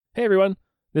Hey everyone,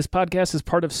 this podcast is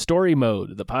part of Story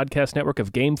Mode, the podcast network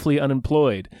of Gamefully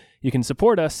Unemployed. You can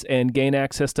support us and gain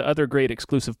access to other great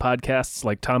exclusive podcasts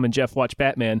like Tom and Jeff Watch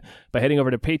Batman by heading over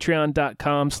to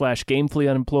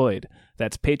patreon.com/gamefullyunemployed.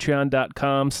 That's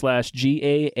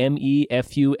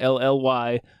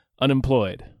patreon.com/GAMEFULLY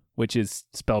unemployed, which is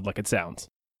spelled like it sounds.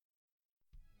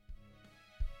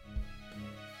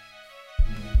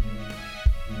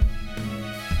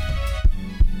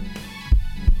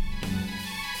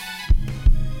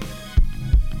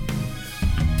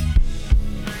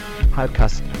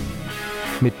 Halbkast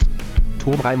mit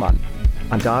Tom Reimann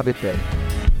und David Bell.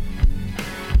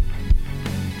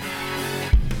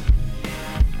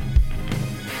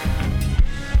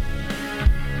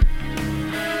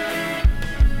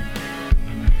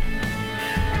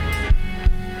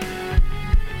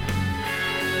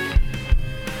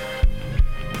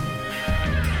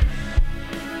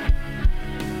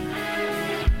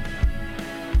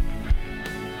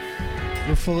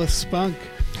 We're full of spunk.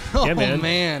 Yeah, man. Oh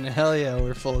man, hell yeah,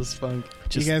 we're full of spunk.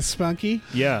 Just- You guys spunky?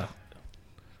 Yeah,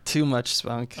 Too much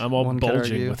spunk. I'm all one could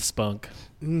bulging argue. with spunk.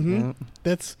 Mm-hmm.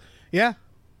 Yeah.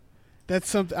 That's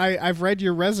something. I've read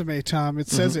your resume, Tom. It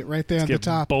says it right there on the Get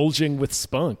top. bulging with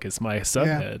spunk is my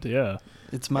subhead, yeah.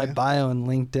 It's my Yeah. bio on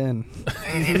LinkedIn.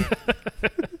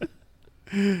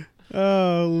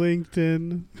 Oh,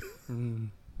 LinkedIn.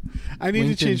 I need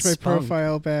to change my LinkedIn spunk.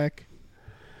 profile back.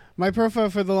 My profile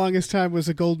for the longest time was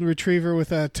a golden retriever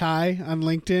with a tie on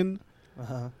LinkedIn.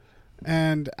 Uh-huh.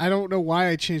 And I don't know why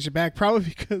I changed it back.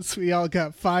 Probably because we all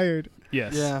got fired.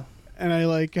 Yes. Yeah. And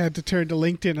I had to turn to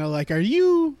LinkedIn. I'm like, do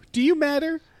you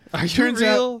matter? Are you Turns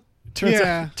out- real?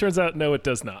 Turns out, no, it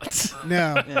does not.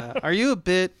 No. Yeah. Are you a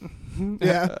bit?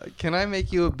 Yeah. Can I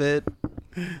make you a bit?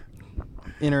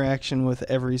 Interaction with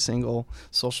every single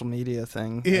social media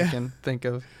thing Yeah. I can think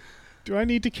of. Do I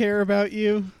need to care about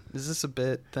you? Is this a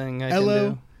bit thing I Elo?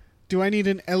 can Do I need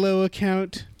an Elo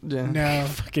account? do? Yeah. No.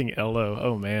 Fucking Elo.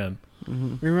 Oh, man.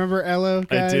 Mm-hmm. Remember Elo,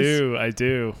 guys? I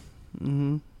do.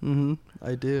 Mm-hmm. Mm-hmm.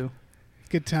 I do.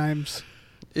 Good times.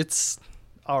 It's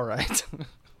all right.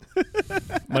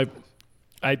 I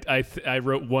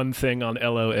wrote one thing on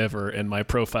Elo ever, and my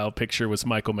profile picture was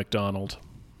Michael McDonald.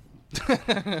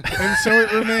 And so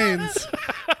it remains.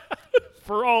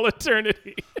 For all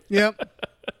eternity. Yep.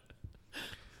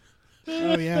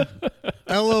 Oh, yeah.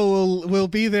 Elo will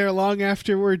be there long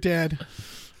after we're dead.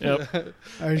 Yep.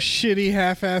 Our shitty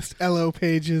half-assed Elo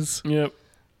pages. Yep.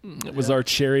 It was our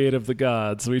chariot of the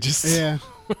gods. We just Yeah.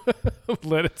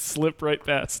 let it slip right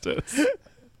past us.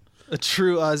 A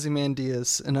true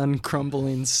Ozymandias, an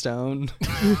uncrumbling stone.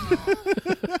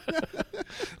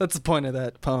 That's the point of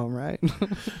that poem, right?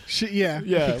 Yeah.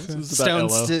 Yeah, I think this so. is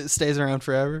about Stone Elo. stays around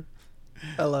forever.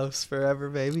 Elos forever,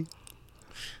 baby.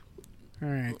 All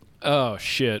right. Oh,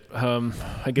 shit.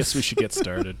 I guess we should get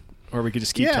started. Or we could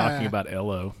just keep Yeah. talking about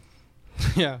Elo.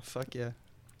 Yeah, fuck yeah.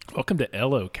 Welcome to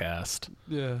Elo Cast.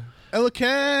 Yeah. Elo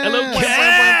Cast! Elo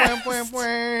Cast!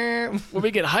 Where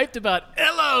we get hyped about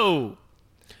Elo!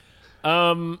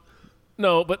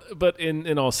 No, but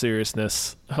in all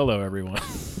seriousness, hello everyone.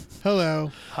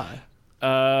 Hello. Hi.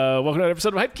 Welcome to another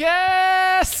episode of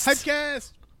Hypecast!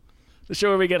 Hypecast! The show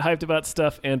where we get hyped about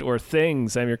stuff and or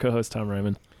things. I'm your co-host, Tom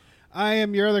Ryman. I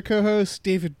am your other co-host,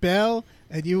 David Bell,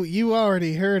 and you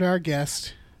already heard our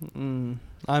guest. I'm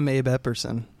Abe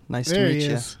Epperson. Nice There to he meet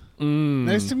you. is.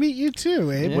 Nice to meet you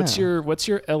too, Abe. Yeah. What's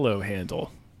your Elo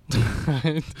handle?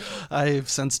 I've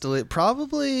since deleted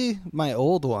probably my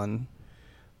old one.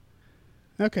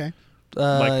 Okay.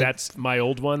 Like that's my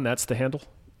old one. That's the handle.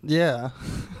 Yeah.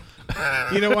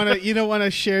 You don't want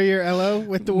to share your Elo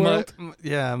with the world?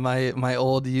 My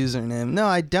old username. No,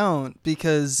 I don't,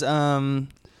 because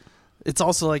it's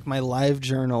also like my live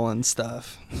journal and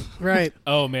stuff. Right.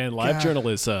 Oh man, LiveJournal God.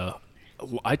 is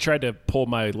I tried to pull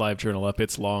my LiveJournal up.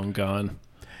 It's long gone.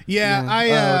 Yeah,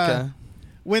 Okay.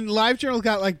 when LiveJournal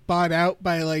got bought out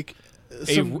by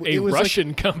A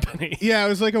Russian company. Yeah, it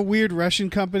was like a weird Russian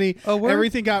company. Oh, word?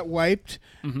 Everything got wiped.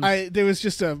 There was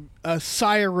just a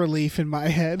sigh of relief in my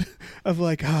head of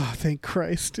thank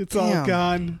Christ, it's all Damn.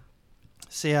 gone.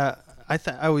 See, I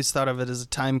always thought of it as a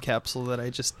time capsule that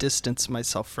I just distanced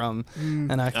myself from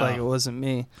and act like it wasn't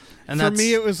me. And For that's,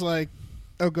 me, it was like,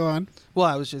 oh, go on.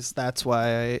 well, that's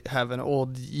why I have an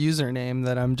old username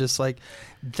that I'm just like,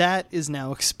 that is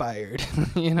now expired.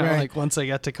 Right. Like once I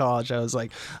got to college, I was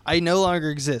like, I no longer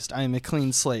exist. I am a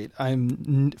clean slate.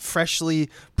 I'm freshly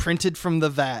printed from the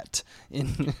vat,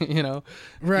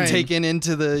 Right. taken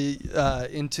into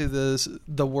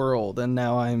the world, and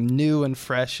now I'm new and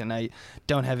fresh, and I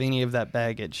don't have any of that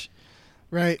baggage.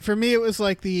 Right. For me, it was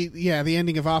like the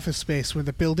ending of Office Space when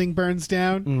the building burns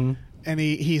down. and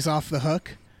he's off the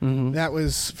hook. Mm-hmm. That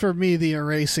was for me the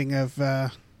erasing of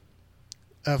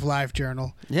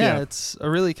LiveJournal. Yeah, it's a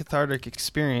really cathartic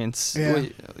experience. Yeah.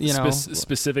 You know,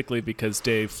 specifically because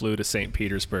Dave flew to St.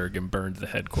 Petersburg and burned the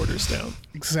headquarters down.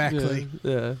 Exactly.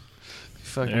 Yeah.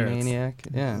 Fucking maniac.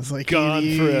 Yeah. It's like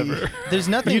Gone forever. There's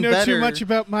nothing You know better. too much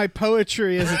about my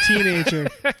poetry as a teenager.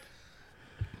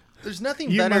 There's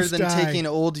nothing You better must than die. taking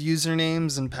old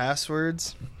usernames and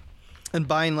passwords and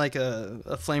buying like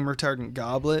a flame retardant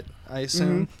goblet, I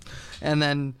assume, and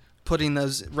then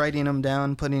writing them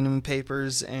down, putting them in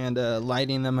papers, and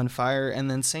lighting them on fire, and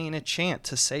then saying a chant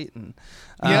to Satan.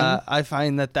 Yeah. I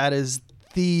find that is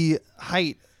the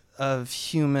height of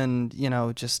human,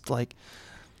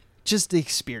 just the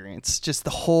experience, just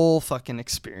the whole fucking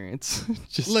experience.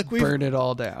 Just Look, burn it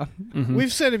all down.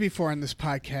 We've said it before on this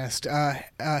podcast.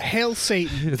 Hail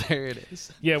Satan. There it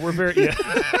is. Yeah, we're very. Yeah.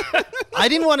 I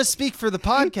didn't want to speak for the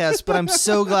podcast, but I'm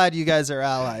so glad you guys are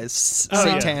allies,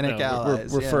 satanic No,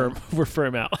 allies. We're yeah. firm. We're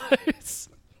firm allies.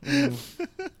 We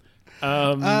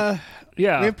Yeah,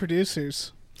 have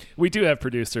producers. we do have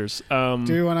producers. Do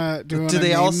we want to? Do they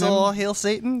name also them? all hail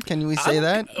Satan? Can we say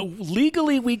that?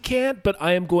 Legally, we can't, but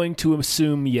I am going to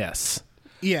assume yes.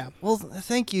 Yeah. Well,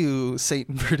 thank you,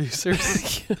 Satan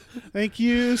producers. Thank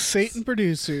you, Satan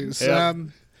producers. Yep.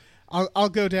 I'll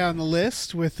go down the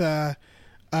list with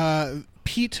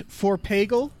Pete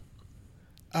Forpagel.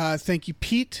 Thank you,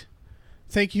 Pete.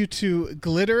 Thank you to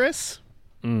Glitterous.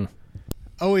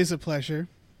 Always a pleasure.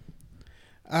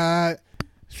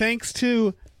 Thanks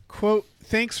to, quote,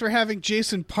 thanks for having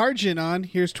Jason Pargin on.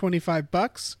 Here's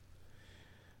 $25.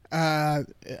 And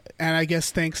I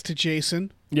guess thanks to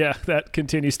Jason. Yeah, that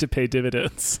continues to pay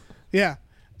dividends. Yeah.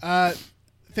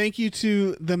 Thank you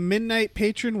to the Midnight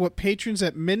Patron. What patrons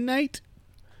at midnight?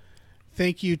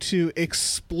 Thank you to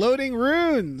Exploding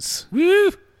Runes.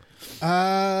 Woo!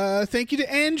 Thank you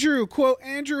to Andrew. Quote,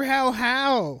 Andrew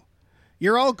How.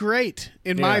 You're all great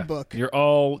in my Yeah, book. You're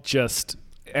all just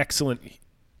excellent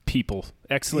people,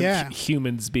 excellent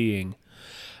humans being.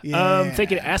 Yeah.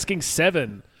 Thank you to Asking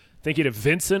Seven. Thank you to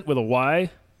Vincent with a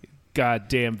Y.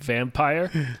 Goddamn vampire.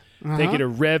 Thank you to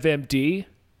Rev MD.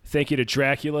 Thank you to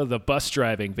Dracula, the bus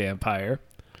driving vampire.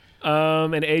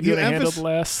 And Abe, you want to handle the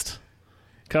last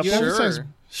couple? You emphasize-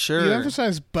 Sure. You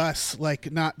emphasize bus, like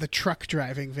not the truck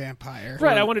driving vampire.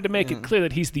 Right, I wanted to make it clear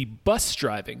that he's the bus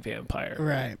driving vampire.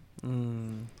 Right.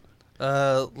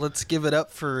 Let's give it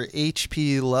up for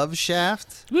HP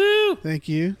Loveshaft. Woo! Thank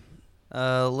you.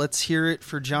 Let's hear it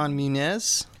for John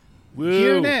Munez. Woo!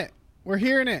 Hearing it. We're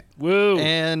hearing it. Woo!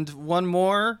 And one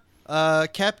more,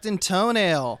 Captain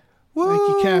Toenail. Woo! Thank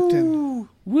you, Captain.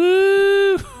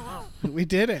 Woo! We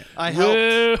did it. I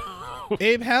helped. Woo!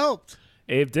 Abe helped.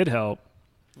 Abe did help.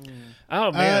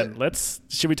 Oh man,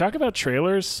 should we talk about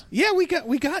trailers? Yeah, we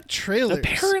got trailers.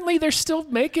 Apparently they're still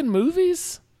making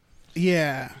movies.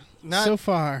 Yeah. So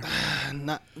far.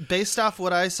 Not based off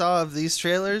what I saw of these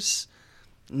trailers.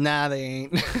 Nah, they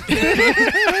ain't. Not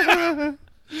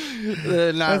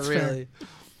That's really. fair.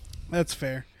 That's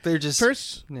fair. They're just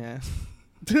First, Yeah.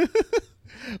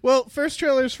 well, first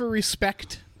trailer's for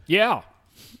Respect. Yeah.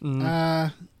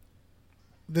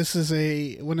 This is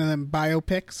one of them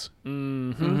biopics.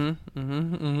 And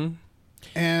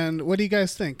what do you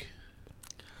guys think?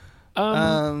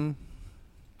 I'm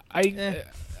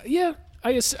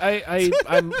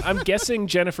guessing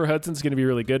Jennifer Hudson's going to be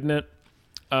really good in it.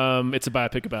 It's a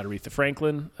biopic about Aretha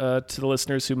Franklin. To the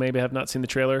listeners who maybe have not seen the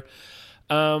trailer,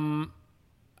 I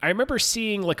remember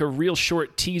seeing like a real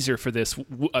short teaser for this.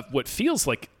 What feels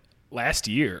like last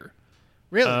year.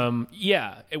 Really?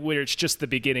 Yeah, where it's just the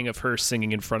beginning of her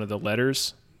singing in front of the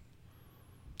letters.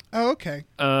 Oh, okay.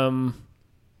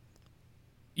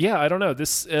 Yeah, I don't know.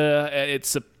 This it's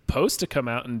supposed to come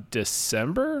out in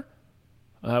December.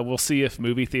 We'll see if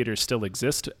movie theaters still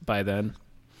exist by then.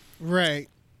 Right.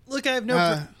 Look, I have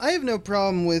no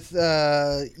problem with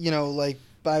like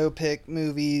biopic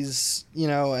movies,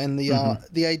 and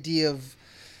the idea of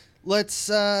let's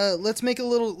get a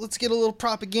little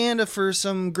propaganda for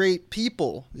some great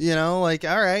people, like,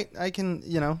 all right, I can,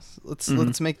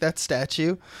 let's make that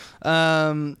statue.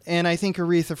 And I think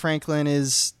Aretha Franklin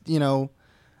is,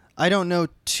 I don't know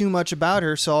too much about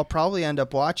her, so I'll probably end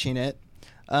up watching it.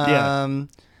 And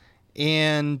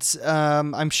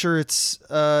I'm sure it's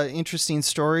an interesting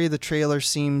story. The trailer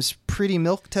seems pretty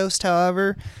milquetoast,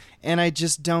 however, and I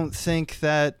just don't think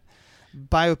that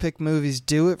biopic movies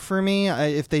do it for me.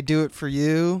 If they do it for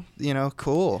you,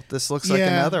 cool. This looks like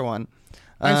another one.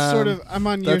 I'm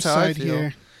on your side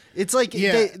here. It's like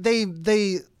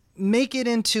they make it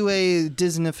into a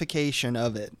Disneyfication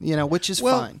of it, which is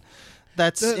fine.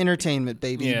 That's entertainment,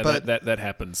 baby. Yeah, but that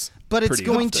happens. but it's pretty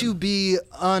going often. to be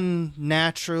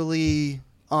unnaturally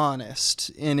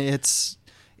honest, and it's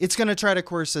going to try to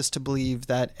coerce us to believe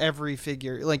that every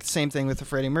figure, like the same thing with the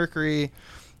Freddie Mercury,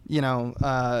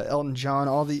 Elton John,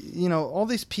 all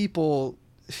these people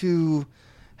who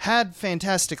had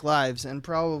fantastic lives and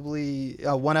probably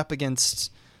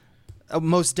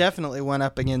most definitely went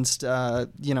up against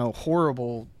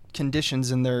horrible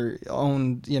conditions in their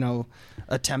own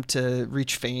attempt to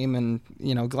reach fame and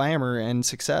glamour and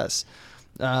success.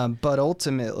 But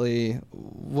ultimately,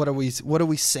 what are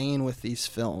we saying with these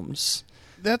films?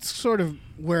 That's sort of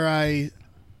where I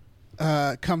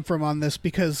come from on this,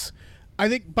 because I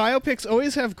think biopics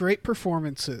always have great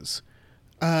performances.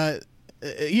 They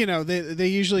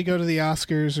usually go to the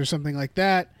Oscars or something like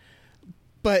that.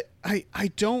 But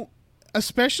I don't,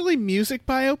 especially music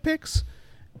biopics,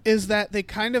 is that they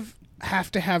kind of have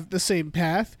to have the same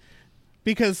path,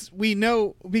 because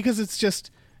it's just,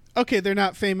 okay, they're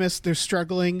not famous, they're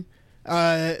struggling,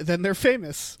 then they're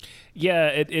famous. Yeah,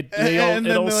 And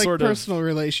then all the, sort personal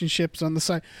relationships on the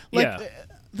side. Yeah.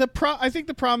 I think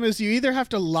the problem is you either have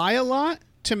to lie a lot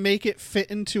to make it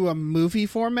fit into a movie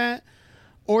format,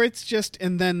 or it's just,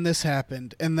 and then this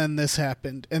happened, and then this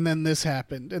happened, and then this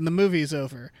happened, and the movie's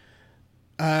over.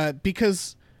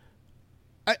 Because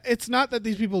it's not that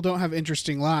these people don't have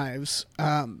interesting lives.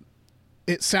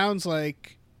 It sounds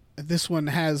like this one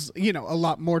has, a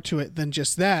lot more to it than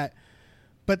just that.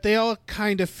 But they all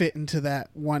kind of fit into that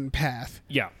one path.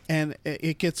 Yeah. And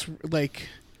it gets like...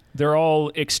 They're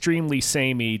all extremely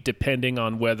samey depending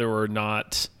on whether or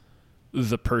not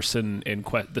the person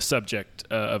the subject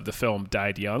of the film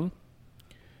died young.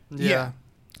 Yeah.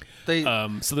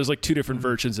 So there's like two different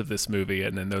versions of this movie,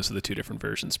 and then those are the two different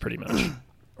versions pretty much.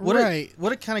 What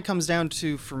it kind of comes down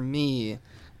to for me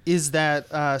is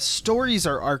that stories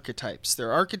are archetypes.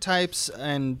 They're archetypes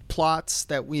and plots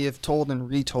that we have told and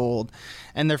retold,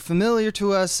 and they're familiar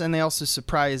to us, and they also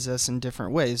surprise us in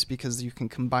different ways because you can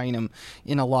combine them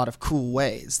in a lot of cool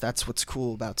ways. That's what's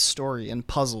cool about story and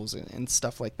puzzles and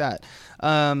stuff like that.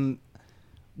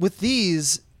 With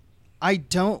these, I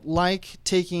don't like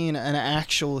taking an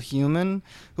actual human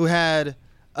who had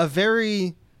a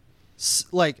very...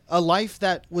 a life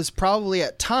that was probably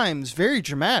at times very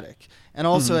dramatic and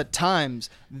also at times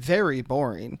very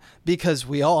boring, because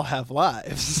we all have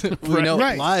lives. We know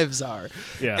what lives are.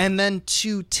 Yeah. And then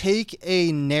to take a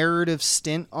narrative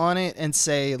stint on it and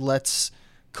say, let's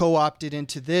co-opt it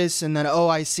into this, and then,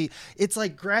 I see. It's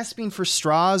like grasping for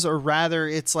straws, or rather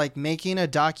it's like making a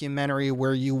documentary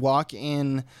where you walk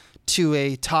in to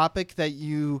a topic that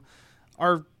you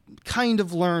are kind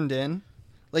of learned in.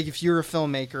 Like if you're a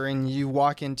filmmaker and you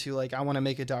walk into I want to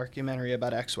make a documentary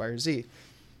about X, Y, or Z.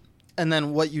 And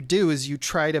then what you do is you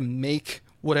try to make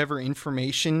whatever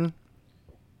information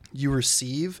you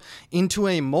receive into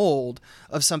a mold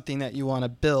of something that you want to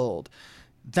build.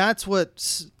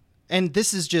 And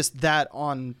this is just that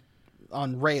on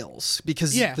rails,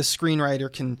 because the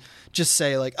screenwriter can just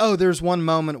say there's one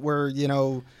moment where,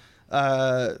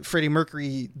 Freddie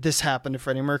Mercury, this happened to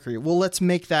Freddie Mercury. Well, let's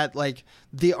make that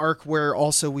the arc where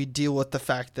also we deal with the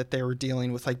fact that they were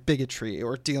dealing with bigotry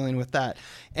or dealing with that.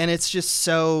 And it's just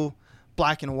so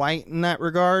black and white in that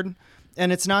regard.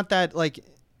 And it's not that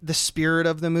the spirit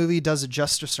of the movie does it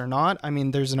justice or not. I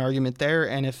mean, there's an argument there.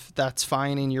 And if that's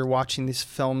fine and you're watching these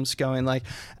films going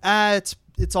it's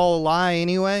all a lie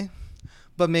anyway,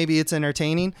 but maybe it's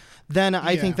entertaining, then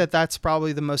I think that's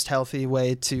probably the most healthy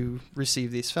way to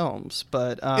receive these films.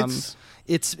 But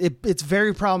it's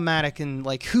very problematic in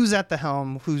who's at the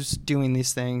helm, who's doing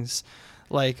these things,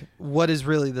 what is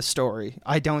really the story.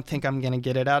 I don't think I'm going to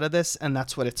get it out of this, and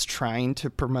that's what it's trying to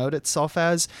promote itself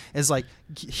as, is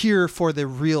here for the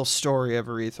real story of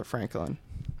Aretha Franklin.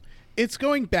 It's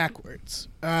going backwards,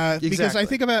 because Exactly. I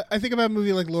think about a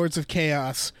movie like Lords of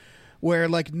Chaos, where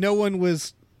no one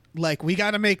was we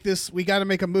got to make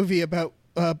a movie about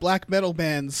black metal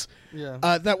bands.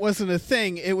 Yeah. That wasn't a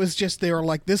thing. It was just they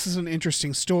were this is an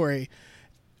interesting story.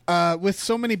 With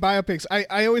so many biopics,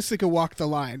 I always think of Walk the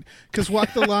Line, because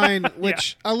Walk the Line,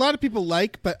 which a lot of people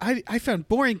like, but I found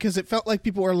boring because it felt like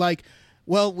people were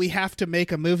well, we have to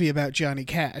make a movie about Johnny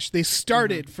Cash. They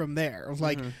started from there of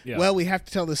well, we have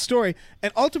to tell this story,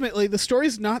 and ultimately the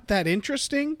story's not that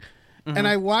interesting. And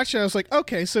I watched it, I was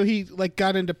okay, so he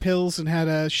got into pills and had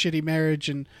a shitty marriage,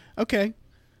 and okay.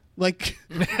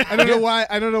 I don't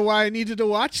know why I needed to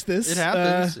watch this. It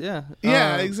happens, yeah.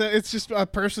 Exactly. It's just a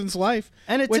person's life.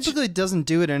 And it typically doesn't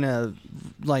do it in a,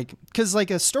 because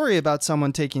a story about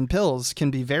someone taking pills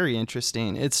can be very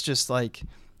interesting. It's just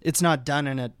it's not done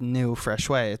in a new, fresh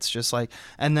way. It's just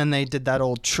and then they did that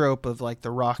old trope of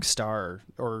the rock star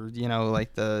or,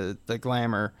 the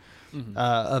glamour.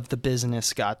 of the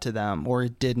business got to them, or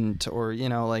it didn't, or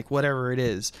like whatever it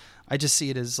is. I just see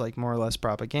it as like more or less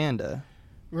propaganda.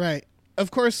 Right. Of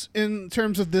course, in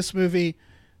terms of this movie,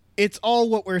 it's all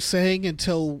what we're saying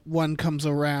until one comes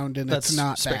around and That's it's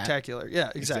not spectacular.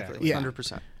 Yeah, exactly. Yeah.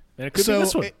 100%. And it could be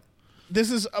this one. This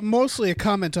is mostly a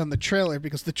comment on the trailer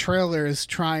because the trailer is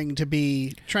trying to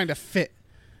fit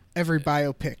every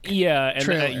biopic. Yeah, and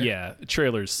trailer.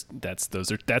 trailers. That's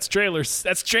trailers.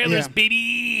 That's trailers, Yeah.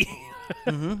 baby.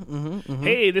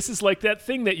 Hey, this is like that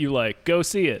thing that you like. Go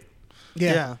see it.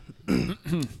 Yeah.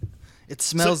 It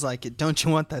smells like it. Don't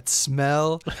you want that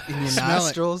smell in your Smell it.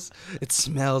 nostrils? It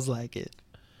smells like it.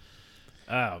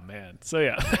 Oh man. So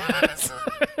yeah,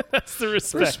 that's the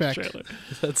respect trailer.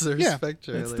 That's the Yeah, respect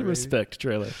trailer. That's the baby. respect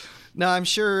trailer. No, I'm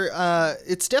sure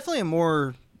it's definitely a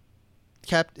more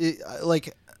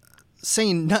like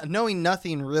knowing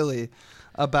nothing really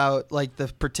about like the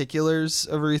particulars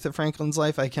of Aretha Franklin's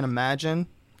life. I can imagine,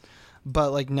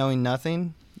 but like knowing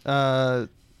nothing,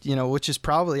 which is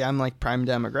probably I'm like prime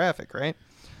demographic, right?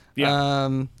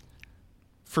 Yeah.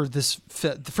 For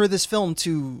this film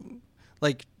to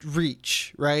like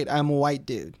reach, right? I'm a white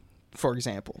dude, for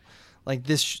example. Like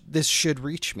this should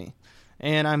reach me,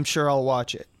 and I'm sure I'll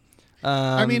watch it.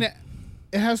 I mean, it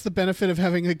has the benefit of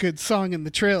having a good song in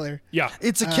the trailer. Yeah.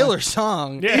 It's a killer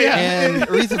song. Yeah. And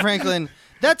Aretha Franklin,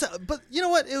 but you know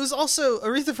what? It was also,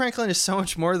 Aretha Franklin is so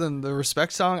much more than the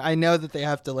respect song. I know that they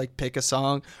have to like pick a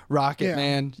song. Rocket Yeah.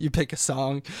 Man, you pick a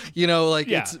song,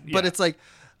 but it's like,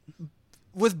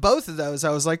 with both of those, I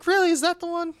was like, really? Is that the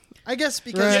one? I guess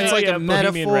because Right. it's like Yeah, a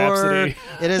Bohemian metaphor. Rhapsody.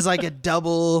 It is like a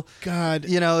double. God.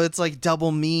 It's like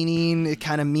double meaning. It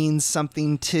kind of means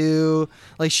something too.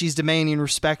 Like she's demanding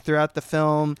respect throughout the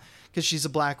film because she's a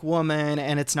black woman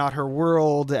and it's not her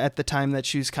world at the time that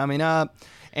she's coming up.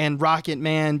 And Rocket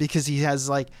Man because he has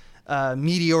like a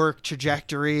meteoric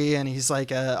trajectory and he's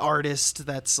like an artist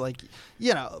that's like,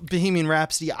 Bohemian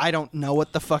Rhapsody. I don't know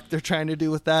what the fuck they're trying to do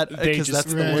with that because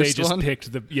that's the worst They just one.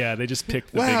 picked the Wow.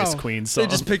 biggest Queen song. They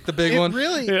just picked the big It one.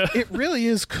 really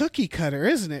is cookie cutter,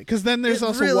 isn't it? Because then there's It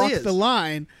also really Walk is. the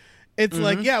Line. It's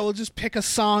like, we'll just pick a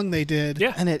song they did.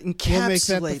 Yeah. And it We'll make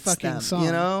that the encapsulates fucking them,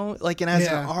 song. like, and as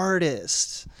Yeah. an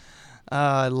artist,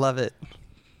 I love it.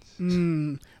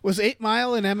 Was 8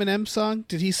 Mile an Eminem song?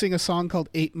 Did he sing a song called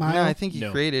 8 Mile? No, I think he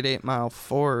No. created 8 Mile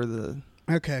for the.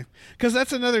 Okay. Because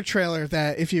that's another trailer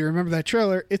that, if you remember that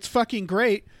trailer, it's fucking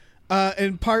great.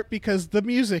 In part because the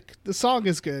music, the song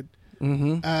is good.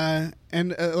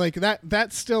 Mm-hmm. Like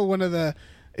that's still one of the.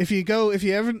 If you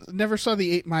never saw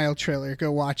the 8 Mile trailer,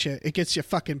 go watch it. It gets you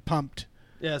fucking pumped.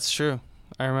 Yeah, it's true.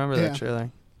 I remember that trailer.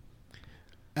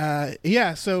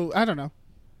 So I don't know.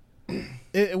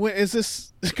 Is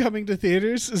this coming to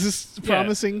theaters? Is this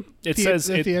promising? It says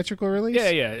a theatrical release.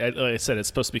 Yeah. Like I said, it's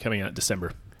supposed to be coming out in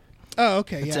December. Oh,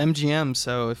 okay. It's Yeah. MGM,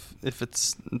 so if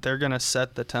it's they're gonna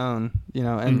set the tone,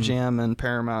 MGM and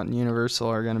Paramount and Universal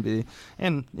are gonna be,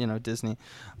 and Disney,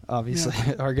 obviously,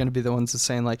 are gonna be the ones that's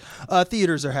saying like,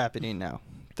 theaters are happening now.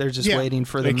 They're just waiting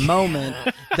for the moment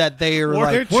that they are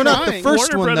like, we're not the trying.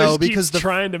 first Warner one Brothers though, because keeps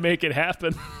trying to make it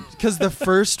happen. because the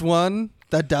first one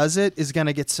that does it is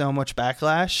gonna get so much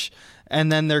backlash. And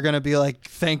then they're going to be like,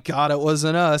 thank God it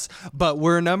wasn't us. But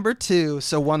we're number 2.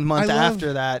 So 1 month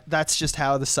after that, that's just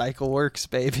how the cycle works,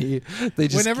 baby. They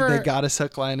got us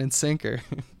hook, line, and sinker.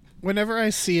 Whenever I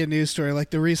see a news story like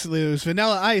recently it was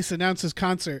Vanilla Ice announces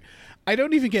concert, I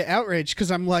don't even get outraged because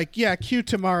I'm like, yeah, cue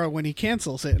tomorrow when he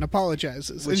cancels it and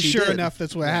apologizes. Which and he sure did. enough,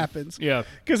 that's what happens. Yeah.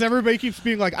 Because everybody keeps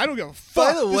being like, I don't give a By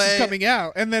fuck. the This way- is coming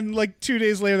out. And then like 2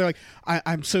 days later, they're like,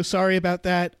 I'm so sorry about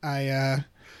that.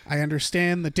 I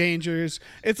understand the dangers.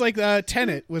 It's like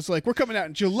Tenet was like, we're coming out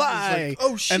in July. like,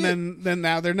 oh, shit. And then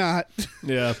now they're not.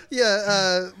 Yeah.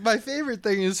 Yeah, my favorite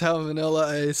thing is how Vanilla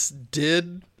Ice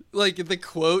did, like, the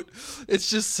quote. It's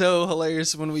just so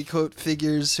hilarious when we quote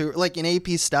figures who, like, in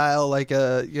AP style, like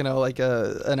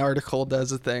an article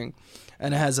does a thing.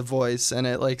 And it has a voice, and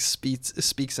it like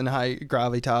speaks in high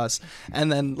gravitas,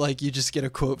 and then like you just get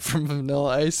a quote from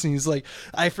Vanilla Ice, and he's like,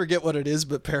 I forget what it is,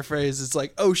 but paraphrase, it's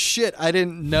like, oh shit, I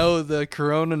didn't know the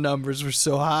corona numbers were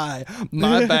so high,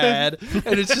 my bad.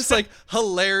 And it's just like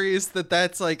hilarious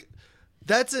that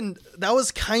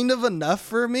was kind of enough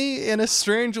for me in a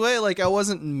strange way. Like I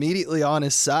wasn't immediately on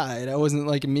his side, I wasn't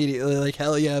like immediately like,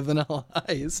 hell yeah, Vanilla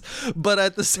Ice, but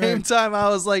at the same time I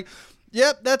was like,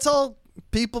 yep, that's all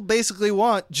people basically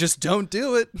want, just don't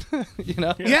do it.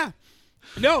 Yeah.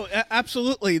 No,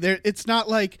 absolutely. It's not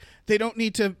like they don't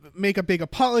need to make a big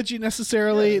apology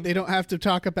necessarily. They don't have to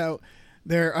talk about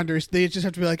they just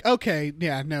have to be like, okay,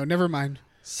 yeah, no, never mind.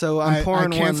 So I'm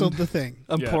pouring I canceled one. the thing.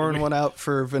 I'm Yeah, pouring we- one out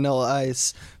for Vanilla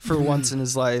Ice for once in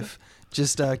his life.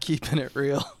 Just keeping it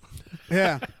real.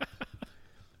 Yeah.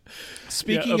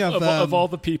 Speaking Yeah, of of all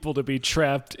the people to be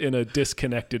trapped in a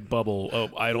disconnected bubble,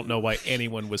 I don't know why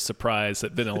anyone was surprised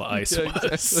that Vanilla Ice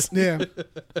was. yeah.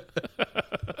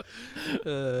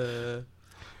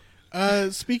 Uh,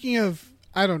 Speaking of,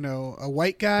 I don't know, a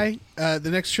white guy. The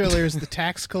next trailer is The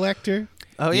Tax Collector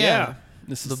oh yeah.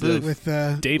 This is LaBeouf. the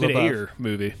with David LaBeouf. Ayer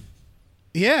movie.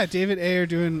 David Ayer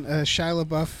doing Shia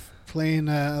LaBeouf playing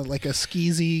like a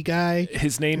skeezy guy.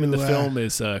 His name in the Who, film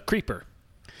is Creeper.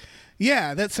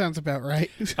 Yeah, that sounds about right.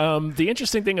 The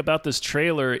interesting thing about this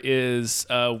trailer is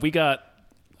we got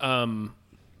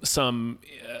some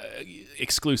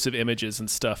exclusive images and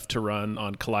stuff to run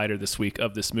on Collider this week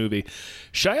of this movie.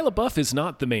 Shia LaBeouf is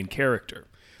not the main character.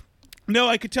 No,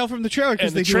 I could tell from the trailer because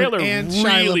And they the trailer do an and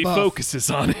Shia really LaBeouf. focuses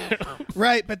on him.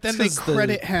 Right, but then they 'cause the-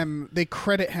 credit him. They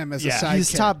credit him as a Yeah. side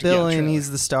He's top character in the billing. trailer.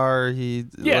 He's the star.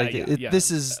 Yeah.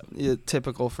 This is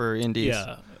typical for indies.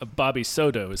 Yeah, Bobby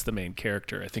Soto is the main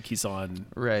character. I think he's on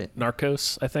Right.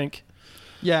 Narcos, I think.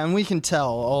 Yeah, and we can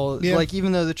tell Yeah. like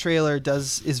even though the trailer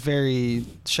is very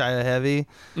Shia heavy,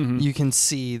 you can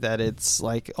see that it's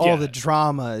like all Yeah. the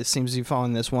drama seems to be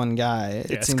following this one guy. Yeah,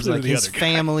 It it's seems clearly like the his other guy.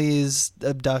 family's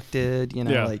abducted,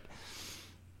 Yeah. like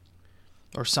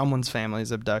or someone's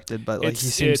family's abducted, but like he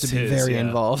It's- seems to it's be his, very yeah.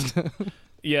 involved.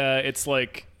 Yeah, it's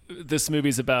like this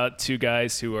movie's about two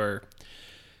guys who are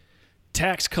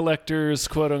tax collectors,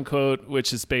 quote unquote,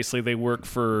 which is basically they work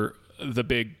for the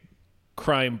big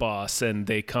crime boss and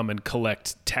they come and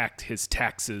collect his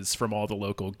taxes from all the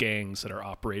local gangs that are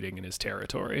operating in his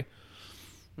territory.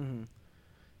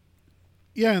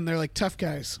 Yeah, and they're like tough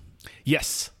guys.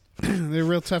 Yes. They're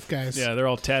real tough guys. Yeah, they're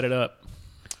all tatted up.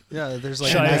 Yeah, there's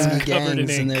like Shia 90 covered in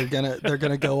gangs, and ink. they're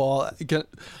gonna go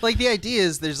like the idea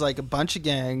is there's like a bunch of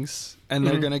gangs, and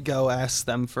they're gonna go ask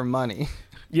them for money,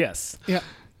 Yes. Yeah.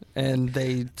 and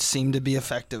they seem to be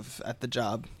effective at the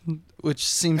job, which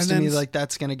seems And to then me s- like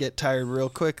that's gonna get tired real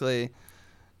quickly,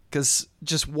 because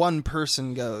just one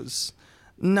person goes,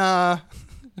 nah.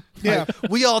 Yeah.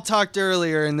 We all talked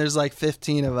earlier, and there's like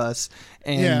 15 of us,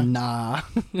 and Yeah. nah.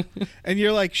 And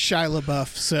you're like Shia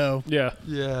LaBeouf, so Yeah.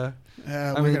 Yeah.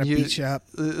 we're mean, gonna you- beat you up.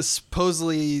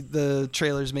 Supposedly the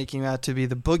trailer's making you out to be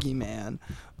the boogeyman,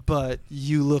 but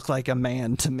you look like a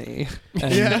man to me.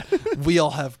 And Yeah. we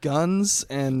all have guns,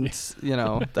 and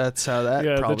that's how that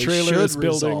Yeah, the probably trailer should is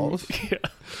building. resolve. Yeah.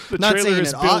 The Not trailer saying is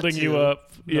it ought building you to.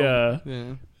 up. Yeah.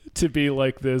 Yeah. To be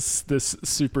like this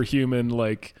superhuman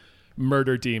like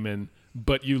murder demon,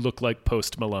 but you look like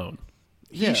Post Malone.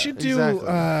 He should do.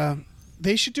 exactly.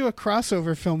 They should do a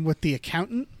crossover film with The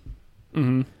Accountant.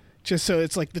 Mm-hmm. Just so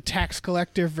it's like the tax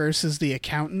collector versus the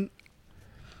accountant,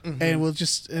 and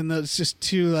it's just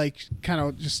two like kind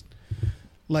of just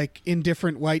like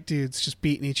indifferent white dudes just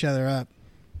beating each other up.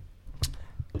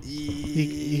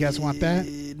 You guys want that?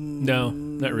 No,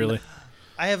 not really.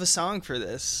 I have a song for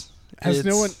this. Has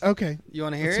no one? It's- Okay, You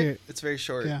want to hear Let's it? hear it. It's very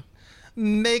short. yeah.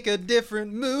 Make a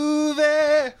different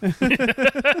movie.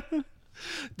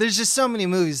 There's just so many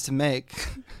movies to make.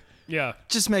 Yeah.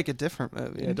 Just make a different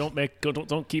movie. Yeah,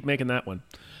 don't keep making that one.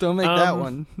 Don't make that Um,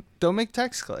 one. Don't make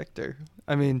Tax Collector.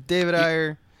 I mean, David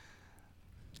Ayer.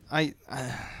 I'm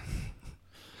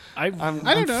I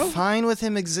don't know. fine with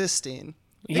him existing.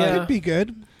 It Yeah. could be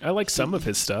good. I like some of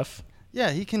his stuff.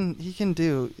 Yeah, he can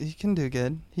do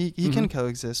good. He can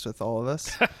coexist with all of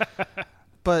us.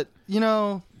 But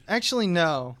actually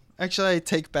no. Actually, I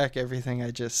take back everything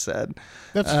I just said.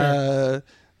 That's fair.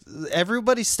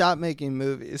 Everybody stop making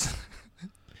movies.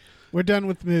 We're done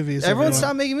with movies. Everyone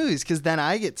stop making movies, because then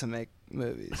I get to make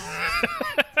movies.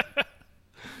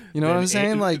 You know what I'm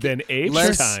saying? Like then Abe's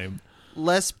less- time.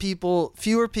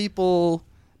 fewer people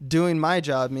doing my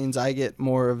job means I get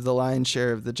more of the lion's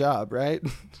share of the job, right?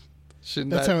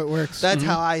 Shouldn't That's that- how it works. That's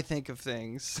how I think of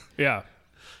things, Yeah.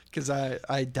 because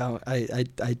I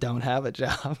don't have a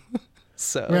job,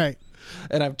 so Right.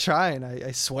 And I'm trying.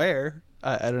 I swear.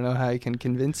 I don't know how I can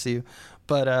convince you,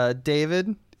 but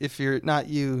David, if you're not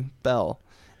you, Bell,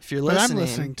 if you're But listening, I'm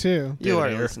listening too. you are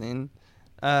David Ayer. listening.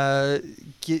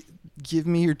 Give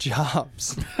me your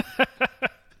jobs.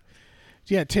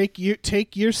 Yeah,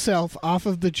 take yourself off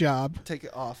of the job Take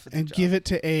it off of the and job. give it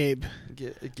to Abe.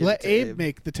 Give Let it to Abe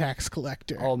make the tax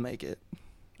collector. I'll make it,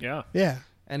 Yeah. Yeah,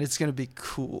 and it's gonna be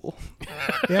cool.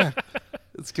 yeah.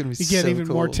 It's gonna be You get so even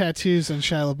cool. more tattoos than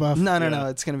Shia LaBeouf. No.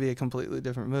 It's gonna be a completely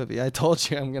different movie. I told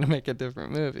you I'm gonna make a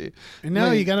different movie. And now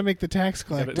Wait. you got to make the tax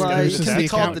collector It's Well, gotta be you versus the can the be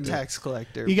called the accountant. tax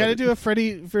collector. You got to but- do a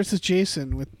Freddy versus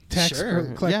Jason with tax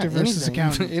collector yeah, versus anything,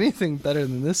 accountant. Anything better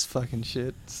than this fucking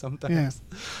shit sometimes.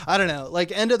 I don't know.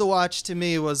 Like, end of the watch to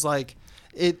me was like,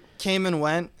 it came and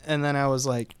went, and then I was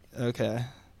like, okay.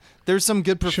 There's some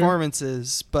good Sure.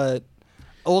 performances, but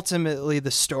ultimately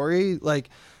the story, like,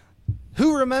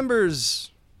 who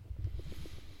remembers?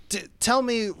 Tell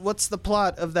me what's the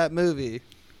plot of that movie.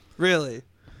 Really.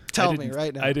 Tell me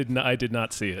right now. I did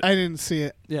not see it. I didn't see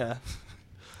it. Yeah.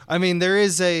 I mean,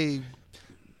 there's a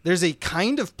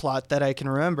kind of plot that I can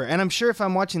remember, and I'm sure if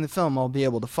I'm watching the film I'll be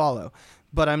able to follow.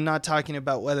 But I'm not talking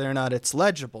about whether or not it's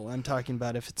legible. I'm talking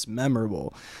about if it's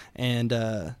memorable.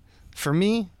 And for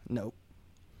me, nope.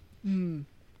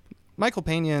 Michael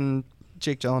Pena and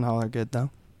Jake Gyllenhaal are good though.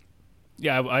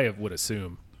 Yeah, I would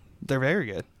assume. They're very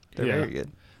good. They're Yeah. very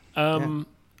good.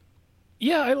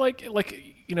 Yeah, I like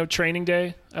Training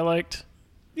Day. I liked.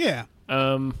 Yeah.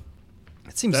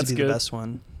 It seems That's to be good. the best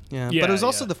one. Yeah. Yeah, But it was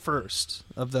also yeah. the first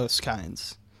of those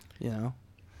kinds, you know.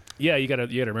 Yeah, you gotta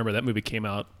remember that movie came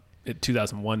out in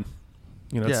 2001.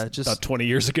 Yeah, it's just- about 20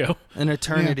 years ago. An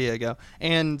eternity ago.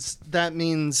 And that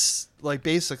means like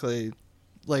basically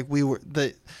like we were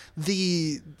the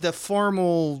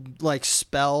formal like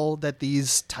spell that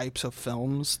these types of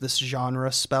films, this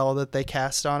genre spell that they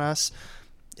cast on us,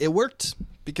 it worked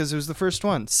because it was the first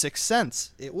one. Sixth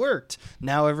Sense, it worked.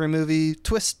 Now every movie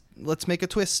twist, let's make a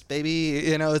twist, baby.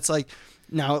 You know, it's like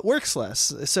now it works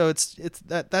less. So it's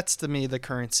that's to me the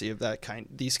currency of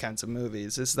these kinds of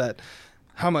movies is that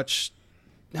how much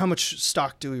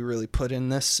stock do we really put in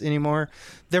this anymore?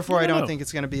 Therefore, I don't think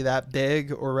it's going to be that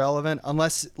big or relevant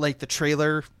unless, like, the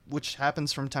trailer, which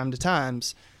happens from time to time,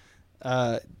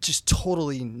 just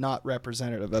totally not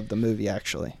representative of the movie,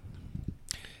 actually.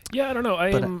 Yeah, I don't know. I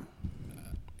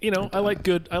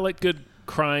like good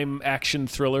crime action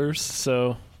thrillers.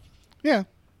 So Yeah.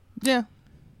 Yeah.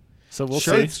 we'll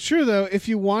Sure. see. It's true though. If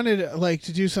you wanted like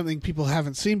to do something people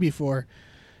haven't seen before,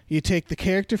 you take the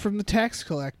character from the tax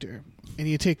collector and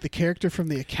you take the character from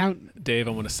the accountant. Dave,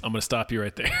 I'm gonna stop you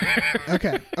right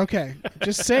there. Okay.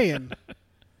 Just saying.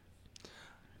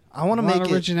 I want to A lot make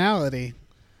of it. originality.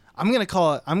 I'm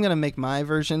gonna make my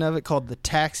version of it called the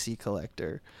Taxi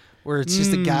Collector, where it's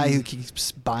just a guy who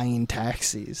keeps buying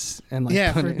taxis and like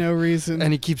Yeah, for no reason.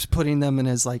 and he keeps putting them in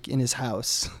his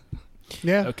house.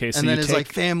 Yeah. Okay, so And then you his take like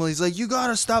family's like, you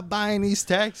gotta stop buying these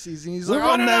taxis, and he's We're like, I'll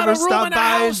running out never of room stop in the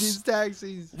buying house. these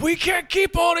taxis. we can't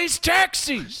keep all these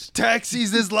taxis.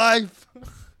 Taxis is life.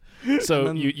 So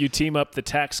then- you team up the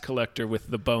tax collector with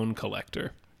the bone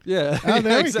collector. Yeah, Oh,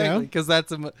 there we exactly. go. Because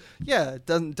that's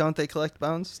don't they collect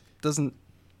bones? Doesn't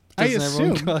I everyone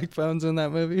assume. collect bones in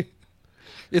that movie?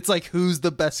 It's like who's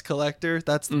the best collector?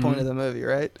 That's the point of the movie,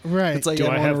 right? Right. It's like Do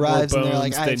I everyone have more arrives and they're bones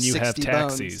like, I than have you have 60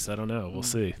 taxis? bones. I don't know. We'll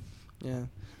see. Yeah,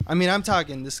 I mean, I'm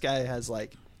talking. This guy has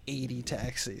like 80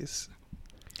 taxis.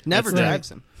 Never That's drives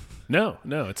them. No,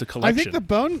 it's a I collection.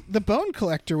 think the bone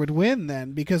collector would win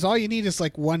then because all you need is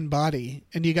like one body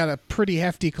and you got a pretty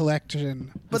hefty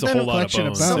collection. But There's a then whole lot of collection of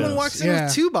bones. bones. someone yeah. walks in Yeah.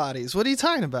 with 2 bodies. What are you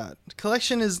talking about?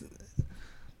 Collection is.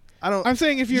 I'm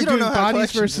saying if you're You don't doing know how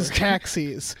bodies collections versus work.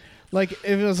 taxis, like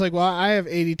if it was like, well, I have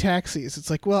 80 taxis. It's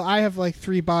like, well, I have like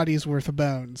 3 bodies worth of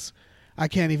bones. I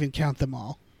can't even count them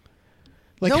all.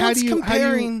 Like, no how one's do you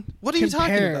comparing. What are you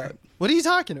talking compare? about? What are you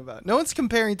talking about? No one's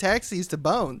comparing taxis to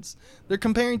bones. They're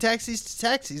comparing taxis to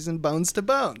taxis and bones to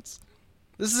bones.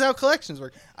 This is how collections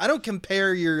work. I don't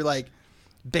compare your like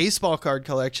baseball card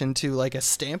collection to like a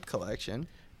stamp collection.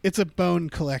 It's a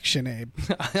bone collection, Abe.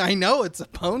 I know it's a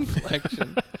bone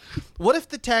collection. What if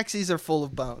the taxis are full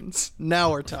of bones?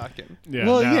 Now we're talking. Yeah,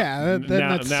 Well, now, yeah, then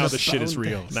that's now just the shit is bone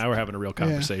real. tax. Now we're having a real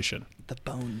conversation. The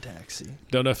bone taxi.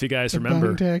 Don't know if you guys The remember,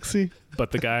 bone taxi.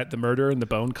 but the murderer and the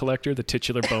bone collector, the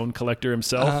titular bone collector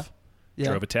himself, Uh-huh. Yeah.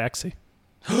 drove a taxi.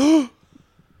 Oh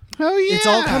yeah. It's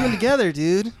all coming together,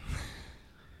 dude.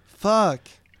 Fuck.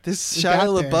 This We Shia got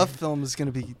LaBeouf there. film is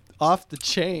going to be off the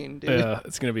chain, dude. Yeah,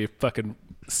 it's gonna be a fucking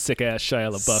sick ass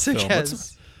Shia LaBeouf Sick film.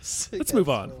 as- Let's move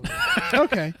on.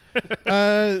 Okay.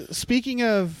 Speaking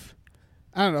of,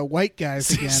 I don't know, white guys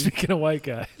again. Speaking of white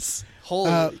guys,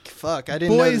 Holy fuck! I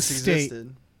didn't know Boys this State.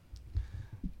 existed.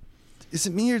 Is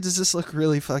it me or does this look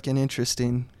really fucking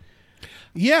interesting?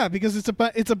 Yeah, because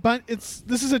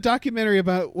this is a documentary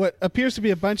about what appears to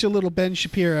be a bunch of little Ben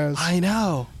Shapiros. I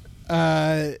know.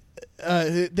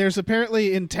 There's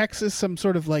apparently in Texas some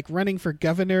sort of like running for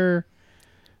governor.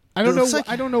 I don't It know. looks like-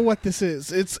 I don't know what this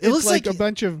is. It's looks like like a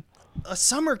bunch of a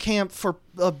summer camp for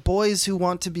boys who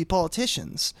want to be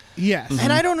politicians. Yes.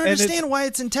 And I don't And understand why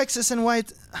it's in Texas and why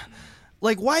it's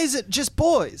like, why is it just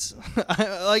boys?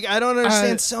 Like, I don't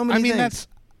understand so many things.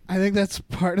 I think that's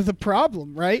part of the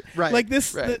problem, right? Right. Like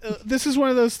this, right. This is one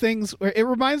of those things where it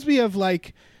reminds me of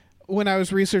like when I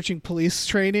was researching police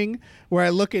training, where I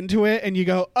look into it and you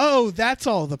go, oh, that's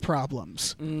all the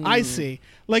problems. I see.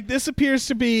 Like this appears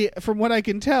to be, from what I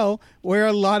can tell, where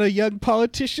a lot of young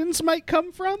politicians might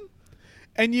come from.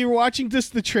 And you're watching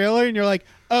just the trailer and you're like,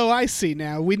 oh, I see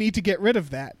now. We need to get rid of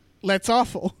that. That's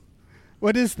awful.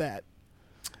 What is that?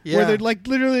 Yeah. Where they're like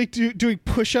literally doing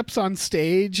push-ups on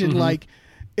stage and like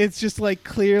it's just like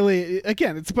clearly,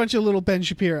 again, it's a bunch of little Ben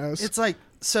Shapiros. It's like,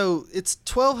 so it's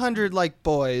 1,200 like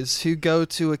boys who go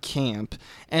to a camp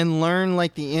and learn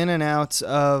like the in and outs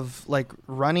of like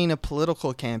running a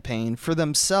political campaign for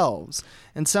themselves.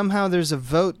 And somehow there's a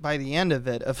vote by the end of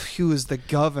it of who is the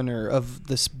governor of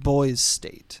this boys'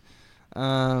 state.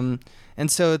 And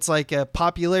so it's like a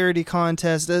popularity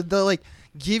contest. The like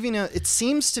giving a, it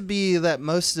seems to be that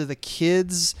most of the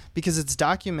kids, because it's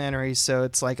documentary, so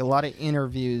it's like a lot of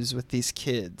interviews with these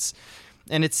kids.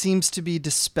 And it seems to be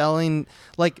dispelling,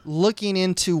 like looking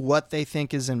into what they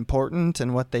think is important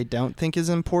and what they don't think is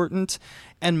important.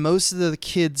 And most of the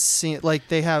kids see, like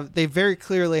they very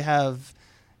clearly have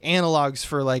analogs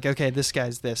for like, okay, this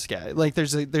guy's this guy. Like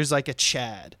there's like a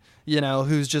Chad, you know,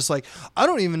 who's just like, I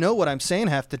don't even know what I'm saying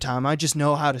half the time. I just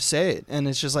know how to say it. And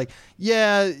it's just like,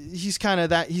 yeah, he's kind of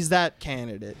that, he's that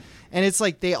candidate. And it's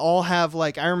like they all have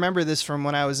like, I remember this from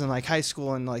when I was in like high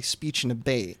school and like speech and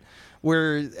debate.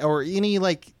 Or any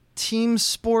like team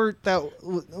sport that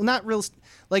not real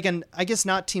like an I guess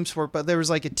not team sport, but there was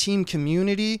like a team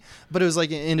community, but it was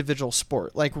like an individual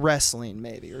sport, like wrestling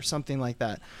maybe or something like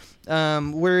that,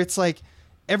 where it's like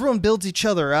everyone builds each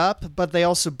other up, but they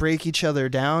also break each other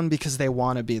down because they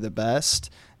want to be the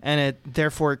best, and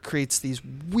therefore it creates these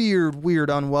weird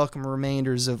unwelcome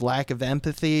remainders of lack of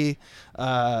empathy,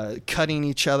 cutting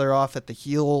each other off at the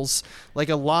heels, like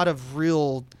a lot of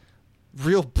real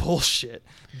bullshit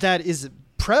that is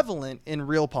prevalent in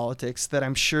real politics that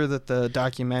I'm sure that the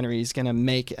documentary is going to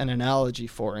make an analogy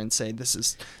for and say this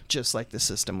is just like the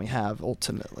system we have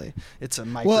ultimately. It's a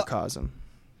microcosm.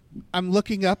 Well, I'm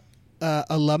looking up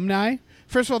alumni.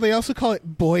 First of all, they also call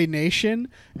it Boy Nation,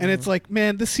 and it's like,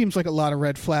 man, this seems like a lot of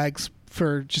red flags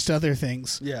for just other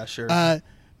things. Yeah, sure.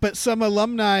 But some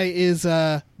alumni is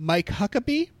Mike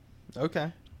Huckabee.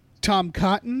 Okay. Tom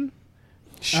Cotton.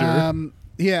 Sure.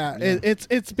 Yeah.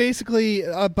 It's basically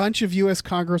a bunch of U.S.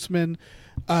 congressmen,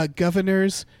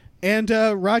 governors, and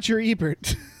Roger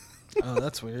Ebert. Oh,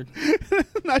 that's weird.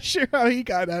 Not sure how he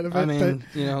got out of it. I mean,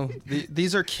 you know,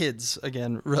 these are kids.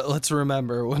 Again, let's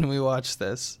remember when we watch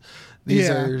this. These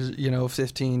are, you know,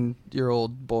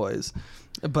 15-year-old boys.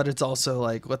 But it's also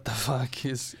like, what the fuck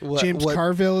is... James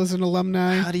Carville is an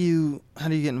alumni. How do you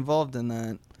get involved in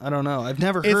that? I don't know. I've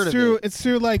never heard of it. It's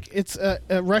through, like, it's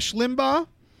Rush Limbaugh.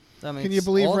 Can you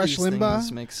believe Rush Limbaugh?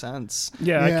 Things make sense.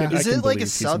 Yeah. Yeah. Is it like a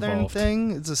Southern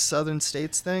thing? It's a Southern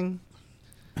States thing?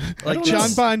 Like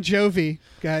John Bon Jovi,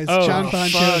 guys. Oh, John Bon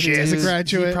Jovi is a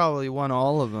graduate. He probably won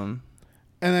all of them.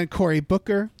 And then Cory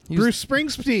Booker. Bruce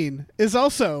Springsteen is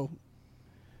also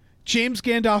James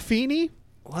Gandolfini.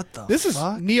 What the This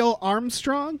fuck? is Neil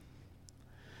Armstrong.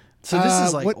 So this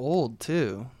is like old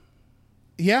too.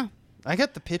 Yeah. I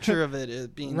got the picture of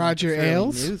it being Roger like a fairly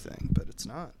Ailes? new thing, but it's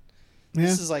not. Yeah.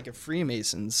 This is like a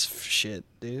Freemasons shit,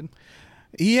 dude.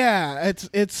 Yeah,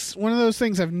 it's one of those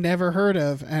things I've never heard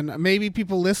of, and maybe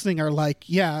people listening are like,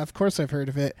 yeah, of course I've heard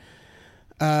of it.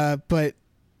 But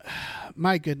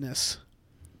my goodness.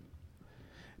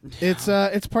 Yeah.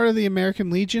 It's part of the American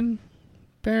Legion,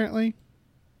 apparently.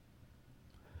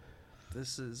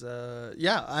 This is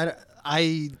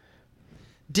I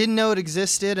didn't know it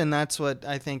existed, and that's what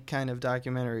I think kind of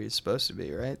documentary is supposed to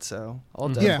be, right? So I'll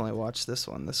definitely watch this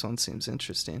one. This one seems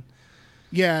interesting.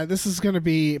 Yeah, this is going to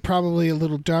be probably a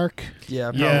little dark.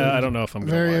 Yeah, probably. Yeah, I don't know if I'm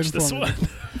going to watch this one.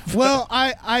 Well,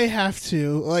 I have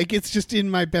to. Like, it's just in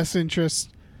my best interest.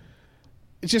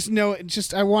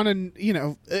 I want to, you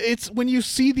know, it's when you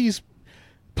see these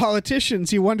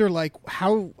politicians, you wonder, like,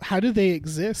 how do they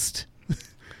exist?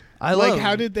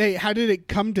 How did it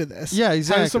come to this? Yeah,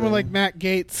 exactly. How did someone like Matt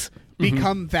Gaetz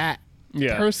become that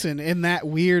person in that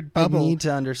weird bubble? I need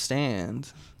to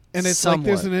understand. And it's like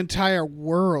there's an entire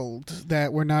world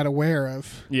that we're not aware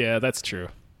of. Yeah, that's true.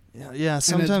 Yeah.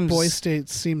 Sometimes Boy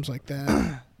States seems like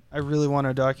that. I really want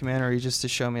a documentary just to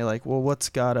show me, like, well, what's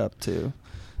God up to?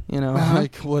 You know,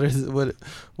 like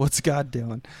what's God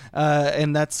doing?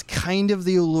 And that's kind of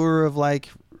the allure of like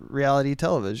reality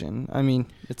television. I mean,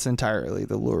 it's entirely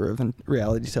the lure of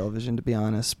reality television, to be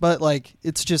honest. But like,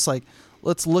 it's just like,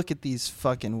 let's look at these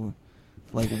fucking,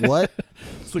 like, what?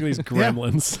 Let's look at these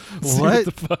gremlins. See What? what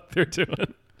the fuck they're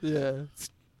doing? Yeah.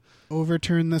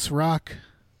 Overturn this rock.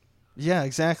 Yeah,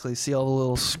 exactly. See all the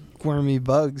little squirmy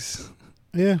bugs.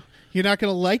 Yeah. You're not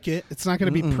going to like it. It's not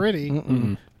going to be pretty.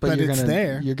 But you're it's gonna,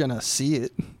 there. You're gonna see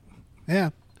it,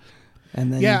 Yeah.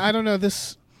 and then Yeah, I don't know.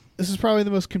 This is probably the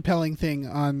most compelling thing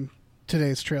on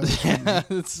today's trailer. yeah,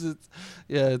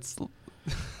 it's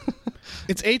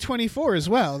It's A24 as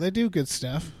well. They do good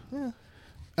stuff.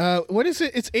 Yeah. What is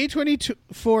it? It's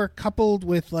A24 coupled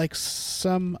with like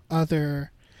some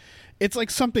other. It's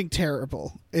like something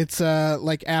terrible. It's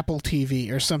like Apple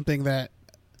TV or something that.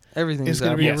 everything It's is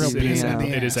gonna Apple be a Yes, real it is. pain in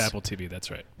the It is ass. Apple TV. That's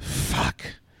right. Fuck.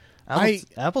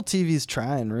 Apple TV's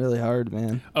trying really hard,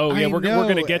 man. Oh yeah, I we're know.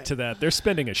 gonna get to that. They're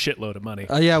spending a shitload of money.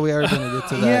 Oh yeah, we are gonna get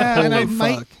to that. Yeah, and I Holy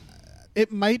might. fuck.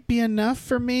 It might be enough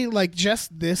for me. Like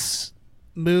just this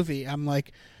movie, I'm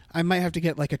like, I might have to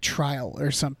get like a trial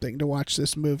or something to watch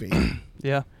this movie.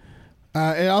 Yeah.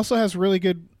 It also has really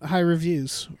good high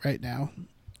reviews right now,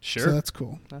 Sure. so that's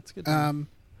cool. That's good.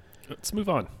 Let's move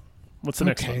on. What's the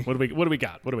next Okay. one? What do we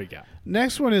got?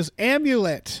 Next one is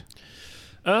Amulet.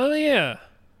 Oh yeah.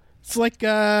 It's like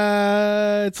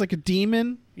a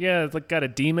demon. Yeah, it's like got a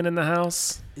demon in the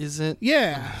house. Is it?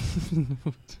 Yeah.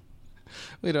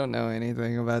 We don't know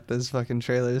anything about this fucking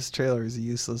trailer. This trailer is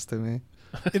useless to me.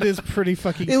 It is pretty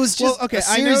fucking. It was just well, okay. a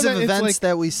I know series that of it's events like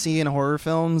that we see in horror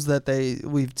films that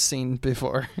we've seen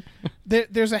before.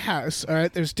 there's a house. All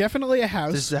right, there's definitely a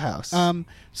house. There's the house.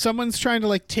 Someone's trying to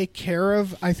like take care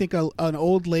of, I think, an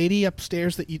old lady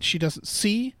upstairs that she doesn't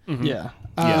see. Yeah.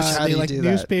 Yes. How They do you like do that?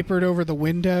 newspapered over the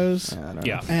windows, I don't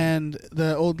Yeah. know. and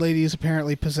the old lady is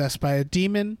apparently possessed by a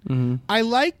demon. Mm-hmm.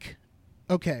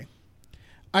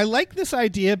 I like this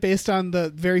idea based on the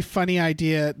very funny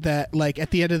idea that, like,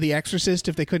 at the end of The Exorcist,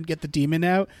 if they couldn't get the demon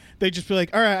out, they'd just be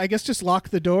like, all right, I guess just lock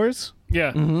the doors,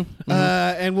 Yeah.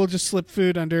 and we'll just slip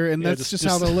food under, and Yeah, that's just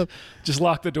how they'll live. Just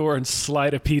lock the door and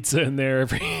slide a pizza in there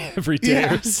every day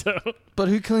Yeah. or so. But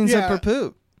who cleans up Yeah. her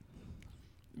poop?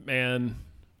 Man,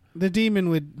 The demon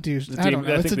would do. the I don't demon,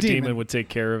 know. I It's think a the demon, demon would take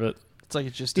care of it. It's like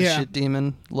it's just a Yeah. shit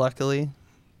demon, luckily.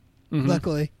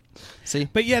 luckily. See?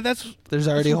 But yeah, that's There's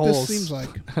already what this holes. seems like.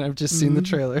 I've just seen the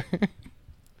trailer.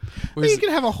 Well, you can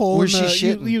have a hole. Where's in the, she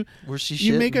shitting? You, Where's she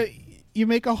you shitting? you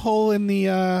make a hole in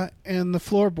the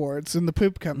floorboards, and the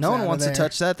poop comes. No out one of wants to there.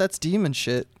 touch that. That's demon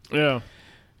shit. Yeah.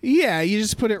 Yeah, you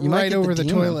just put it You might right get the over the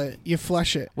demon. toilet. You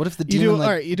flush it. What if the You demon do like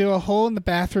all right. You do a hole in the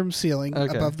bathroom ceiling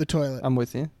Okay. above the toilet, I'm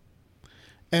with you.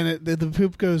 and the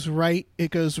poop goes right. It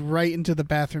goes right into the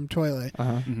bathroom toilet.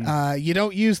 Uh-huh. You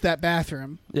don't use that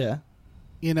bathroom. Yeah.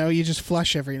 You know, you just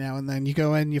flush every now and then. You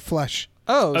go in, you flush.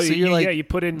 Oh, so you're like you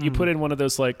put in one of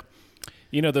those like,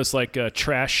 you know, those like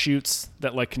trash chutes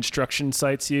that like construction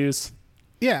sites use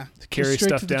Yeah, to carry straight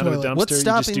stuff to the down to the toilet. dumpster. what's You just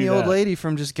stopping do the old that. lady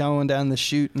from just going down the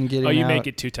chute and getting Oh, you out? make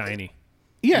it too tiny.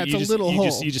 Yeah, You it's just- a little you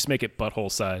hole. You just make it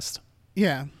butthole sized.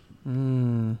 Yeah,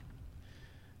 Mm.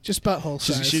 just butthole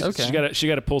size. Okay. She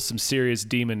got to pull some serious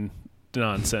demon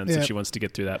nonsense Yeah. if she wants to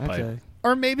get through that pipe. Okay.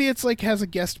 Or maybe it's like has a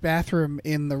guest bathroom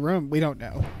in the room. We don't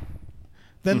know.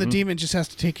 Then the demon just has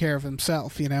to take care of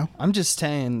himself, you know? I'm just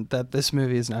saying that this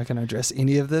movie is not going to address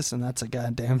any of this, and that's a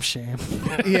goddamn shame.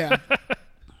 Yeah.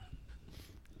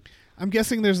 I'm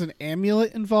guessing there's an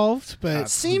amulet involved, but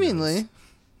Seemingly,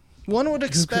 one would who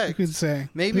expect. could say?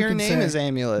 Maybe Who her can name say? is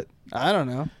Amulet. I don't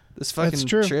know. This That's fucking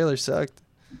true. trailer sucked.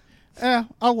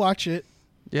 I'll watch it.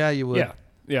 Yeah, you would. Yeah.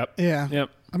 Yep. Yeah. Yep.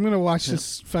 I'm going to watch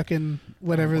this fucking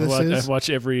whatever this I is. watch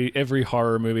every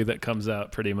horror movie that comes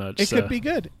out pretty much. It so. could be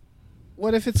good.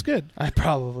 What if it's good? I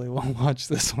probably won't watch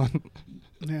this one.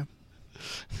 Yeah.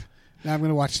 Now I'm going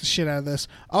to watch the shit out of this.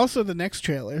 Also, the next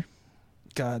trailer.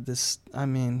 God, this. I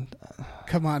mean,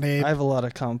 Come on, Abe. I have a lot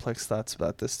of complex thoughts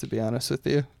about this, to be honest with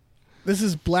you. This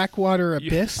is Blackwater You-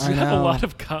 Abyss. You I have a know. lot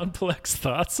of complex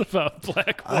thoughts about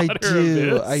Blackwater I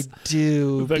do. Abyss. I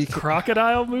do. The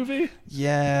crocodile movie?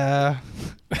 Yeah.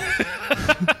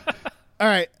 All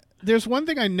right. There's one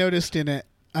thing I noticed in it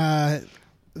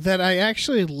that I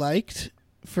actually liked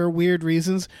for weird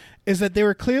reasons is that they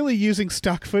were clearly using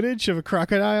stock footage of a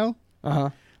crocodile, Uh huh.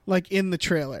 like in the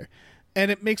trailer. And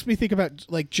it makes me think about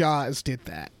like Jaws did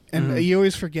that. And you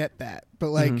always forget that. But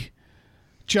like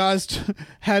Jaws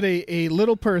had a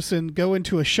little person go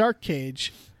into a shark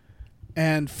cage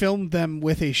and filmed them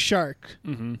with a shark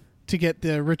to get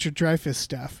the Richard Dreyfuss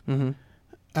stuff.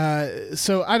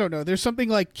 So I don't know. There's something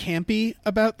like campy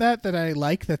about that I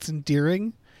like. That's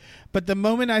endearing. But the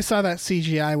moment I saw that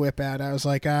CGI whip out, I was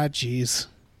like, ah, jeez.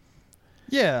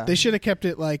 Yeah. They should have kept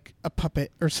it like a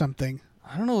puppet or something.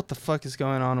 I don't know what the fuck is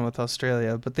going on with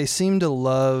Australia, but they seem to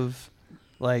love,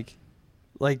 like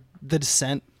The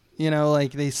Descent. You know,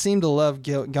 like they seem to love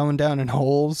going down in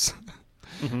holes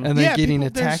and then getting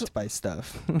attacked by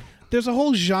stuff. There's a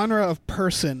whole genre of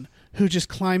person who just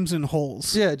climbs in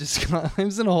holes. Yeah, just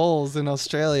climbs in holes in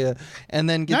Australia and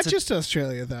then gets... Not just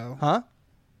Australia, though. Huh?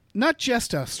 Not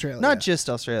just Australia. Not just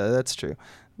Australia, that's true.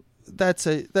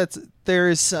 There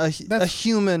is a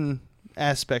human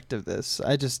aspect of this.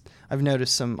 I've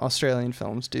noticed some Australian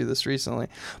films do this recently.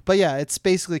 But yeah, it's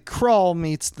basically Crawl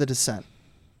meets The Descent.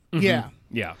 Mm-hmm. Yeah.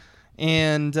 Yeah.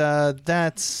 And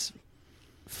that's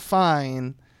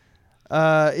fine.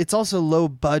 It's also low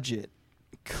budget,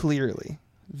 clearly.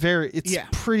 It's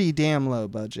pretty damn low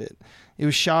budget. It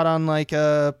was shot on like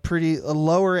a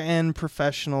lower end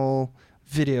professional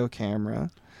video camera.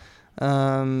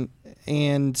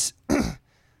 And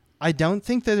I don't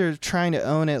think that they're trying to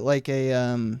own it like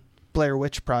a Blair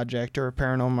Witch Project or a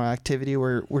Paranormal Activity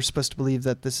where we're supposed to believe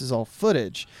that this is all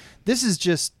footage. This is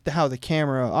just how the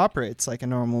camera operates like a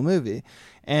normal movie.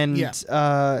 And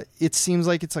it seems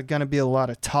like it's going to be a lot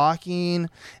of talking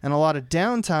and a lot of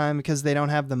downtime because they don't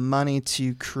have the money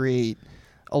to create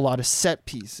a lot of set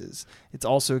pieces. It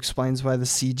also explains why the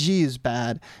CG is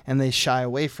bad and they shy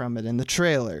away from it in the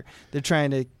trailer. They're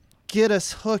trying to get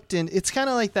us hooked in. It's kind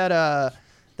of like that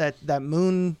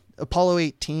moon Apollo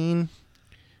 18.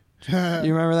 You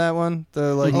remember that one?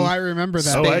 I remember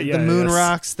that. The moon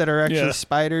rocks that are actually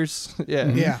spiders. Yeah.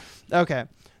 Yeah. Okay.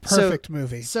 Perfect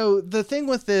movie. So the thing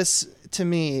with this to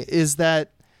me is that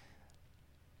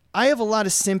I have a lot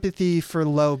of sympathy for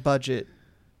low budget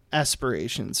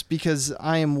aspirations because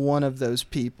I am one of those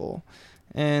people.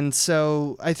 And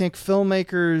so I think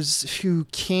filmmakers who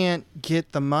can't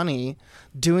get the money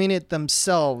doing it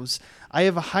themselves, I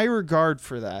have a high regard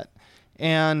for that.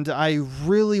 And I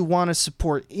really want to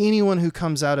support anyone who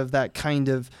comes out of that kind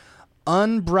of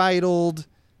unbridled,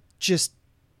 just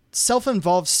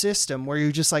self-involved system where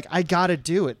you're just like, I got to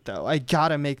do it, though. I got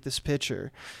to make this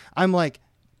picture. I'm like,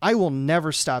 I will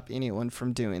never stop anyone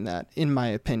from doing that, in my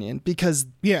opinion, because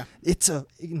it's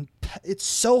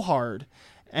so hard.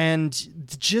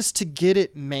 And just to get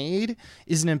it made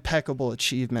is an impeccable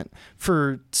achievement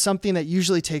for something that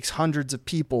usually takes hundreds of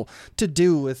people to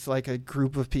do with like a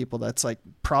group of people that's like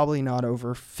probably not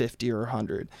over 50 or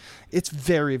 100. It's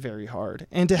very, very hard.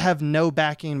 And to have no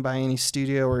backing by any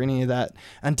studio or any of that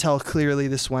until clearly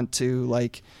this went to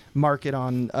like market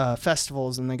on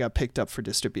festivals and they got picked up for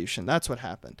distribution. That's what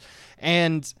happened.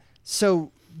 And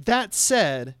so that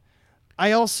said, I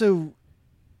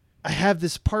have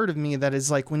this part of me that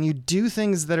is like, when you do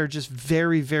things that are just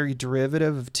very, very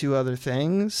derivative of two other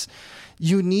things,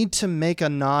 you need to make a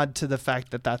nod to the fact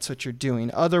that that's what you're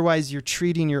doing. Otherwise, you're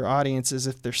treating your audience as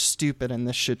if they're stupid and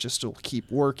this shit just will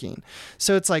keep working.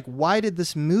 So it's like, why did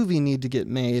this movie need to get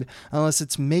made unless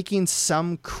it's making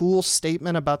some cool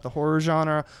statement about the horror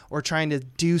genre or trying to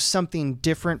do something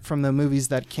different from the movies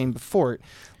that came before it?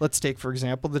 Let's take, for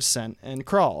example, The Descent and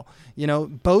Crawl. You know,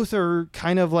 both are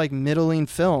kind of like middling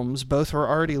films. Both are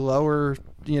already lower,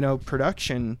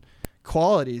 production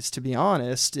qualities, to be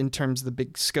honest, in terms of the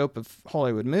big scope of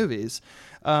Hollywood movies.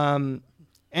 And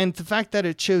the fact that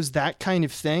it shows that kind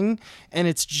of thing and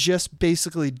it's just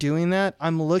basically doing that,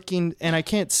 I'm looking, and I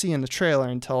can't see in the trailer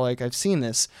until like I've seen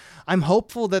this. I'm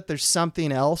hopeful that there's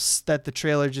something else that the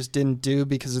trailer just didn't do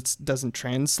because it doesn't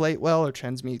translate well or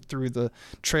transmit through the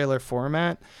trailer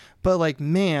format. But like,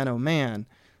 man, oh man,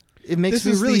 it makes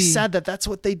me really sad that that's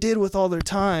what they did with all their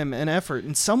time and effort.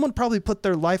 And someone probably put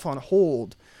their life on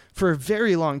hold for a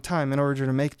very long time in order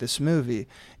to make this movie.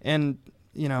 And,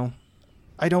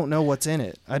 I don't know what's in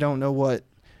it. I don't know what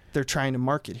they're trying to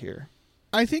market here.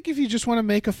 I think if you just want to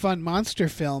make a fun monster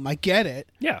film, I get it.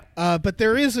 Yeah. But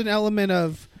there is an element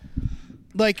of,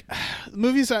 like,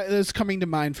 movies that's coming to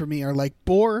mind for me are like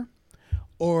Boar,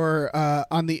 or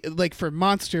for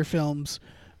monster films,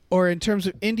 or in terms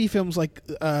of indie films like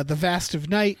The Vast of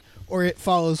Night or It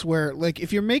Follows, where like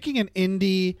if you're making an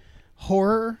indie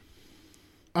horror,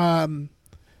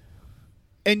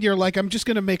 and you're like, I'm just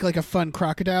gonna make like a fun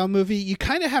crocodile movie, you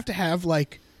kind of have to have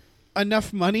like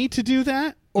enough money to do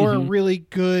that, or a really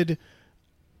good,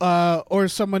 or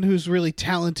someone who's really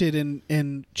talented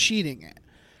in cheating it.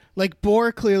 Like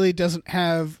Boar clearly doesn't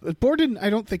have. Boar didn't. I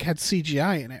don't think had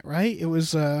CGI in it, right? It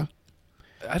was. I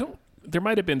don't. There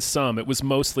might have been some. It was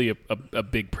mostly a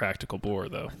big practical boar,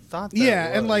 though. I thought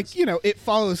that and like It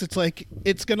Follows. It's like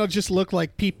it's gonna just look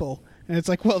like people, and it's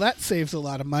like, well, that saves a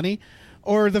lot of money.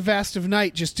 Or The Vast of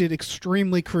Night just did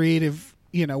extremely creative,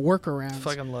 workarounds.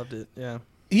 Fucking loved it. Yeah.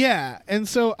 Yeah, and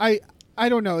so I I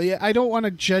don't know. Yeah, I don't want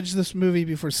to judge this movie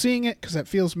before seeing it because that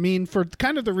feels mean for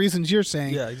kind of the reasons you're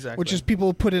saying. Yeah, exactly. Which is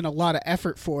people put in a lot of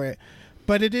effort for it.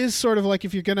 But it is sort of like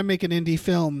if you're going to make an indie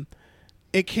film,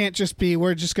 it can't just be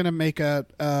we're just going to make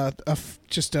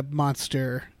just a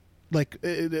monster like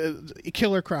a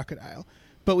killer crocodile.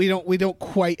 But we don't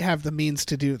quite have the means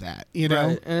to do that, you know?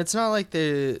 Right. And it's not like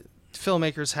the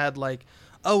filmmakers had like,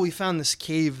 oh, we found this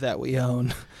cave that we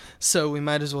own, so we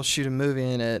might as well shoot a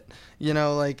movie in it. You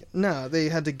know, like, no, they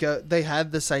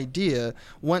had this idea,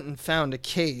 went and found a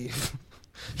cave.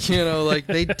 You know, like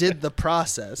they did the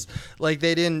process. Like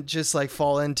they didn't just like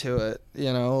fall into it,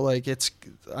 you know, like it's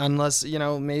unless, you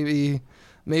know, maybe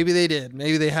they did.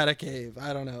 Maybe they had a cave.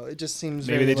 I don't know. It just seems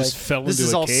maybe they like, just fell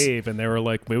into a cave and they were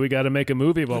like, "Well, we got to make a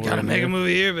movie while we're make a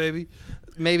movie here, baby."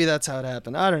 Maybe that's how it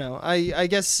happened. I don't know. I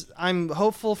guess I'm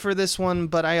hopeful for this one,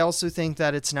 but I also think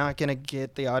that it's not going to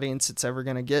get the audience it's ever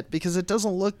going to get because it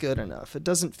doesn't look good enough. It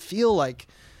doesn't feel like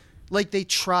they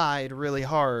tried really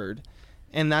hard.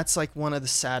 And that's like one of the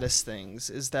saddest things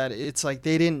is that it's like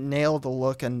they didn't nail the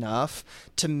look enough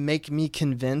to make me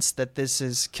convinced that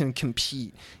this can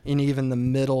compete in even the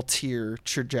middle tier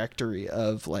trajectory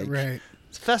of like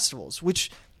festivals, which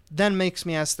then makes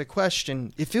me ask the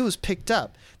question, if it was picked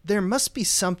up, there must be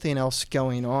something else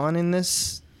going on in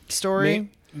this story.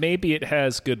 Maybe it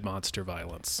has good monster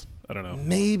violence. I don't know.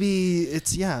 Maybe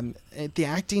it's, the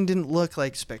acting didn't look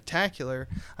like spectacular.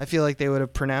 I feel like they would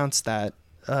have pronounced that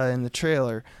in the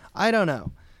trailer. I don't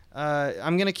know.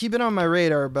 I'm going to keep it on my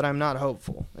radar, but I'm not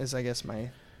hopeful, is I guess my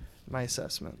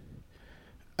assessment.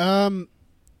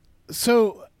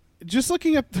 So just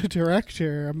looking up the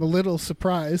director, I'm a little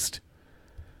surprised.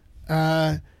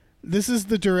 This is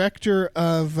the director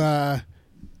of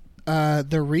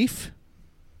The Reef.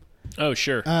 Oh,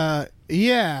 sure.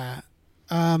 Yeah.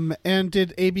 And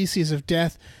did ABCs of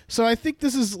Death. So I think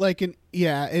this is like an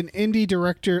indie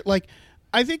director. Like,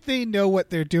 I think they know what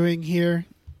they're doing here.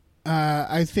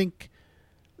 I think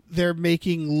they're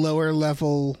making lower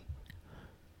level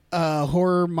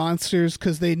horror monsters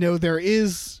because they know there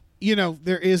is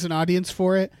an audience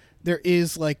for it. There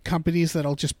is like companies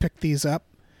that'll just pick these up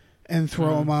and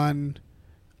throw them on,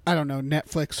 I don't know,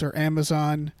 Netflix or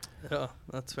Amazon. Oh,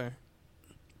 that's fair.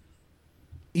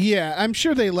 Yeah, I'm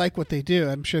sure they like what they do.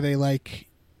 I'm sure they like...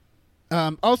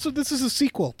 also, this is a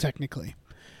sequel, technically.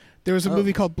 There was a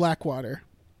movie called Blackwater.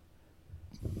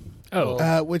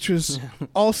 Which was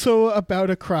also about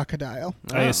a crocodile.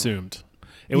 I assumed.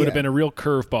 It would have been a real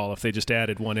curveball if they just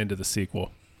added one into the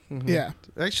sequel. Mm-hmm. Yeah.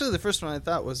 Actually, the first one I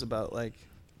thought was about, like,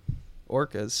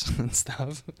 orcas and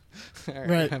stuff. All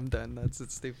right. I'm done. That's a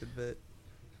stupid bit.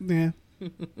 Yeah.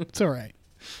 It's all right.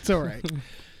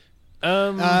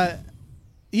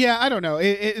 Yeah, I don't know.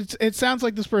 It sounds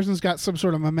like this person's got some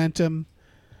sort of momentum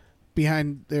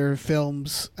behind their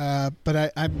films,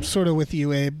 but I'm sort of with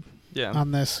you, Abe,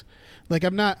 on this. Like,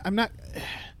 I'm not.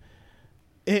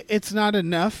 It's not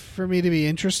enough for me to be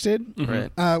interested,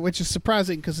 right? Which is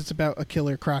surprising because it's about a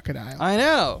killer crocodile. I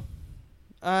know.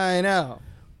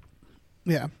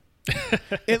 Yeah.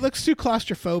 It looks too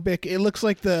claustrophobic. It looks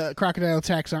like the crocodile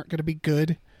attacks aren't going to be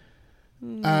good.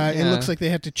 It looks like they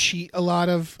have to cheat a lot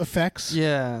of effects.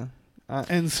 Yeah.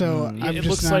 And so I'm it just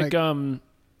looks not like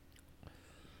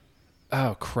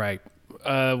oh crap.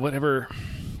 Whatever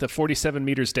the 47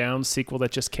 Meters Down sequel that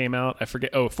just came out. I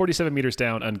forget. 47 Meters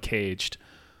Down Uncaged.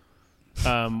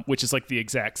 Which is like the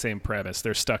exact same premise.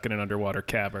 They're stuck in an underwater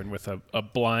cavern with a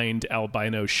blind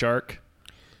albino shark.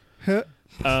 Huh.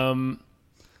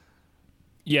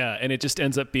 Yeah, and it just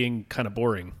ends up being kind of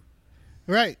boring.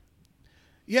 Right.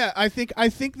 Yeah, I think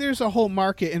there's a whole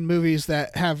market in movies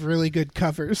that have really good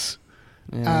covers,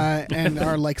 and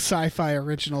are like sci-fi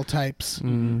original types,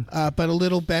 but a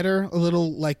little better, a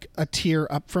little like a tier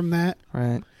up from that.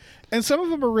 Right. And some of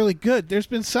them are really good. There's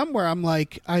been some where I'm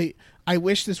like, I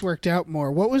wish this worked out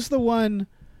more. What was the one?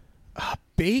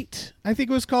 Bait, I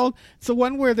think it was called. It's the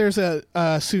one where there's a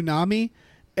tsunami.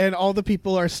 And all the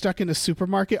people are stuck in a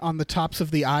supermarket on the tops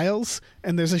of the aisles,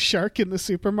 and there's a shark in the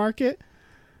supermarket.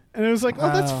 And it was like,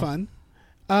 oh, that's fun.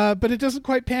 But it doesn't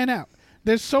quite pan out.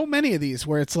 There's so many of these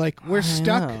where it's like, we're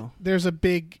stuck. There's a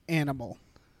big animal.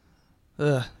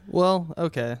 Well,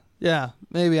 okay. Yeah,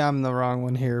 maybe I'm the wrong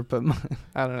one here, but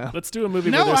I don't know. Let's do a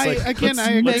movie No, where there's like...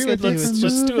 I agree with you.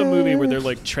 Let's do a movie where they're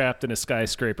like trapped in a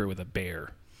skyscraper with a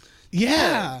bear.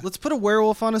 Yeah. Let's put a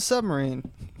werewolf on a submarine.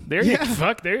 There you go.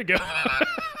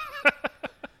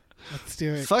 Let's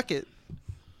do it. Fuck it.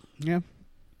 Yeah.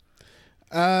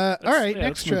 All right,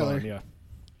 next trailer.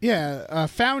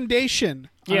 Foundation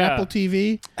on Yeah. Apple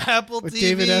TV. Apple With TV,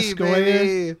 David S. Goyer.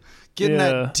 baby. Getting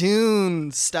Yeah. that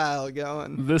Dune style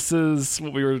going. This is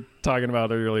what we were talking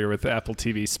about earlier with Apple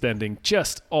TV spending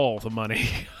just all the money.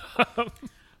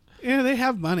 Yeah, they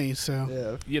have money, so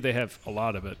Yeah. Yeah, they have a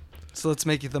lot of it. So let's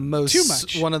make it the most, Too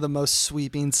much. one of the most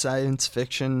sweeping science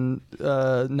fiction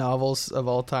novels of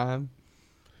all time.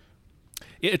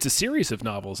 Yeah, it's a series of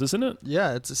novels, isn't it?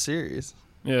 Yeah, it's a series.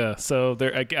 Yeah. So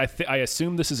there, I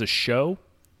assume this is a show.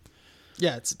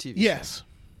 Yeah, it's a TV show. yes.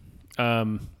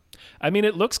 I mean,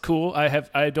 it looks cool.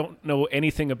 I don't know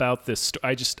anything about this.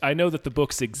 I know that the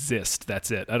books exist. That's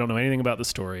it. I don't know anything about the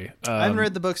story. I haven't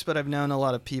read the books, but I've known a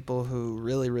lot of people who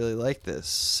really, really like this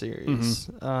series.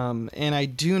 And I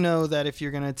do know that if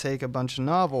you're going to take a bunch of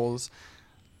novels,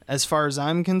 as far as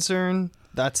I'm concerned,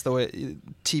 that's the way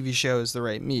TV show is the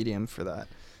right medium for that.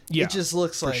 Yeah, It just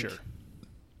looks for like sure.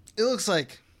 it looks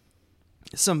like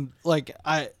some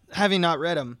having not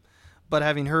read them, but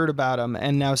having heard about them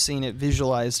and now seeing it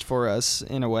visualized for us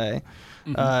in a way.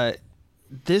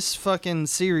 This fucking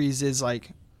series is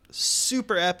like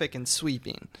super epic and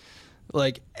sweeping.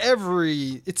 Like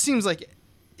it seems like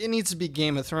it needs to be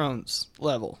Game of Thrones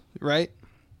level, right?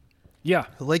 Yeah,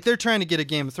 Like they're trying to get a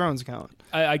Game of Thrones going.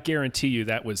 I guarantee you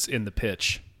that was in the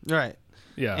pitch. Right.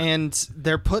 Yeah. And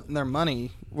they're putting their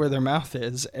money where their mouth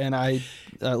is, and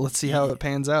let's see how it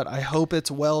pans out. I hope it's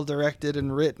well directed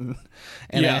and written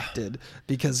and Yeah. acted,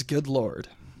 because good lord.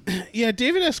 Yeah,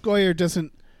 David S. Goyer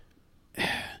doesn't.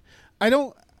 I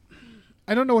don't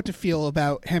know what to feel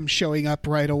about him showing up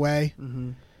right away,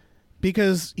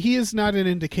 because he is not an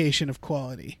indication of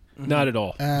quality. Not at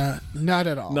all. Not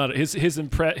at all. Not his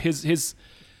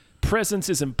presence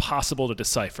is impossible to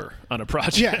decipher on a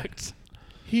project.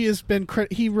 He has been.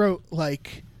 He wrote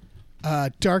like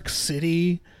Dark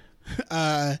City,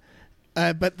 but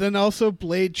then also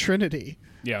Blade Trinity,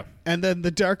 Yeah. and then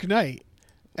The Dark Knight,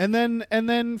 and then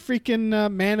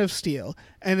freaking Man of Steel,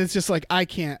 and it's just like I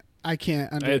can't. I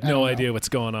had no idea what's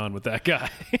going on with that guy.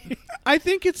 I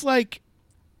think it's like,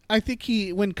 I think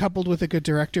he, when coupled with a good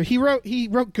director, he wrote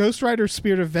Ghost Rider: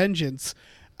 Spirit of Vengeance,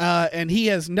 and he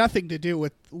has nothing to do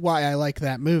with why I like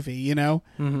that movie, you know.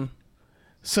 Mm-hmm.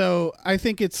 So I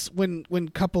think it's when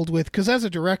coupled with, because as a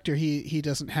director he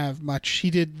doesn't have much. He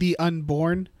did The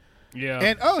Unborn, Yeah.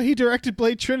 and he directed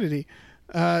Blade Trinity.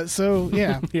 So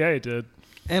yeah, Yeah, he did.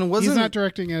 And he's wasn't not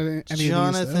directing any of these, though.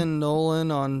 Jonathan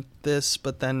Nolan on this,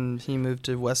 but then he moved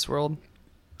to Westworld?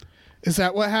 Is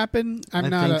that what happened? I'm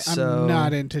think so. I'm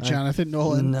not into Jonathan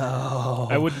Nolan. No.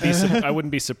 I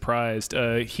wouldn't be surprised.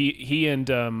 He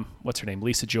and what's her name?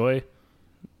 Lisa Joy,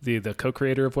 the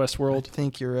co-creator of I Westworld.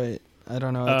 think you're right. I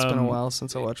don't know. It's been a while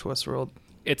since I watched Westworld.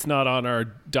 It's not on our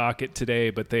docket today,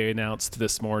 but they announced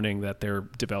this morning that they're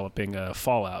developing a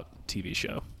Fallout TV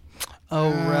show.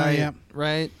 Oh, right. yeah.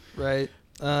 Right.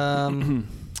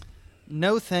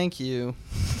 No, thank you.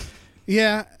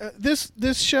 Yeah, this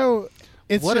show.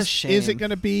 It's What a just, is shame. it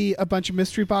going to be a bunch of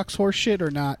mystery box horse shit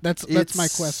or not? That's my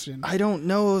question. I don't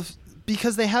know if,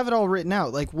 because they have it all written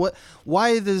out. Like,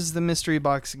 why does the mystery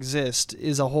box exist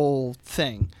is a whole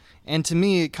thing. And to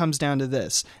me, it comes down to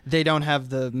this: they don't have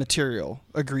the material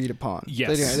agreed upon.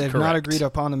 Yes, they've not correct. agreed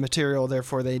upon the material,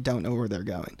 therefore they don't know where they're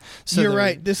going. So You're they're-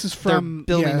 right. This is from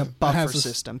they're building yeah, a buffer has a-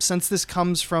 system. Since this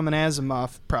comes from an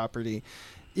Asimov property,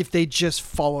 if they just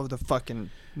follow the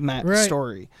fucking Right.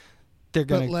 story, they're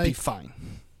gonna be like, fine.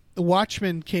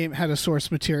 Watchmen had a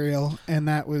source material, and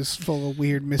that was full of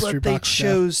weird mystery But they box stuff.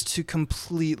 chose to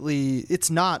completely. It's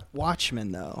not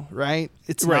Watchmen though, right?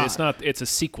 It's Right. Not. It's not. It's a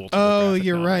sequel. To the Oh, graphic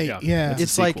you're novel. right, yeah.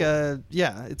 It's like sequel.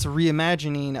 it's a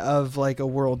reimagining of like a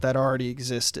world that already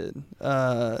existed.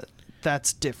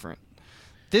 That's different.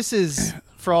 This is,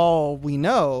 for all we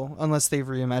know, unless they've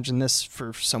reimagined this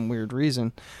for some weird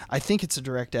reason, I think it's a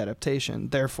direct adaptation.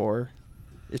 Therefore,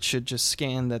 it should just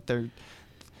scan that they're,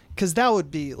 because that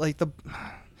would be like the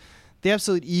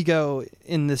absolute ego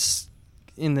in this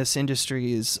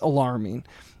industry is alarming.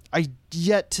 I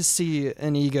yet to see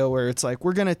an ego where it's like,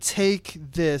 we're gonna take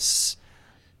this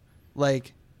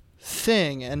like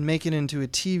thing and make it into a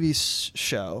TV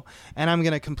show, and I'm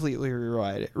gonna completely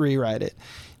rewrite it.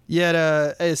 Yet,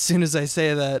 as soon as I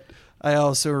say that, I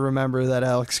also remember that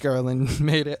Alex Garland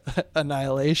made it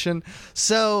Annihilation.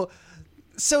 So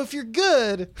if you're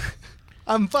good,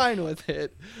 I'm fine with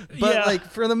it. But Yeah. like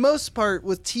for the most part,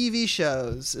 with TV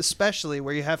shows, especially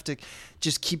where you have to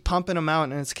just keep pumping them out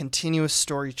and it's continuous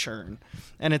story churn,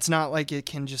 and it's not like it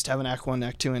can just have an act 1,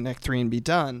 act 2, and act 3 and be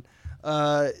done.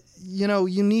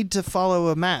 You need to follow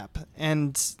a map,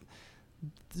 and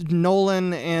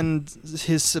Nolan and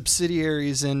his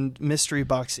subsidiaries in Mystery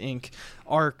Box Inc.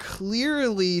 are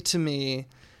clearly, to me,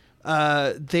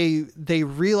 they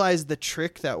realize the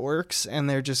trick that works, and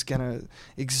they're just gonna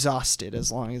exhaust it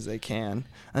as long as they can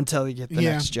until they get the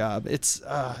next job. It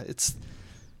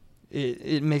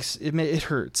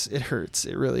hurts. It hurts.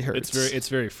 It really hurts. It's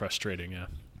very frustrating. Yeah.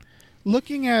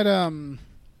 Looking at and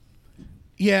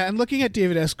looking at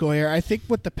David S. Goyer, I think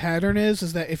what the pattern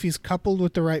is that if he's coupled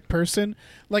with the right person,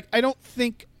 like I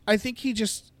think he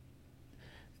just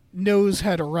knows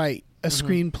how to write a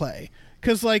screenplay.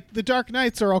 Because, like, The Dark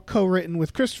Knights are all co-written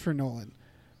with Christopher Nolan,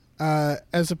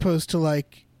 as opposed to,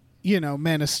 like,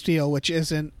 Man of Steel, which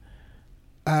isn't.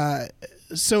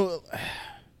 So,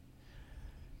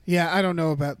 yeah, I don't know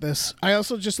about this. I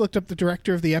also just looked up the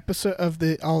director of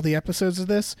all the episodes of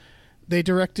this. They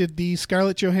directed the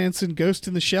Scarlett Johansson Ghost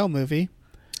in the Shell movie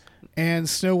and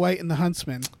Snow White and the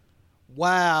Huntsman.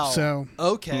 Wow. So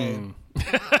okay.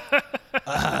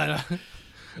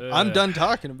 I'm done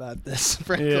talking about this.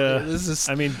 Frankly, this is.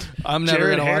 I mean, I'm never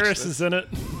Jared gonna Harris watch this. is in it.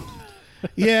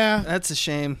 Yeah, That's a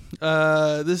shame.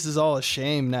 This is all a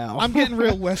shame now. I'm getting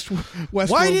real Westworld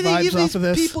Why do they vibes give off these of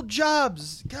this. people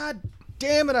jobs? God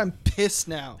damn it! I'm pissed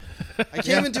now. I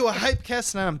came into a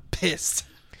Hypecast and I'm pissed.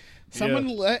 Someone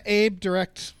let Abe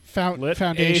direct Let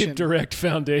Foundation. Abe direct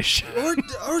Foundation.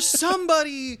 or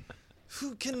somebody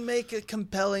who can make a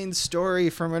compelling story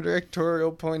from a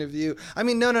directorial point of view. I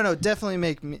mean, no, definitely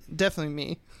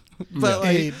me. But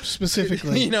like, Abe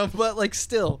specifically. but like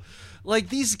still, like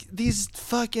these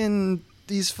fucking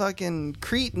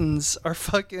cretins are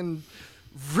fucking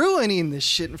ruining this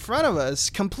shit in front of us,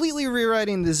 completely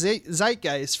rewriting the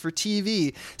zeitgeist for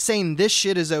TV, saying this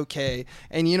shit is okay,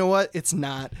 and you know what? It's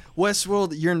not.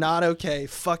 Westworld, you're not okay.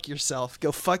 Fuck yourself.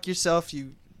 Go fuck yourself.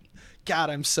 God,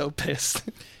 I'm so pissed.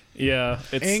 Yeah,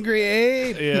 it's Angry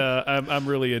Abe. Yeah, I'm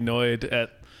really annoyed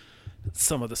at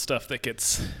some of the stuff that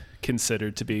gets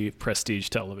considered to be prestige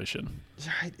television.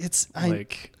 Right? It's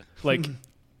like,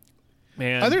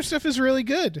 man. Other stuff is really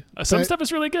good. Some stuff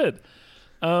is really good.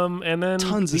 And then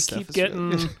Tons of we stuff keep is really getting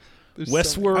good.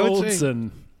 Westworlds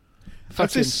and I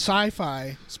would say fucking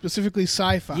sci-fi, specifically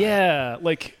sci-fi. yeah,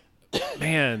 like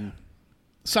man,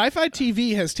 Sci-fi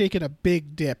TV has taken a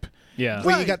big dip. yeah.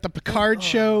 Well, you got the Picard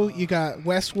show, you got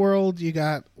Westworld, you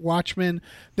got Watchmen.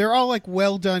 They're all like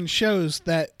well done shows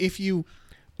that if you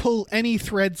pull any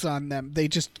threads on them, they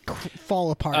just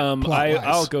fall apart. plot-wise.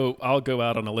 I'll go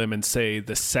out on a limb and say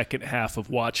the second half of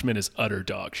Watchmen is utter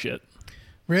dog shit.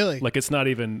 Really? Like it's not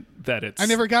even that it's. I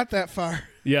never got that far.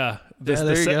 Yeah,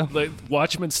 there you go. Like,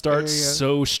 Watchmen starts There you go.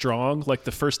 so strong. Like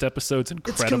the first episode's It's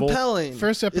incredible. compelling.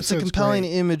 First It's a episode's compelling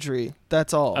great. imagery.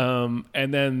 That's all.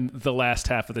 And then the last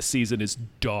half of the season is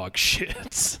dog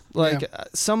shit. Like Yeah.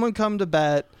 someone come to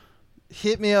bat,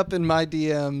 hit me up in my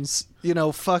DMs.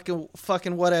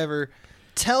 Fucking whatever.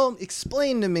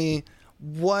 Explain to me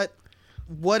what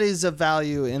is of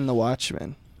value in the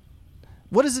Watchmen.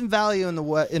 What is in value in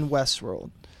in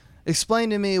Westworld? Explain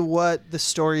to me what the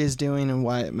story is doing and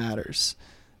why it matters.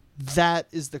 That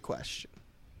is the question.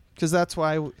 Because that's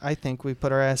why I think we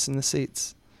put our ass in the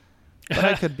seats. But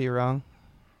I could be wrong.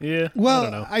 Yeah. Well, I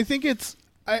don't know. I think it's.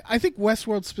 I think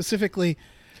Westworld specifically.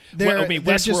 Well, I mean,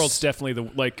 they're Westworld's just- definitely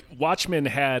Watchmen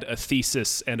had a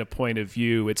thesis and a point of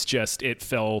view. It's just it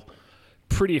fell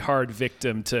pretty hard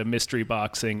victim to mystery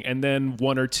boxing, and then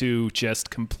one or two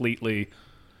just completely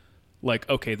like,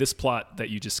 okay, this plot that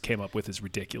you just came up with is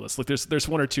ridiculous. Like, there's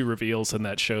one or two reveals in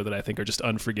that show that I think are just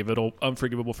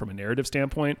unforgivable from a narrative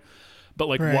standpoint. But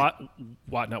like, Right.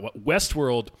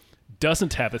 Westworld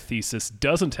doesn't have a thesis,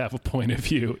 doesn't have a point of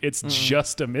view. It's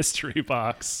just a mystery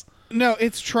box. No,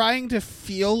 it's trying to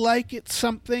feel like it's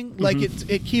something. Like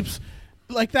it keeps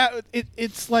like that.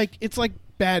 It's like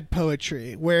bad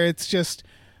poetry where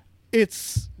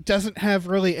it's doesn't have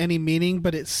really any meaning,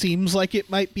 but it seems like it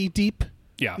might be deep.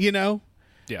 Yeah.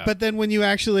 Yeah. But then when you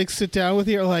actually sit down with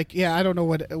it, you're like, yeah, I don't know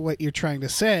what you're trying to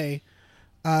say.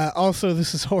 Also,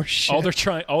 this is horse shit. All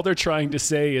they're trying to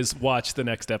say is watch the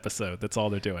next episode. That's all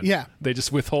they're doing. Yeah. They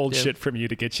just withhold Yep. shit from you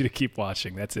to get you to keep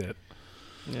watching. That's it.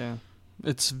 Yeah.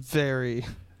 It's very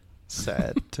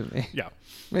sad to me. Yeah.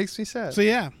 Makes me sad. So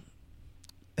yeah,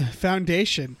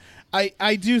 Foundation.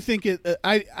 I do think it.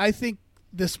 I think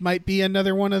this might be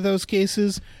another one of those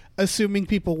cases, assuming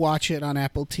people watch it on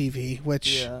Apple TV.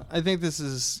 Which Yeah, I think this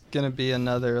is gonna be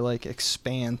another like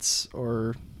Expanse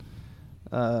or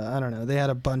I don't know. They had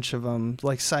a bunch of them,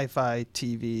 like Sci-Fi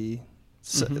TV,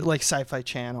 like Sci-Fi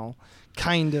Channel,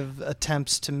 kind of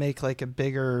attempts to make like a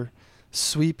bigger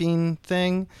sweeping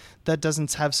thing that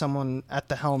doesn't have someone at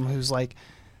the helm who's like,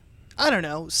 I don't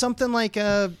know, something like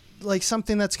like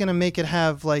something that's going to make it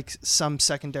have like some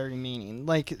secondary meaning,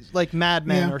 like Mad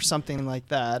Men or something like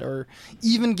that, or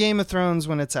even Game of Thrones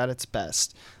when it's at its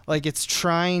best. Like it's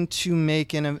trying to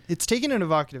make it's taking an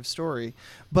evocative story,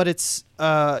 but it's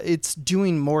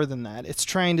doing more than that. It's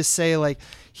trying to say like,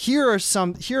 here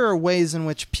are ways in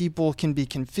which people can be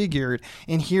configured,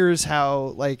 and here's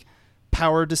how like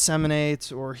power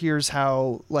disseminates, or here's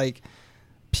how like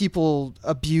people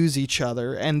abuse each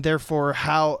other, and therefore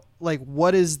how like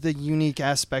what is the unique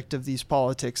aspect of these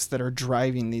politics that are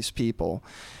driving these people.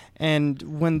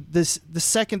 And when the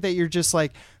second that you're just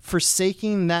like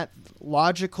forsaking that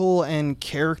logical and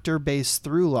character-based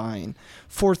through line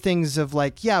for things of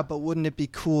like, yeah, but wouldn't it be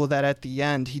cool that at the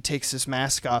end he takes his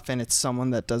mask off and it's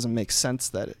someone that doesn't make sense,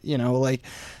 that, you know, like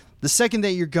the second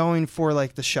that you're going for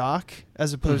like the shock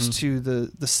as opposed to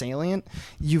the salient,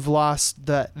 you've lost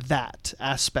that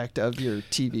aspect of your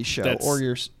TV show or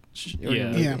your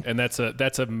movie. And that's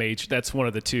one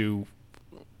of the two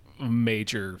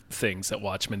major things that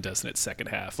Watchmen does in its second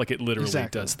half. Like it literally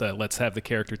does let's have the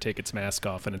character take its mask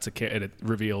off and it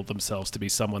revealed themselves to be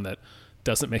someone that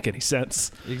doesn't make any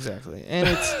sense. Exactly. And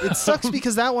it sucks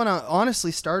because that one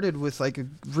honestly started with like a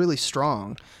really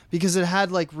strong, because it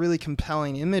had like really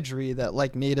compelling imagery that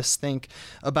like made us think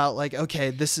about like,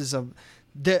 okay, this is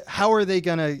how are they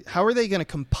gonna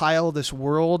compile this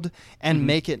world and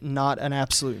make it not an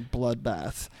absolute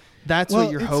bloodbath? That's what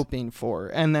you're hoping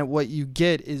for, and that what you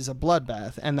get is a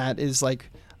bloodbath, and that is like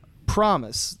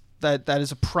promise. That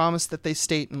is a promise that they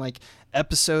state in like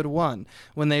episode 1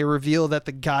 when they reveal that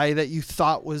the guy that you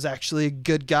thought was actually a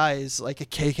good guy is like a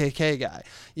KKK guy.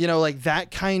 You know, like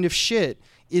that kind of shit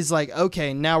is like,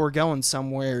 okay, now we're going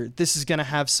somewhere. This is gonna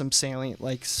have some salient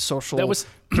like social.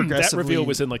 That reveal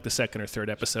was in like the second or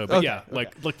third episode, but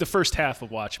like the first half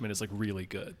of Watchmen is like really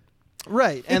good.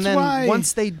 Right. And then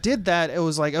once they did that, it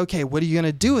was like, okay, what are you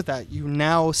going to do with that? You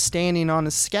now standing on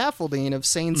a scaffolding of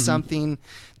saying something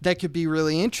that could be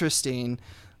really interesting,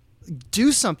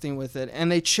 do something with it.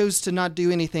 And they chose to not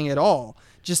do anything at all,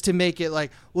 just to make it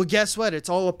like, well, guess what? It's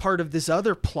all a part of this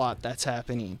other plot that's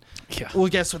happening. Yeah. Well,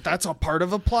 guess what? That's all part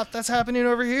of a plot that's happening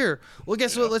over here. Well,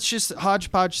 guess what? Let's just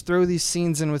hodgepodge throw these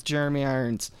scenes in with Jeremy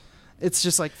Irons. It's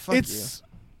just like, fuck you.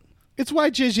 It's why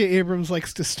J.J. Abrams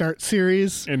likes to start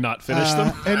series and not finish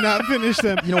them.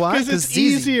 You know why? Because it's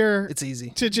easier. It's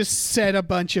easy to just set a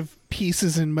bunch of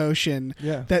pieces in motion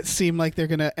that seem like they're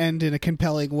going to end in a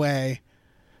compelling way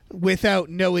without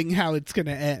knowing how it's going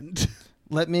to end.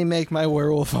 Let me make my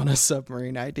werewolf on a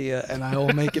submarine idea, and I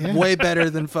will make it way better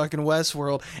than fucking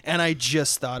Westworld. And I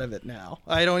just thought of it now.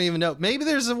 I don't even know. Maybe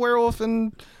there's a werewolf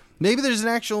in... Maybe there's an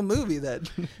actual movie that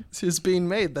is being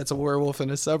made that's a werewolf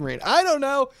in a submarine. I don't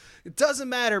know. It doesn't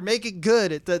matter. Make it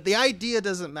good. The idea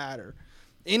doesn't matter.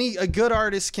 A good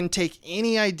artist can take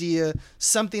any idea,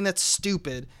 something that's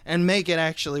stupid, and make it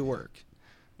actually work.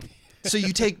 So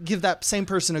you give that same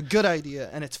person a good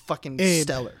idea, and it's fucking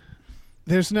stellar.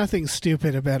 There's nothing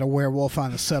stupid about a werewolf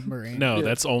on a submarine. No,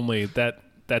 that's only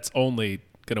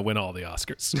gonna win all the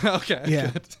Oscars. Okay. Yeah.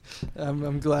 Good.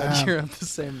 I'm glad you're of the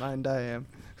same mind I am.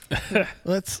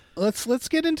 Let's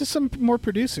get into some more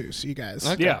producers, you guys.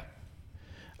 Okay.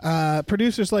 Yeah.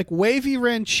 Producers like Wavy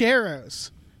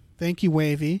Rancheros. Thank you,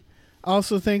 Wavy.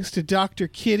 Also thanks to Dr.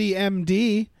 Kitty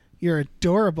MD. You're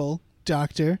adorable,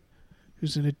 doctor.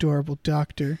 Who's an adorable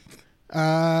doctor.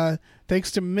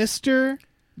 Thanks to Mr.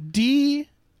 DNA.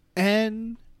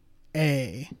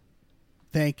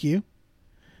 Thank you.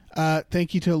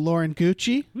 Thank you to Lauren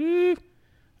Gucci. Woo.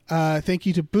 Thank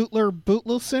you to Bootler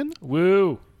Bootleson.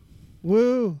 Woo.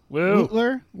 Woo. Woo.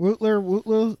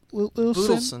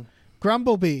 Bootleson.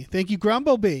 Grumblebee. Thank you,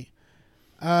 Grumblebee.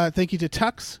 Thank you to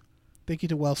Tux. Thank you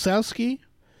to Welsowski.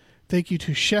 Thank you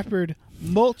to Shepard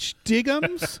Mulch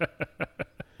Diggums.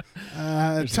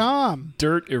 Tom.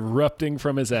 Dirt erupting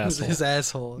from his asshole. His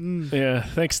asshole. Yeah.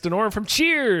 Thanks to Norm from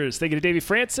Cheers. Thank you to Davey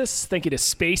Francis. Thank you to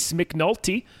Space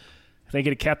McNulty. Thank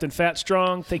you to Captain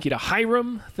Fatstrong. Thank you to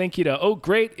Hiram. Thank you to Oh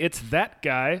Great, It's That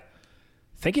Guy.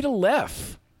 Thank you to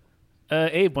Lef.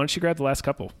 Abe, why don't you grab the last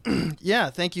couple? Yeah,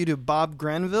 thank you to Bob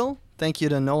Grenville. Thank you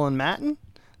to Nolan Matten.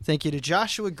 Thank you to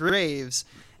Joshua Graves.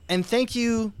 And thank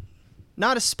you,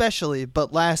 not especially,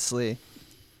 but lastly,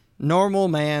 normal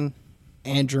man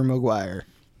Andrew Maguire.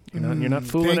 You're not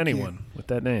fooling anyone with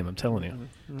that name, I'm telling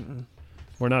you.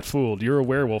 We're not fooled. You're a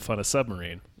werewolf on a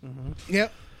submarine.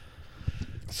 Yep.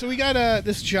 So we got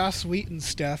this Joss Whedon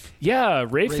stuff. Yeah,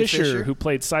 Ray Fisher, who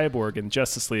played Cyborg in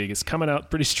Justice League, is coming out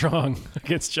pretty strong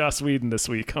against Joss Whedon this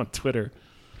week on Twitter.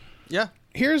 Yeah.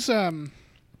 Here's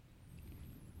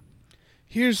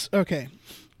okay.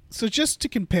 So just to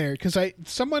compare, because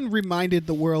someone reminded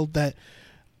the world that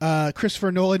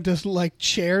Christopher Nolan doesn't like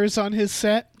chairs on his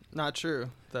set. Not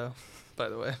true, though, by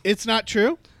the way. It's not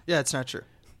true? Yeah, it's not true.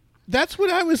 That's what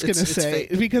I was going to say,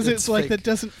 fake. because It's it's like fake. that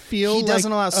doesn't feel He like...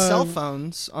 doesn't allow cell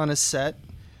phones on his set.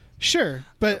 Sure,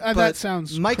 but But that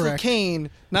sounds Michael correct. Caine,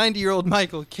 90-year-old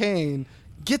Michael Caine,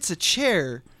 gets a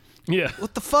chair. Yeah.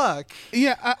 What the fuck?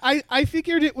 Yeah, I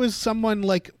figured it was someone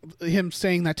like him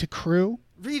saying that to crew.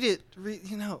 Read it.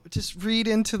 Just read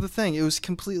into the thing. It was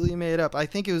completely made up. I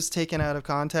think it was taken out of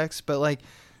context, but like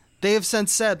they have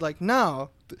since said, like,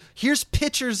 no, here's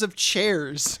pictures of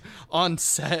chairs on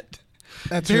set.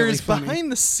 That's There's really funny.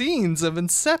 behind the scenes of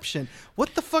Inception.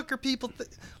 What the fuck are people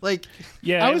like?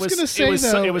 Yeah, I was gonna say, it was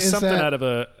is something that- out of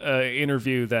a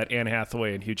interview that Anne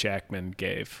Hathaway and Hugh Jackman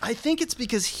gave. I think it's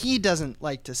because he doesn't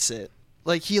like to sit.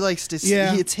 Like he likes to.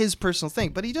 Yeah. It's his personal thing,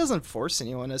 but he doesn't force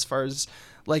anyone. As far as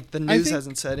like the news think-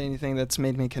 hasn't said anything that's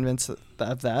made me convinced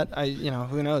of that.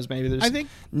 Who knows? Maybe there's. I think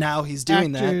now he's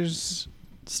doing actors,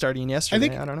 that starting yesterday.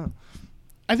 think- I don't know.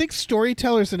 I think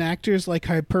storytellers and actors like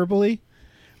hyperbole.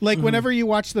 Like whenever you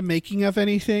watch the making of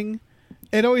anything,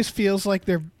 it always feels like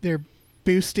they're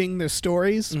boosting the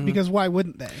stories, because why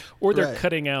wouldn't they? Or they're Right.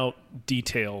 cutting out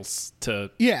details to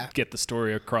Yeah. get the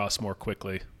story across more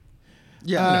quickly.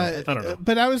 Yeah, I don't know.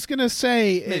 But I was gonna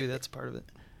say, maybe that's part of it.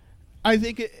 I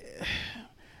think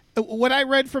what I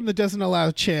read from the doesn't allow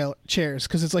chairs,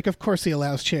 because it's like, of course he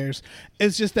allows chairs.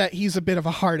 It's just that he's a bit of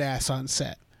a hard ass on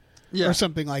set, Yeah, or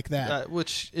something like that.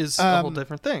 which is a whole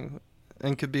different thing,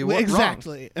 and could be wrong.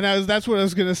 Exactly, and that's what I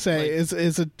was gonna say. Like-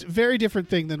 is a very different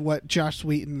thing than what Josh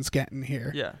Wheaton's getting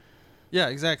here. Yeah,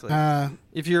 exactly.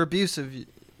 If you're abusive,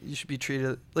 you should be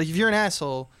treated like. If you're an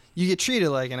asshole, you get treated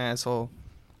like an asshole.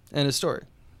 In a story.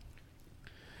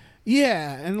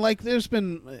 Yeah, and like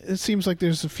it seems like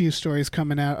there's a few stories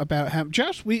coming out about him.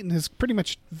 Josh Wheaton has pretty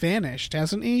much vanished,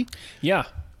 hasn't he? Yeah.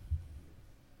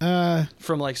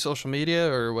 From like social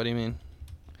media, or what do you mean?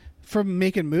 From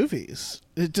making movies.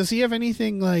 Does he have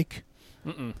anything like?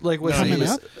 Like was No, he he was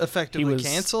was- effectively he was-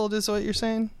 canceled? Is what you're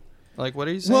saying? Like what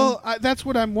are you saying? Well, that's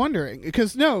what I'm wondering.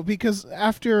 Because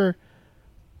after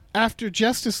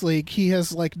Justice League, he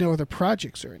has like no other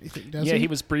projects or anything, does Yeah, he? he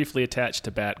was briefly attached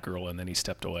to Batgirl and then he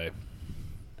stepped away.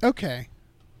 Okay.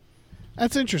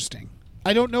 That's interesting.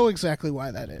 I don't know exactly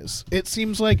why that is. It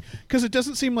seems like, because it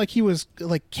doesn't seem like he was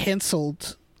like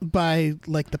canceled by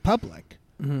like the public.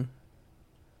 Mm-hmm.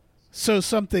 So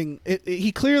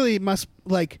he clearly must,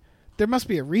 like, there must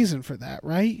be a reason for that,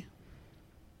 right?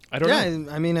 I don't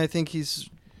know. I mean, I think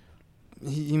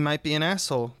he might be an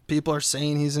asshole. People are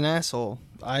saying he's an asshole.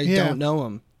 I Yeah. don't know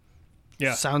him.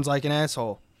 Yeah. Sounds like an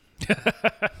asshole.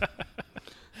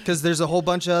 Because there's a whole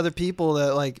bunch of other people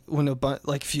that like when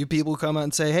few people come out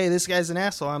and say, "Hey, this guy's an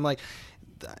asshole," I'm like,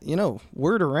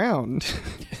 word around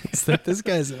is that this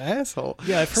guy's an asshole.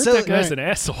 Yeah, I've heard So- that guy's Right. an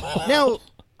asshole. Now,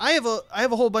 I have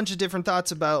a whole bunch of different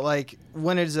thoughts about like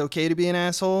when it is okay to be an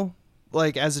asshole,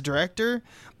 like as a director,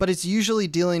 but it's usually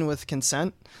dealing with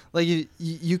consent. Like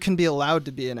you can be allowed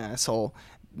to be an asshole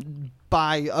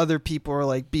by other people, or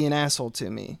like be an asshole to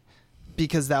me,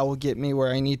 because that will get me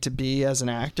where I need to be as an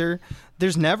actor.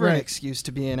 There's never an Right. excuse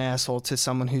to be an asshole to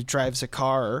someone who drives a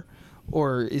car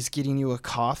or is getting you a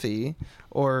coffee,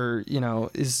 or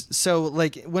is so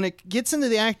like when it gets into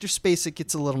the actor space, it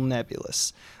gets a little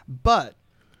nebulous. But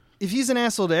if he's an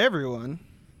asshole to everyone,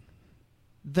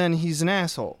 then he's an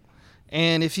asshole.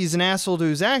 And if he's an asshole to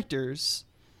his actors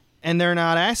and they're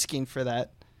not asking for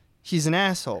that, he's an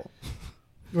asshole.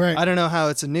 Right. I don't know how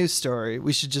it's a news story.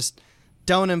 We should just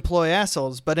don't employ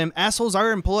assholes, but assholes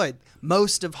are employed.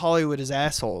 Most of Hollywood is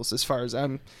assholes, as far as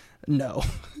no.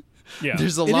 Yeah.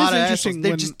 There's a It lot is of interesting assholes.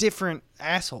 They're when- just different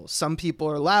assholes. Some people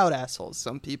are loud assholes.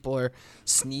 Some people are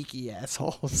sneaky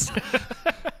assholes.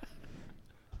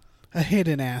 A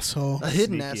hidden asshole. A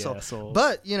hidden Sneaky asshole. assholes.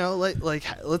 But like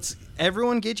let's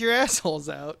everyone get your assholes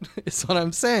out. Is what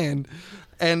I'm saying,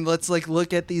 and let's like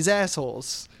look at these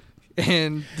assholes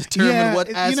and determine Yeah, what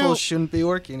you assholes know- shouldn't be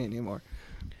working anymore.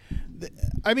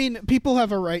 I mean, people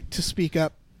have a right to speak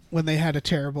up when they had a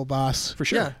terrible boss. For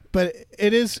sure. Yeah. But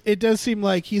it does seem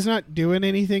like he's not doing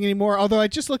anything anymore. Although I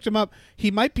just looked him up. He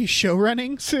might be show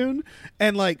running soon.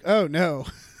 And like, oh no.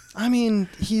 I mean,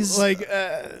 he's Like,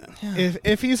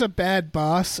 if he's a bad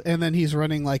boss and then he's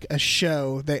running like a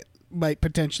show that might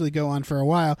potentially go on for a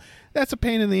while, that's a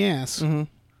pain in the ass. Mm-hmm.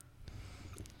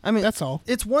 I mean, That's all.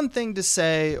 It's one thing to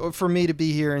say, or for me to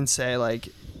be here and say, like,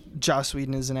 Joss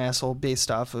Whedon is an asshole based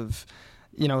off of,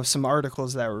 some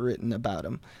articles that were written about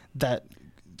him. That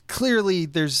clearly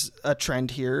there's a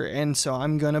trend here, and so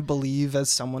I'm going to believe, as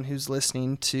someone who's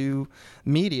listening to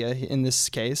media in this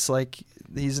case, like,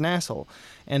 he's an asshole.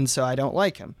 And so I don't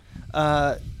like him.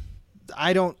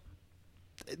 I don't.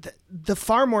 The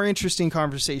far more interesting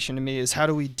conversation to me is how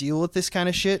do we deal with this kind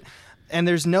of shit? And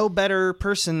there's no better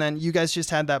person than you guys just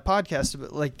had that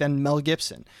podcast than Mel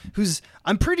Gibson, who's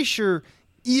I'm pretty sure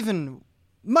even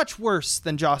much worse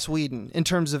than Joss Whedon in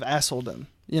terms of assholedom.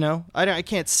 I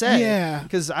can't say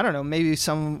because I don't know. Maybe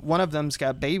one of them's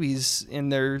got babies in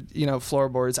their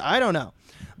floorboards. I don't know.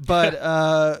 But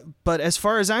as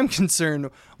far as I'm concerned,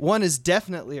 one is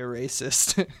definitely a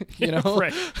racist,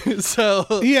 Right. So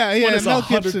one is Mel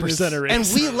 100% Gibson a racist.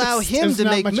 and we allow him There's to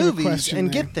not make much of a movies question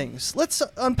and there. get things. Let's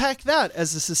unpack that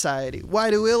as a society. Why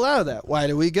do we allow that? Why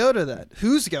do we go to that?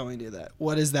 Who's going to that?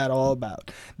 What is that all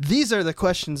about? These are the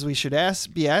questions we should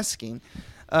be asking.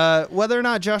 Whether or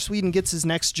not Joss Whedon gets his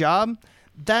next job,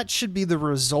 that should be the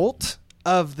result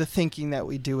of the thinking that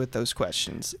we do with those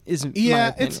questions. Isn't my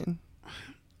opinion?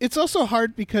 It's also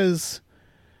hard because,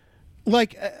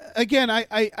 again,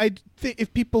 I think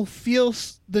if people feel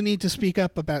the need to speak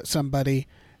up about somebody,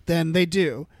 then they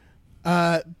do.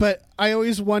 But I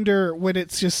always wonder when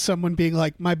it's just someone being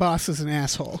like, "My boss is an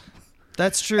asshole."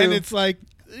 That's true. And it's like,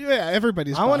 yeah,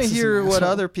 everybody's. I want to boss is hear an what asshole.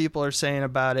 other people are saying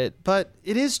about it, but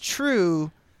it is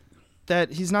true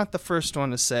that he's not the first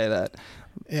one to say that.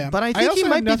 Yeah, But I think also he have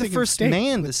might be the nothing at first stake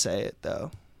man with- to say it,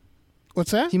 though.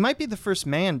 What's that? He might be the first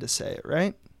man to say it,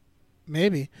 right?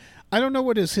 Maybe. I don't know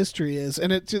what his history is,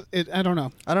 and it I don't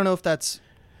know. I don't know if that's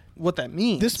what that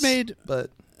means. This made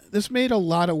a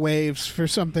lot of waves for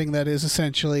something that is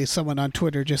essentially someone on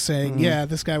Twitter just saying, "Yeah,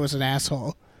 this guy was an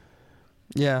asshole."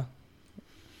 Yeah.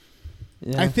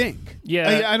 I think.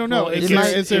 Yeah, I don't know. well,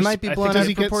 it might be I blown think out Does of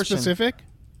he get proportion. specific?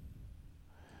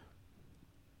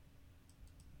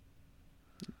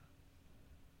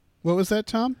 What was that,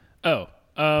 Tom? Oh,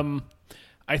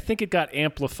 I think it got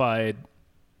amplified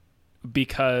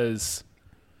because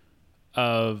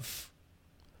of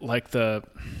the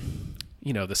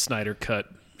Snyder Cut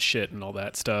shit and all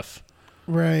that stuff.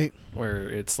 Right. Where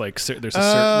it's like there's Oh,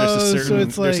 a so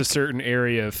it's there's a like- certain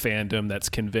area of fandom that's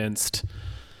convinced,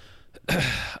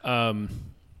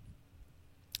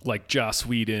 like Joss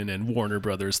Whedon and Warner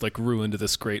Brothers ruined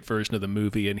this great version of the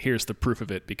movie, and here's the proof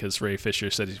of it because Ray Fisher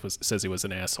says he was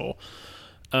an asshole.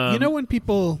 When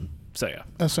people. So yeah,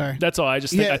 Oh, sorry. that's all. I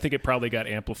Yeah. think it probably got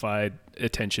amplified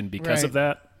attention because Right. of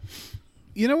that.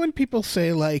 When people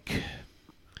say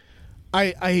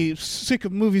I sick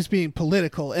of movies being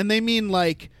political, and they mean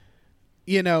LGBT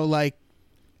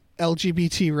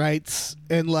rights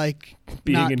and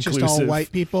Being not just all inclusive.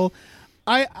 white people.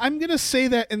 I'm gonna say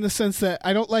that in the sense that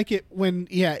I don't like it when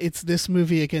it's this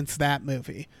movie against that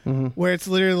movie, where it's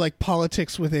literally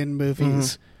politics within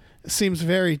movies. It seems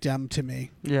very dumb to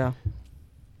me. Yeah.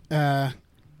 That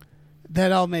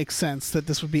all makes sense that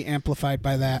this would be amplified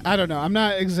by that. I don't know. I'm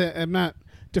not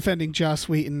defending Joss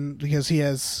Whedon because he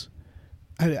has.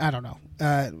 I don't know.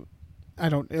 I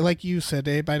don't like you said,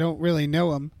 Abe. I don't really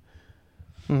know him.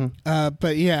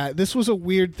 But yeah, this was a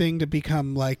weird thing to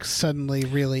become suddenly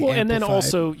really. Well, and then amplified.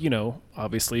 also,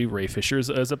 obviously Ray Fisher is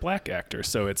a black actor,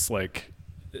 so it's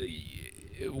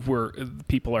where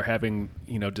people are having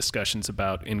discussions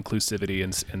about inclusivity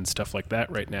and stuff like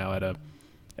that right now at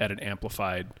an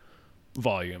amplified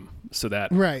volume, so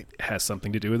that Right. has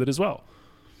something to do with it as well.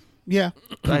 Yeah.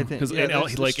 I think Because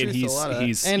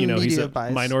he's and he's media a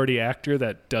bias. minority actor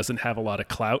that doesn't have a lot of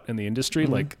clout in the industry.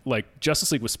 Like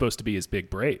Justice League was supposed to be his big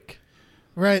break.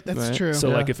 Right. That's Right. true.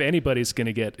 So Yeah. if anybody's going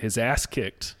to get his ass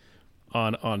kicked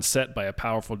on set by a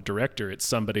powerful director, it's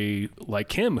somebody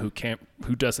like him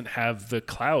who doesn't have the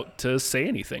clout to say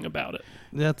anything about it.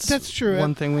 That's true.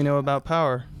 One thing we know about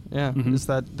power, is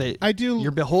that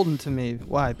you're beholden to me.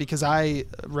 Why? Because I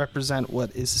represent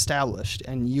what is established,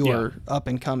 and you Yeah. are up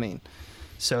and coming,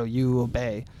 so you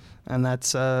obey, and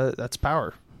that's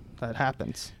power. That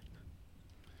happens,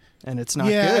 and it's not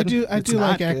yeah, good. I It's do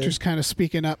not like good. actors kind of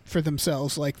speaking up for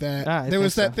themselves like that. I There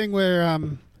was think that so. thing where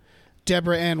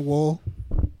Deborah Ann Wool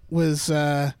was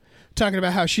talking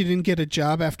about how she didn't get a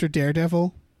job after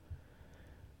Daredevil,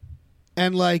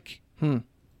 and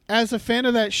as a fan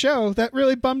of that show, that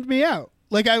really bummed me out.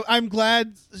 I'm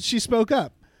glad she spoke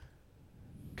up.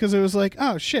 Because it was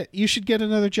oh shit, you should get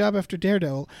another job after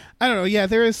Daredevil. I don't know. Yeah,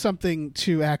 there is something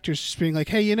to actors just being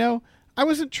hey, I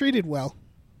wasn't treated well.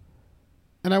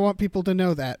 And I want people to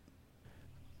know that.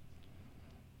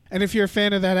 And if you're a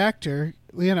fan of that actor,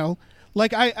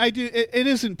 I do, it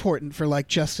is important for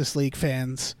Justice League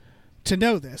fans to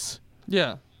know this.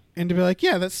 Yeah. And to be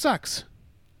yeah, that sucks.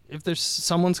 If there's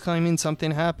someone's claiming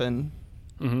something happened,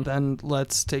 then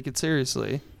let's take it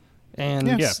seriously. And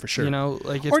Yes. Yeah, for sure. if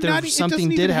Or not- it something doesn't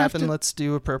did even have happen, to- let's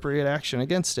do appropriate action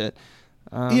against it.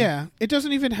 Yeah, it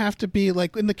doesn't even have to be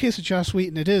like in the case of Joss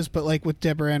Whedon, it is, but like with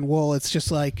Deborah Ann Woll, it's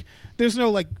just like there's no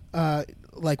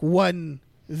like one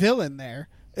villain there.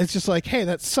 It's just like, hey,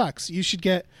 that sucks. You should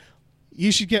get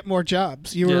more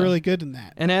jobs. You were really good in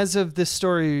that. And as of this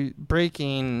story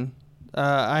breaking,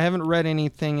 I haven't read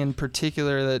anything in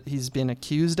particular that he's been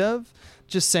accused of.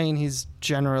 Just saying he's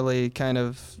generally kind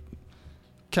of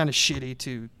shitty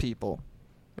to people,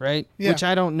 right? Yeah. Which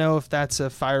I don't know if that's a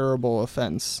fireable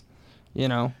offense, you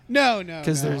know? No.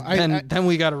 Because then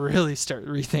we got to really start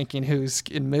rethinking who's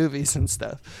in movies and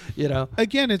stuff, you know?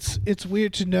 Again, it's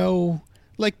weird to know.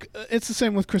 Like it's the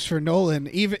same with Christopher Nolan.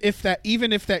 Even if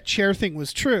that chair thing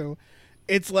was true,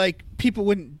 it's like people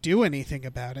wouldn't do anything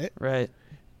about it. Right.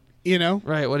 You know?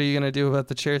 Right. What are you going to do about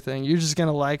the chair thing? You're just going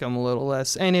to like them a little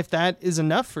less. And if that is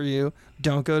enough for you,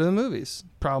 don't go to the movies.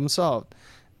 Problem solved.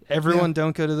 Everyone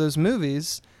don't go to those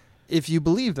movies if you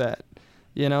believe that.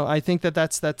 You know, I think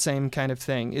that's that same kind of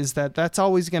thing, is that's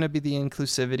always going to be the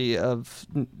inclusivity of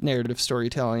narrative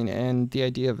storytelling, and the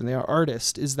idea of the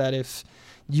artist is that if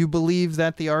you believe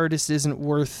that the artist isn't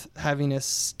worth having a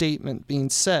statement being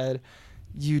said,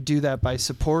 you do that by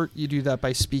support, you do that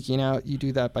by speaking out, you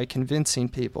do that by convincing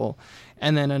people.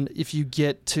 And then if you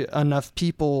get to enough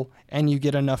people and you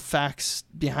get enough facts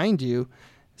behind you,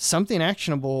 something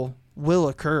actionable will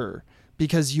occur,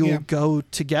 because you'll go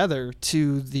together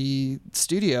to the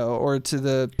studio or to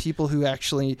the people who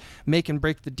actually make and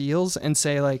break the deals and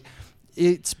say, like,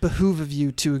 it's behoove of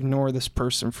you to ignore this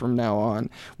person from now on.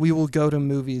 We will go to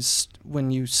movies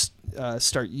when you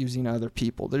start using other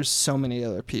people. There's so many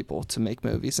other people to make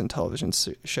movies and television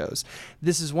shows.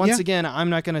 This is, once again, I'm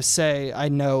not going to say I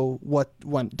know what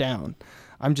went down.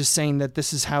 I'm just saying that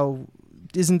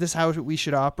isn't this how we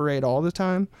should operate all the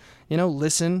time? You know,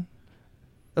 listen,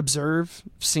 observe,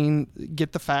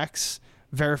 get the facts,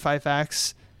 verify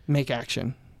facts, make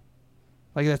action.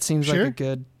 Like, that seems like a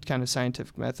good kind of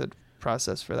scientific method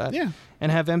process for that. Yeah.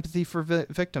 And have empathy for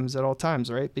victims at all times,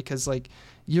 right? Because, like,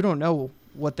 you don't know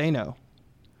what they know.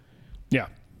 Yeah.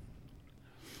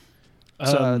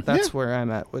 So that's where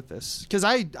I'm at with this. Because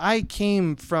I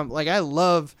came from, like, I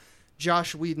love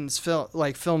Joss Whedon's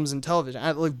films and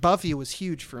television. Like, Buffy was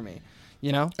huge for me,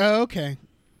 you know? Oh, okay.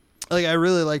 Like, I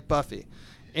really like Buffy.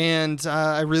 And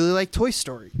I really like Toy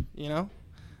Story, you know?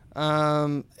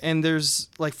 And there's,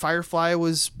 like, Firefly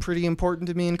was pretty important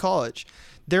to me in college.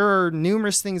 There are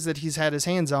numerous things that he's had his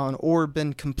hands on or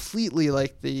been completely,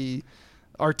 like, the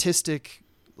artistic,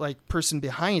 like, person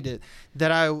behind it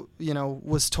that I, you know,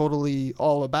 was totally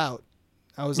all about.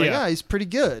 I was like, yeah, he's pretty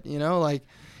good, you know? Like,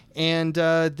 and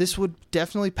this would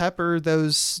definitely pepper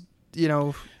those, you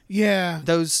know... Yeah.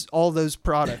 All those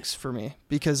products for me,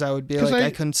 because I would be like,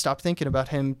 I couldn't stop thinking about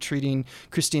him treating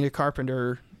Christina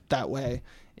Carpenter that way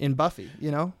in Buffy,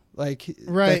 you know? Like,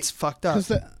 that's fucked up.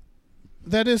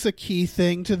 That is a key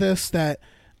thing to this that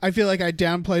I feel like I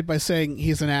downplayed by saying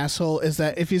he's an asshole, is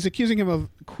that if he's accusing him of,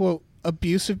 quote,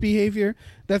 abusive behavior,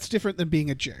 that's different than being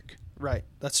a jerk. Right.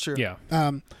 That's true. Yeah.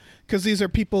 Because these are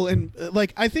people in,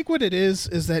 like, I think what it is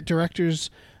that directors...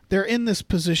 they're in this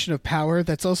position of power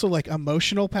that's also like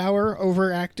emotional power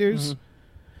over actors. Mm-hmm.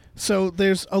 So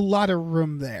there's a lot of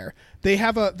room there. They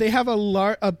have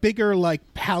a bigger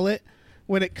like palette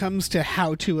when it comes to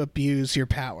how to abuse your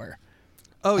power.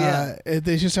 Oh yeah.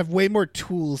 They just have way more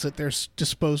tools at their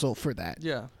disposal for that.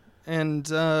 Yeah. And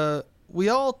we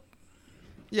all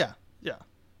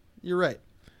you're right.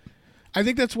 I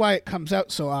think that's why it comes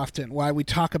out so often, why we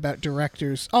talk about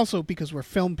directors, also because we're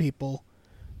film people,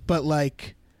 but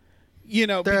like, you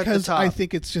know, they're because I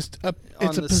think it's just a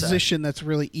position that's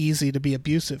really easy to be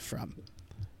abusive from.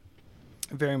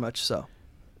 Very much so.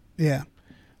 Yeah.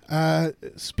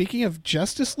 Speaking of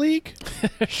Justice League,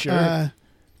 sure.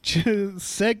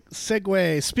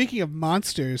 Segue. Speaking of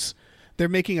monsters, they're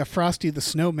making a Frosty the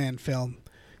Snowman film.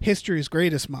 History's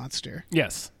greatest monster.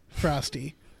 Yes.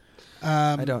 Frosty.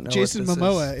 I don't know. Jason what this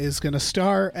Momoa is going to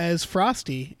star as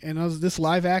Frosty in this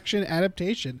live action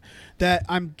adaptation that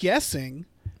I'm guessing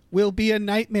will be a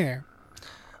nightmare.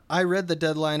 I read the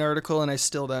Deadline article and I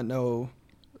still don't know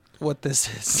what this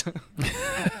is.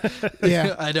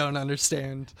 Yeah. I don't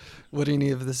understand what any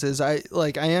of this is. I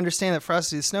understand that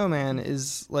Frosty the Snowman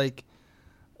is like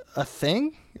a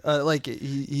thing. Like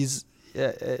he's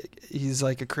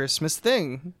like a Christmas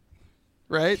thing,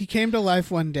 right? He came to life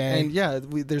one day. And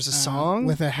there's a song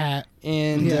with a hat.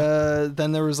 And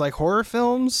then there was like horror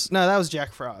films. No, that was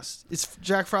Jack Frost. It's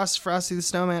Jack Frost, Frosty the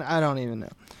Snowman. I don't even know.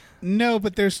 No,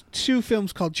 but there's two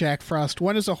films called Jack Frost.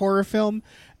 One is a horror film,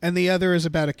 and the other is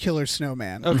about a killer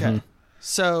snowman. Okay. Mm-hmm.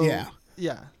 So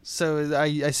yeah. So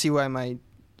I see why my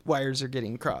wires are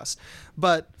getting crossed.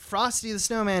 But Frosty the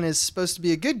Snowman is supposed to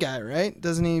be a good guy, right?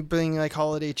 Doesn't he bring like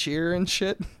holiday cheer and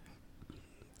shit?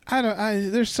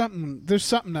 There's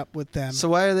something up with them. So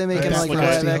why are they making guess like like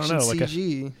live a- action I don't know, like a-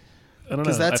 CG? I don't know.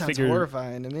 Because that I sounds figured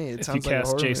horrifying to me. It if sounds you like a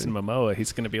cast horror Jason movie. Momoa,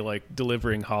 he's going to be like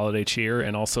delivering holiday cheer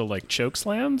and also like choke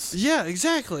slams. Yeah,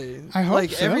 exactly. I hope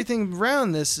like so. everything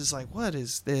around this is like, what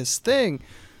is this thing?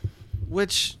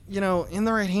 Which, you know, in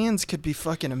the right hands could be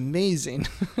fucking amazing.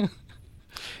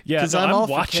 Yeah, 'Cause no, I'm all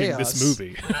for watching this chaos.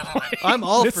 movie. Like, I'm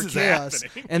all this for is chaos.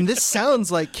 happening. And this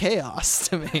sounds like chaos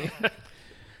to me.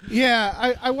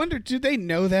 Yeah, I wonder, do they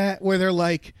know that? Where they're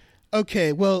like,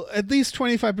 okay, well, at least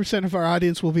 25% of our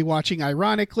audience will be watching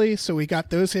ironically, so we got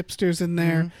those hipsters in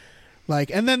there. Like,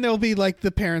 and then there'll be like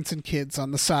the parents and kids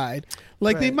on the side.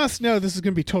 Like, they Right. must know this is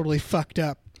going to be totally fucked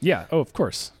up. Yeah. Oh, of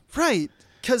course. Right.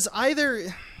 Because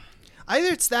either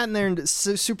it's that and they're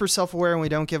super self-aware and we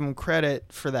don't give them credit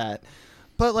for that.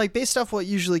 But, like, based off what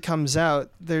usually comes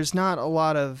out, there's not a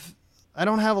lot of... I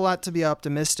don't have a lot to be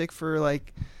optimistic for,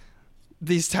 like,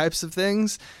 these types of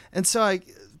things. And so,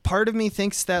 part of me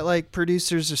thinks that, like,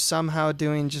 producers are somehow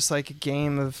doing just, like, a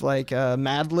game of, like,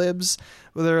 Mad Libs,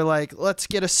 where they're like, let's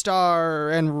get a star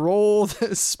and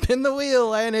spin the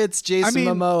wheel, and it's Jason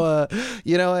Momoa,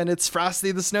 you know, and it's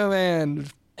Frosty the Snowman.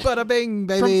 Bada bing,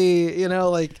 baby. You know,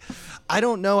 like... I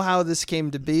don't know how this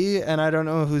came to be, and I don't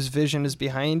know whose vision is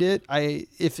behind it.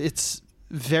 If it's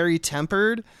very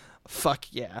tempered, fuck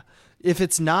yeah. If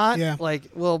it's not, Yeah. like,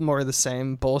 well, more of the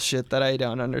same bullshit that I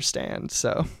don't understand.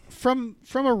 So From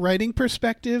a writing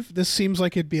perspective, this seems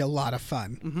like it'd be a lot of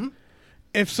fun. Mm-hmm.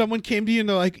 If someone came to you and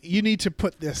they're like, you need to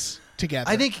put this together.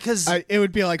 I think it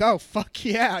would be like, oh, fuck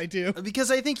yeah, I do.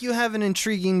 because I think you have an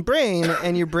intriguing brain,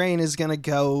 and your brain is gonna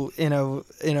go in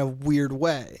a weird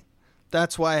way.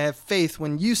 That's why I have faith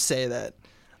when you say that.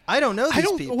 I don't know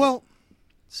these people. Well,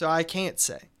 so I can't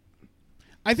say.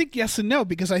 I think yes and no,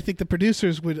 because I think the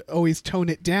producers would always tone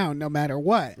it down no matter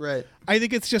what. Right. I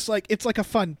think it's just like, it's like a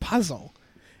fun puzzle.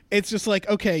 It's just like,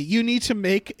 okay, you need to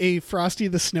make a Frosty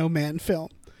the Snowman film.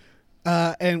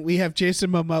 And we have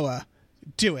Jason Momoa.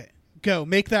 Do it. Go.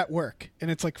 Make that work. And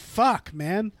it's like, fuck,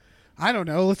 man. I don't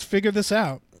know. Let's figure this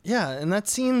out. Yeah, and that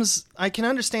seems... I can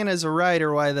understand as a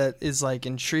writer why that is, like,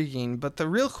 intriguing, but the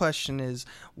real question is,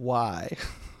 why?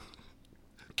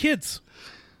 Kids.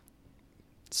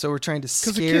 So we're trying to of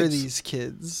scare kids. these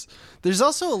kids. There's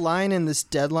also a line in this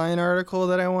Deadline article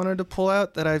that I wanted to pull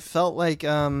out that I felt like...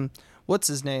 what's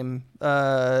his name?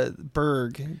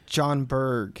 Berg. John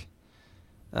Berg.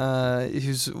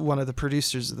 Who's one of the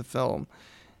producers of the film.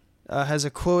 Has a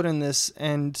quote in this,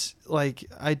 and like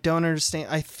I don't understand.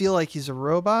 I feel like he's a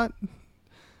robot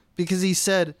because he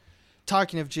said,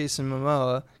 talking of Jason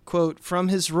Momoa, quote, from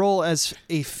his role as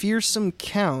a fearsome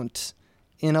count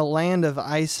in a land of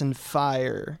ice and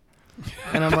fire.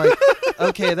 And I'm like,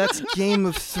 okay, that's Game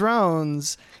of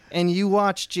Thrones, and you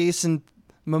watch Jason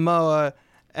Momoa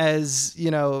as,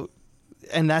 you know,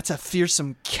 and that's a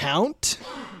fearsome count?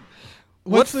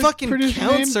 What's what the fucking producer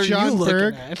counts name? are John you looking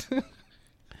Berg? at?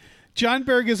 John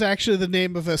Berg is actually the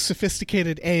name of a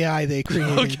sophisticated AI they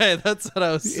created. Okay, that's what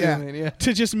I was assuming, yeah.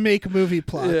 To just make movie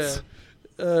plots.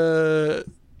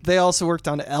 They also worked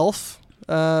on Elf.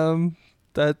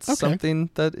 That's Okay. something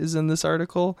that is in this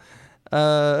article.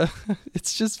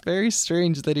 It's just very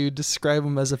strange that he would describe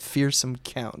him as a fearsome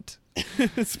count.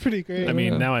 It's pretty great. I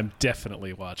mean, now I'm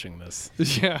definitely watching this.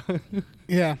 Yeah.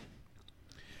 Yeah.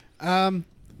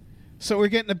 So we're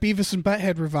getting a Beavis and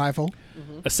Butthead revival.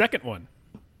 A second one.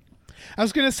 I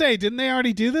was going to say, didn't they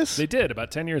already do this? They did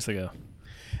about 10 years ago.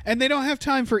 And they don't have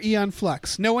time for Eon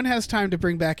Flux. No one has time to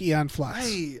bring back Eon Flux.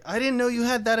 Hey, I didn't know you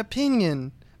had that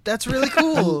opinion. That's really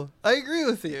cool. I agree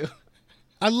with you.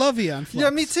 I love Eon Flux. Yeah,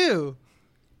 me too.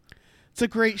 It's a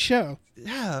great show.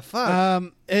 Yeah,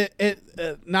 fuck.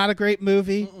 Not a great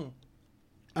movie.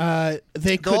 They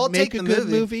They'll could make a the good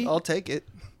movie. I'll take it.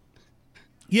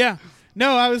 Yeah.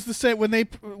 No, I was the same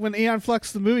when Eon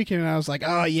Flux the movie came out. I was like,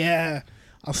 oh yeah,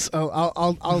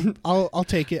 I'll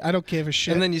take it. I don't give a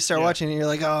shit. And then you start watching it and you're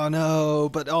like, oh no,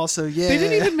 but also, yeah. They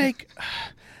didn't even make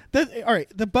that. All right,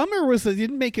 the bummer was they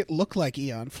didn't make it look like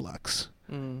Eon Flux,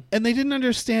 and they didn't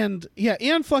understand. Yeah,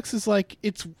 Eon Flux is like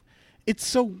it's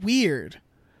so weird.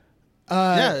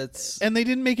 And they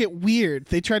didn't make it weird.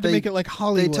 They tried to make it like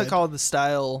Hollywood. They took all the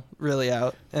style really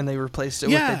out and they replaced it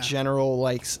with the general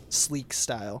like sleek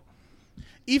style.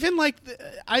 Even like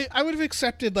I would have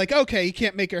accepted like, okay, you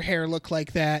can't make her hair look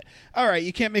like that. All right,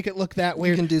 you can't make it look that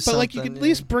weird. You can do but like you something, can at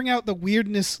least bring out the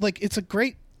weirdness. Like it's a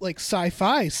great like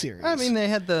sci-fi series. I mean, they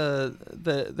had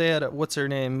they had what's her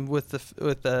name with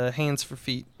the hands for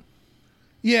feet.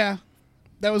 Yeah.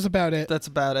 that was about it. That's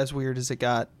about as weird as it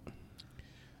got.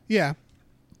 Yeah,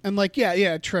 and like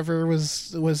Trevor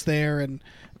was there, and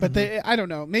but I don't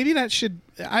know. Maybe that should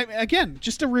again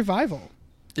just a revival.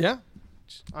 Yeah,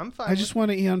 I'm fine. I just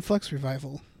want an Eon Flux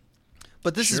revival.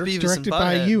 But this is Beavis directed and Butthead,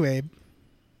 by you, Abe.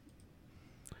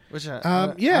 which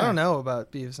I yeah. don't know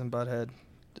about Beavis and Butthead.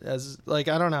 As like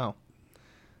I don't know.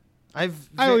 I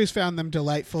always found them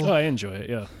delightful. Oh, I enjoy it.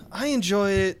 Yeah. I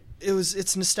enjoy it.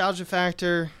 It's nostalgia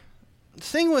factor. The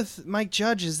thing with Mike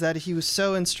Judge is that he was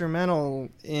so instrumental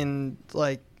in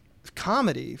like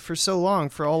comedy for so long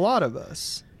for a lot of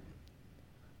us.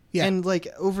 Yeah. And like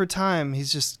over time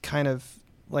he's just kind of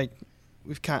like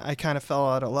I kind of fell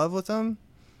out of love with him.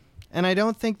 And I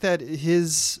don't think that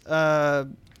his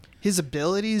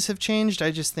abilities have changed.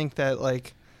 I just think that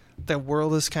like the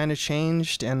world has kind of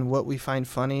changed, and what we find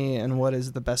funny and what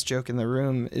is the best joke in the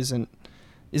room isn't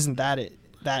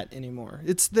that anymore.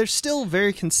 They're still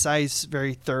very concise,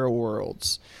 very thorough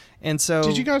worlds, and so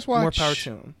did you guys watch? More power to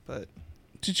them. But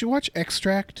did you watch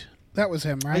Extract? That was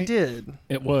him, right? I did.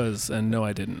 It was, and no,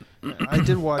 I didn't. I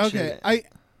did watch it. Okay,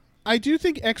 I do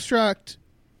think Extract,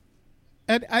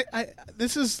 and I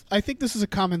think this is a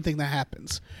common thing that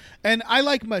happens, and I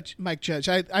like Mike Judge.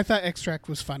 I thought Extract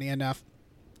was funny enough.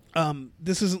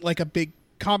 This isn't like a big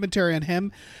commentary on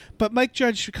him, but Mike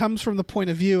Judge comes from the point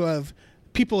of view of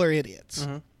people are idiots.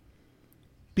 Mm-hmm.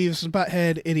 Beavis and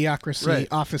Butthead, Idiocracy, Right.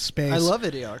 Office Space. I love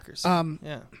Idiocracy.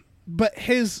 Yeah. But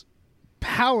his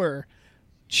power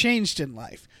changed in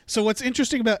life. So what's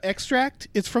interesting about Extract,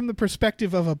 it's from the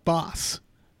perspective of a boss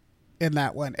in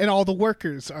that one, and all the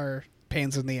workers are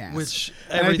pains in the ass. Which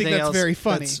and I think that's else, very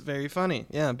funny. That's very funny.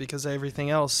 Yeah, because everything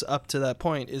else up to that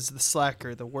point is the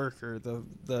slacker, the worker, the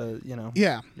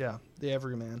Yeah. the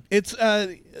everyman. It's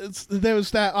there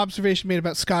was that observation made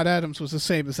about Scott Adams was the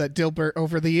same, is that Dilbert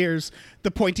over the years,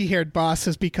 the pointy-haired boss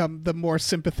has become the more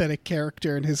sympathetic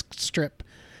character in his strip,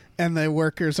 and the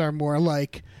workers are more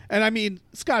like, and I mean,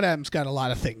 Scott Adams got a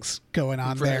lot of things going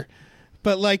on there.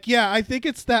 But like, yeah, I think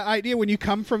it's that idea when you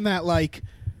come from that like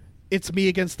it's me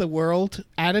against the world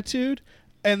attitude,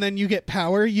 and then you get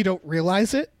power, you don't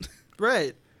realize it.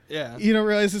 Right. Yeah. You don't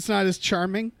realize it's not as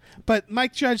charming. But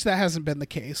Mike Judge, that hasn't been the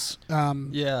case.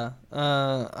 Yeah.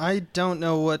 I don't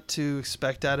know what to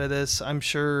expect out of this. I'm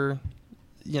sure,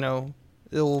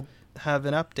 it'll have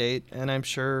an update, and I'm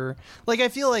sure, like, I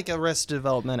feel like Arrested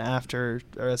Development after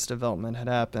Arrested Development had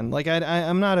happened. Like,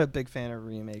 I'm not a big fan of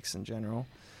remakes in general.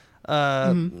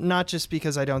 Not just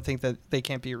because I don't think that they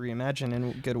can't be reimagined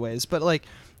in good ways, but like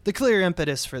the clear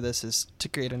impetus for this is to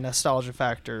create a nostalgia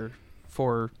factor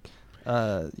for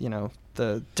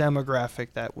the demographic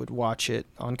that would watch it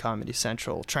on Comedy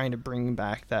Central, trying to bring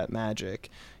back that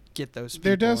magic, get those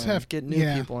people get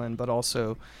new people in, but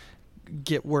also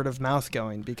get word of mouth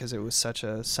going because it was such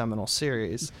a seminal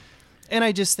series. And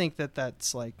I just think that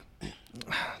that's like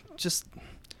just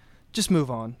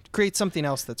move on, create something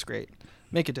else that's great.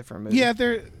 Make a different movie. Yeah,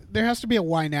 there has to be a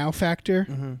why now factor,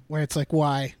 where it's like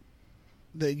why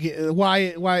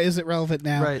is it relevant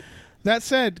now? Right. That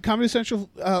said, Comedy Central,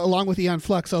 along with Eon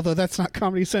Flux, although that's not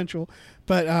Comedy Central,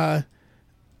 but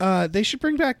they should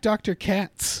bring back Dr.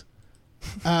 Katz.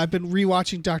 I've been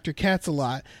rewatching Dr. Katz a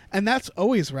lot, and that's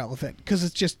always relevant because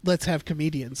it's just let's have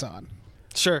comedians on.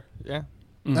 Sure. Yeah.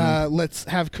 Let's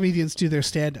have comedians do their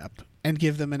stand-up and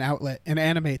give them an outlet and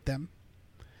animate them.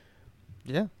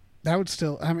 Yeah. That would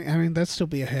still, I mean, that'd still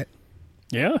be a hit.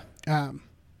 Yeah.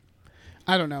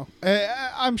 I don't know.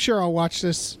 I'm sure I'll watch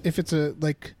this if it's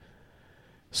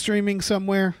streaming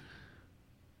somewhere.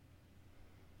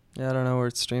 Yeah, I don't know where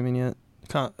it's streaming yet.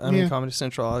 Comedy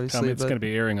Central, obviously. It's going to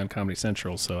be airing on Comedy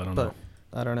Central, so I don't know.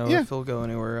 I don't know if it'll go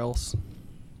anywhere else.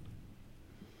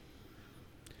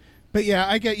 But yeah,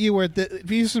 I get you where the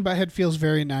Beavis and Butthead feels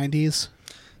very 90s.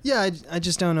 Yeah, I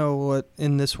just don't know what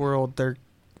in this world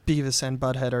Beavis and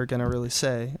Butthead are going to really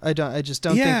say. I just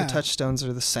don't think the touchstones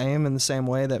are the same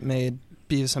way that made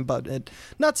Beavis and Butthead.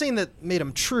 Not saying that made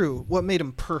them true, what made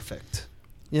them perfect,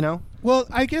 Well,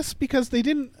 I guess because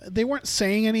they weren't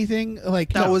saying anything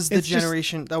like that was the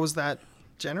generation. That was that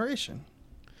generation.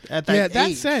 At that age.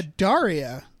 That said,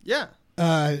 Daria. Yeah.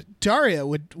 Daria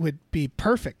would be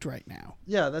perfect right now.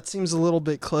 Yeah, that seems a little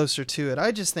bit closer to it.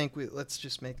 I just think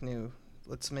let's make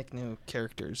new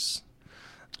characters.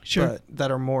 Sure. But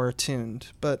that are more attuned.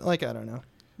 But like, I don't know.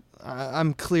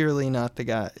 I'm clearly not the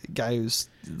guy who's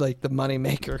like the money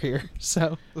maker here.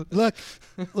 So look,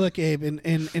 Abe.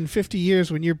 In 50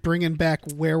 years, when you're bringing back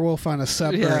Werewolf on a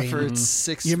Submarine, for its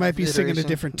sixth, you might be singing a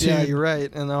different tune. Yeah, you're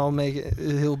right. And I'll make it.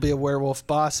 He'll be a werewolf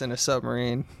boss in a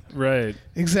submarine. Right.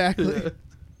 Exactly.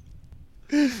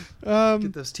 Get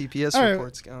those TPS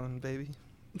reports going, baby.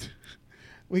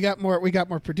 We got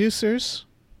more producers.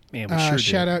 Man, we sure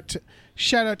shout do.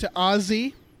 out to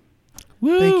Ozzy.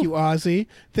 Woo! Thank you, Ozzy.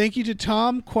 Thank you to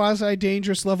Tom, Quasi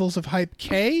Dangerous Levels of Hype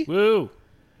K. Woo!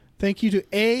 Thank you to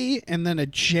A and then a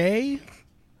J.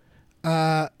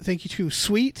 Thank you to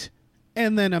Sweet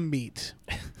and then a Meat.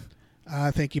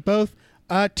 Thank you both.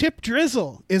 Tip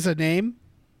Drizzle is a name.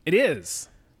 It is.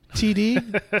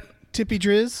 TD. Tippy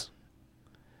Drizz.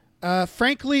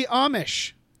 Frankly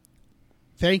Amish.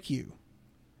 Thank you.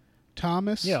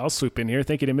 Thomas. Yeah, I'll swoop in here.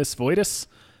 Thank you to Miss Voidus.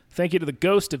 Thank you to the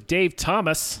ghost of Dave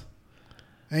Thomas.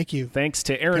 Thank you. Thanks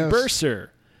to Aaron Ghost.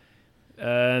 Burser.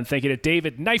 And thank you to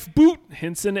David Knife Boot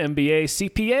Hinson, MBA,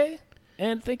 CPA.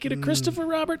 And thank you to Christopher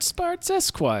Robert Sparts,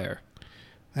 Esquire.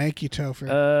 Thank you,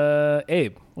 Topher.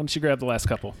 Abe, why don't you grab the last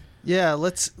couple? Yeah,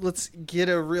 let's get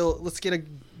a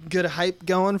good hype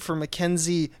going for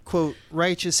Mackenzie, quote,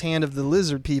 righteous hand of the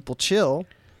lizard people, chill.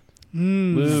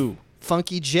 Woo.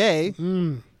 Funky J.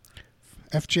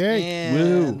 FJ.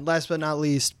 And last but not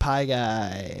least, Pie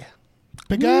Guy.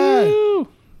 Big guy. Woo.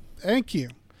 Thank you.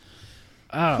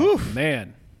 Oh,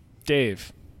 man.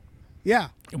 Dave, Yeah.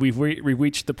 we've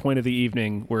reached the point of the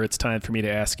evening where it's time for me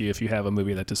to ask you if you have a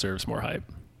movie that deserves more hype.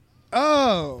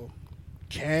 Oh.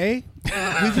 Okay.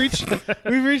 We've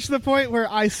reached the point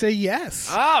where I say yes.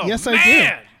 Oh, yes, man.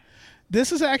 I do.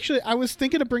 This is actually, I was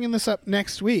thinking of bringing this up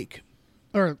next week.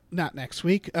 Or not next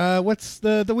week. What's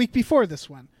the week before this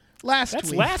one? Last That's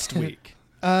week. last week.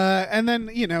 And then,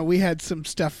 we had some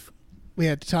stuff we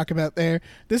had to talk about there.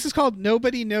 This is called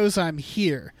Nobody Knows I'm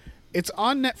Here. It's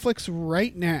on Netflix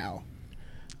right now.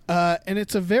 And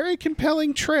it's a very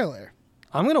compelling trailer.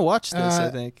 I'm gonna watch this. I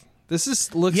think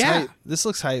this looks yeah. hype. This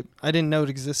looks hype. I didn't know it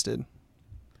existed.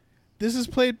 This is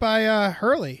played by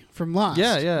Hurley from Lost.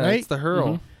 Yeah, right? it's the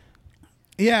Hurl.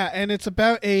 Yeah, and it's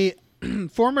about a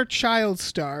former child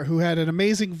star who had an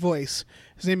amazing voice.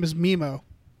 His name is Mimo.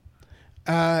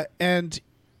 And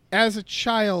as a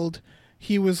child,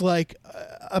 he was like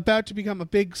about to become a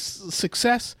big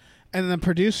success, and the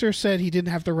producer said he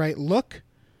didn't have the right look,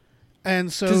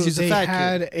 and so 'Cause he's a they fat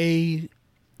had a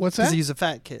what's that? Because he's a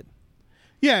fat kid.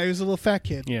 Yeah, he was a little fat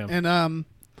kid. Yeah.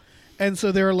 And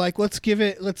so they were like, let's give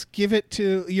it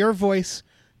to your voice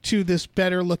to this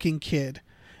better looking kid.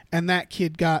 And that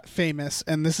kid got famous,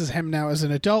 and this is him now as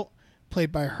an adult,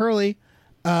 played by Hurley,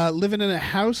 living in a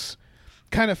house,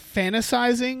 kind of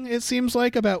fantasizing, it seems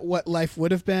like, about what life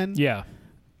would have been. Yeah.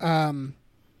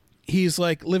 He's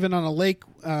like living on a lake,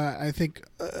 I think,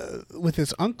 with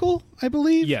his uncle, I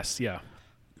believe. Yes, yeah.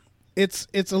 It's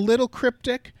a little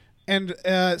cryptic and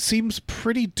seems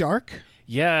pretty dark.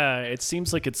 Yeah, it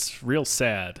seems like it's real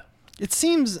sad. It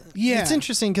seems Yeah. it's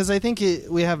interesting because I think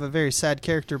we have a very sad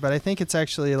character, but I think it's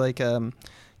actually like kind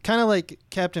of like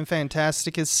Captain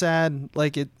Fantastic is sad.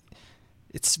 Like it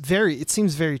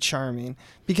seems very charming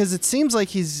because it seems like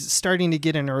he's starting to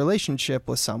get in a relationship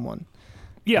with someone.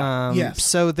 Yeah. Yes.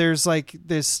 So there's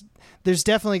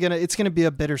definitely it's gonna be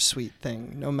a bittersweet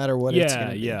thing, no matter what it's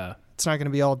gonna be. Yeah. It's not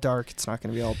gonna be all dark. It's not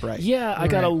gonna be all bright. Yeah, I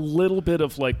got a little bit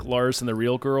of like Lars and the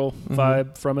Real Girl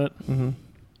vibe from it. Mm-hmm.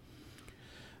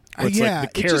 Where it's yeah,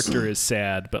 like the it just- character is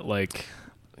sad, but like,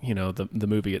 the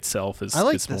movie itself is I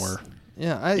like is this. more.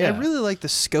 Yeah, I Yeah. really like the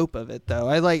scope of it, though.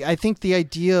 I think the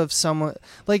idea of someone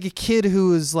like a kid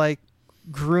who is like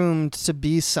groomed to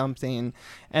be something,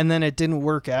 and then it didn't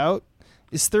work out,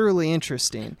 is thoroughly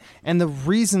interesting. And the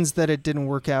reasons that it didn't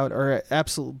work out are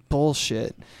absolute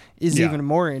bullshit is Yeah. even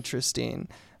more interesting.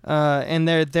 And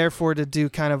therefore to do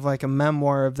kind of like a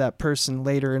memoir of that person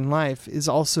later in life is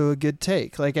also a good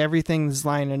take. Like everything's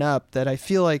lining up that I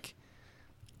feel like.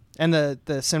 And the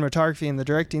cinematography and the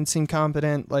directing seem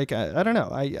competent. Like, I don't know.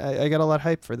 I got a lot of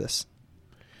hype for this.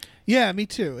 Yeah, me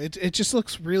too. It just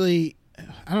looks really,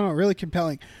 I don't know, really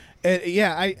compelling.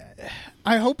 I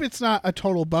hope it's not a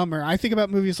total bummer. I think about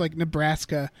movies like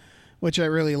Nebraska, which I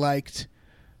really liked,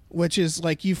 which is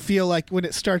like you feel like when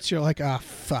it starts, you're like, ah,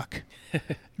 fuck.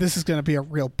 This is going to be a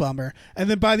real bummer. And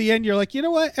then by the end, you're like, you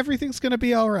know what? Everything's going to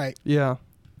be all right. Yeah.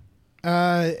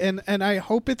 And I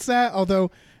hope it's that, although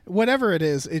whatever it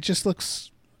is, it just looks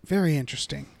very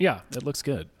interesting. Yeah, it looks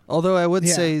good. Although I would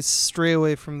Yeah. say stray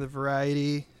away from the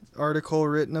Variety article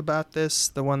written about this,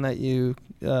 the one that you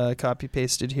copy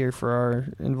pasted here for our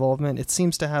involvement. It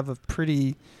seems to have a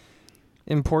pretty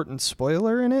important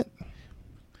spoiler in it.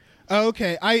 Oh,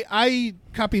 okay. I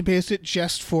copy and paste it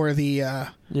just for the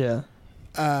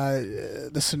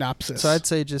synopsis. So I'd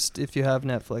say just if you have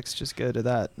Netflix, just go to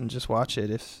that and just watch it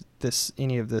if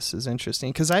any of this is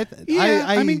interesting. Because I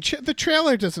mean, the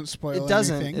trailer doesn't spoil it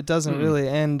doesn't. anything. It doesn't really.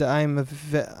 And I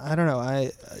don't know.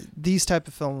 These type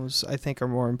of films I think are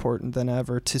more important than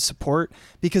ever to support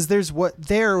because there's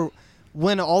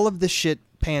when all of this shit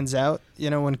pans out,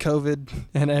 when COVID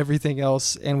and everything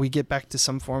else, and we get back to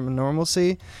some form of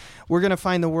normalcy, we're going to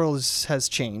find the world has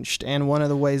changed. And one of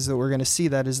the ways that we're going to see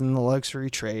that is in the luxury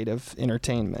trade of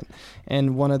entertainment.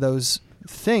 And one of those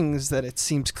things that it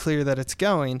seems clear that it's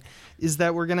going is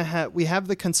that we have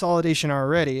the consolidation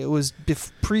already. It was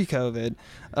pre-COVID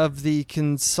of the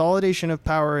consolidation of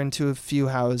power into a few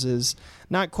houses,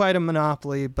 not quite a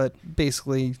monopoly, but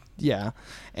basically, yeah.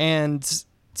 And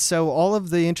so all of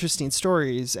the interesting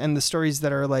stories and the stories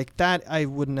that are like that, I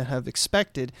wouldn't have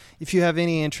expected. If you have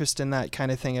any interest in that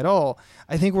kind of thing at all,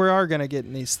 I think we are going to get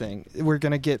in these things. We're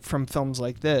going to get from films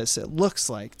like this, it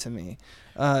looks like to me.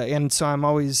 And so I'm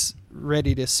always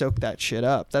ready to soak that shit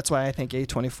up. That's why I think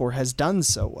A24 has done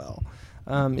so well,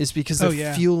 is because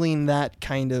they're fueling that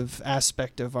kind of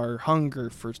aspect of our hunger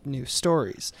for new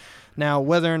stories. Now,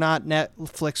 whether or not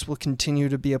Netflix will continue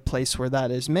to be a place where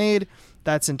that is made,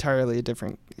 that's entirely a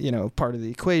different, part of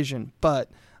the equation. But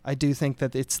I do think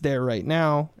that it's there right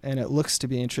now, and it looks to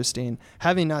be interesting.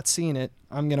 Having not seen it,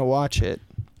 I'm going to watch it.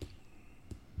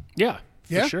 Yeah,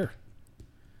 for sure.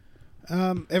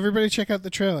 Everybody check out the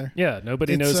trailer. Yeah,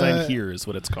 Nobody Knows I'm Here is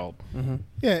what it's called. Mm-hmm.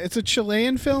 Yeah, it's a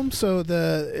Chilean film, so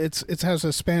it has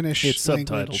a Spanish subtitled,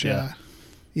 language.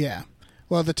 Yeah.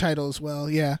 Well, the title as well,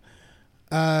 yeah.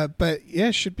 But yeah,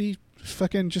 it should be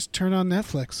fucking just turn on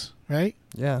Netflix, right?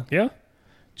 Yeah. Yeah.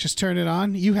 Just turn it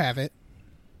on. You have it.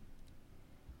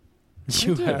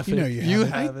 You have it. You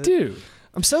have it. I do.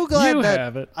 I'm so glad you that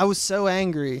have it. I was so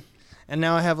angry, and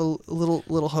now I have a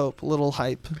little hope, a little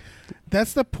hype.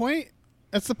 That's the point.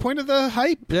 That's the point of the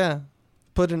hype. Yeah.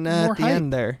 Put an at the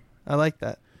end there. I like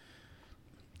that.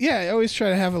 Yeah, I always try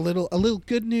to have a little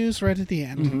good news right at the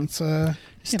end. Mm-hmm.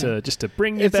 It's just to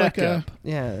bring you back up.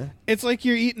 Yeah. It's like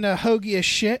you're eating a hoagie of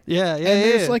shit. Yeah, And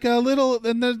there's like a little,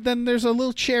 then there's a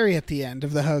little cherry at the end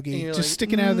of the hoagie, just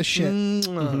sticking out of the shit.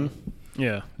 Mm-hmm.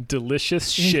 Yeah, delicious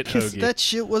shit hoagie. That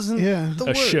shit wasn't the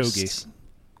worst. Shogi.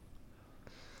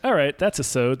 All right,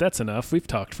 that's enough. We've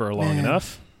talked for long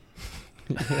enough.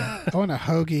 I want a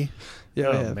hoagie. Yeah.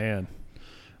 Oh man.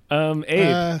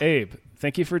 Abe,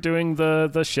 thank you for doing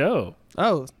the show.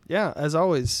 Oh yeah, as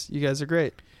always, you guys are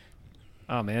great.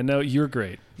 Oh man, no, you're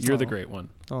great. You're the great one.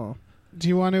 Oh. Do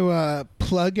you want to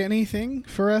plug anything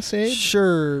for us, Abe?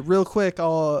 Sure. Real quick,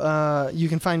 you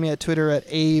can find me at Twitter at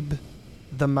Abe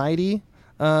the Mighty.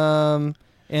 And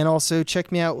also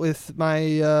check me out with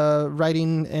my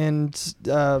writing and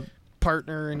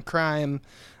partner in crime,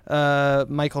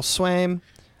 Michael Swaim,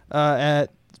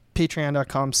 at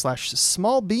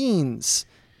patreon.com/smallbeans.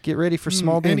 Get ready for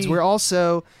Small Beans. We're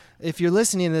also, if you're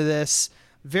listening to this,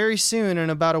 very soon, in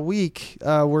about a week,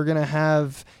 we're going to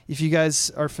have, if you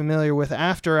guys are familiar with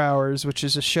After Hours, which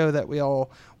is a show that we all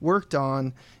worked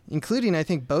on, including, I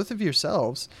think, both of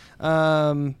yourselves.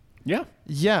 Yeah,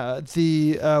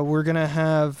 we're going to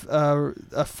have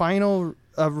a final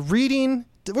reading.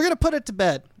 We're going to put it to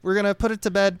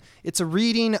bed. It's a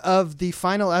reading of the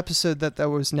final episode that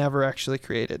was never actually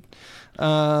created.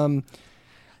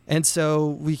 And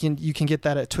so you can get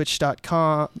that at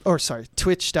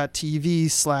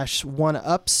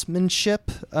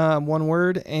twitch.tv/oneupsmanship, one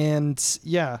word. And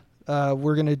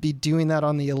we're going to be doing that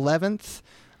on the 11th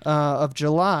of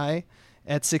July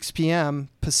at 6 p.m.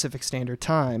 Pacific Standard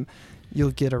Time.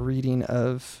 You'll get a reading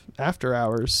of After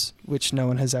Hours, which no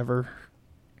one has ever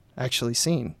actually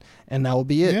seen. And that will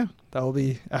be it. Yeah. That will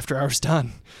be After Hours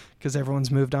done, because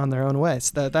everyone's moved on their own way.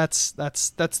 So that's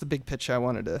the big pitch I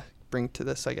wanted to bring to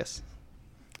this, I guess.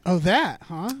 Oh, that,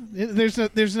 huh?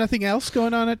 There's nothing else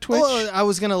going on at Twitch? Well, I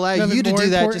was going to allow you to do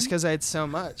that just because I had so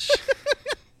much.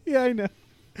 Yeah,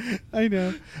 I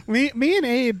know. Me and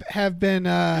Abe have been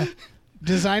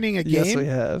designing a game. Yes, we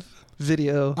have.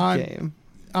 Video game.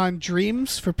 On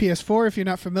Dreams for PS4. If you're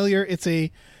not familiar, it's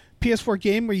a PS4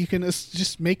 game where you can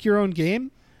just make your own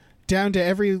game down to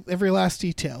every last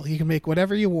detail. You can make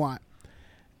whatever you want.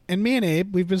 And me and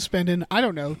Abe, we've been spending,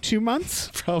 2 months?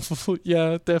 Probably,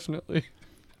 yeah, definitely.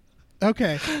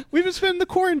 Okay. We've been spending the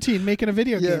quarantine making a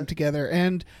video game together.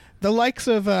 And the likes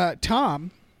of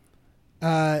Tom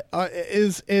and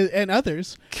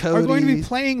others Cody, are going to be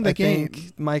playing the game.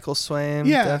 Michael Swaim,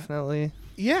 definitely.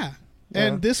 Yeah.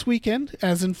 And this weekend,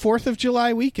 as in 4th of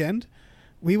July weekend,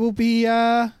 we will be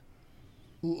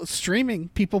streaming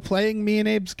people playing me and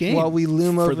Abe's game. While we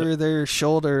loom over their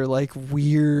shoulder like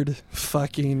weird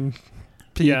fucking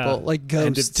people, like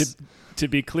ghosts. And to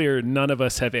be clear, none of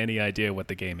us have any idea what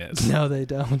the game is. No, they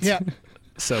don't. Yeah.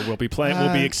 So we'll be playing.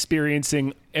 We'll be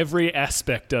experiencing every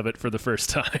aspect of it for the first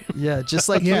time. Yeah, just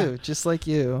like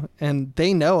you, and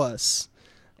they know us,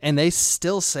 and they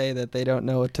still say that they don't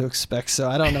know what to expect. So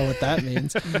I don't know what that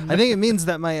means. I think it means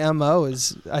that my MO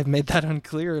is, I've made that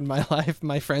unclear in my life.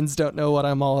 My friends don't know what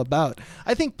I'm all about.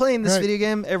 I think playing this video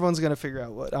game, everyone's going to figure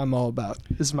out what I'm all about,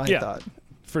 is my thought.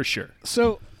 For sure.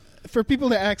 So for people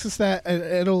to access that,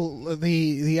 it'll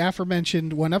the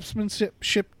aforementioned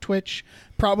one-upsmanship Twitch,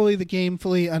 probably the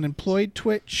Gamefully Unemployed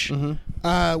Twitch. We'll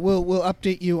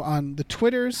update you on the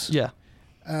Twitters. Yeah.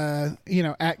 At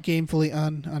Gamefully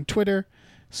on Twitter.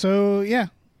 So yeah.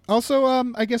 Also,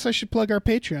 I guess I should plug our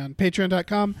Patreon.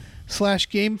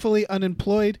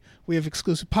 Patreon.com/GamefullyUnemployed. We have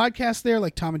exclusive podcasts there,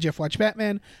 like Tom and Jeff Watch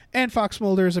Batman and Fox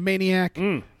Mulder is a Maniac.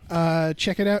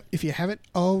 Check it out if you haven't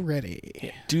already.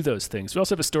 Yeah, do those things. We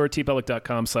also have a store,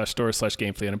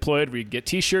 tpublic.com/store/gamefullyunemployed, where you can get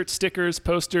t-shirts, stickers,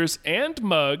 posters, and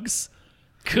mugs.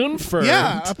 Confirmed.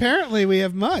 Yeah, apparently we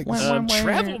have mugs.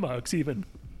 Travel mugs, even.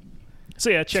 So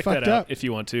yeah, check that out if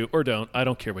you want to, or don't. I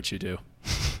don't care what you do.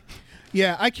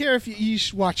 Yeah, I care if you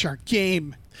should watch our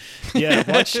game. Yeah,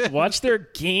 watch their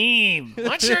game.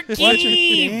 Watch our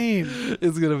game.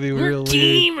 It's gonna be real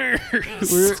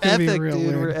gamers. We're epic, dude.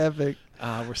 Weird. We're epic.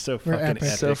 We're so fucking epic.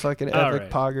 So fucking epic,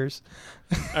 poggers.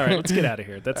 All right, let's get out of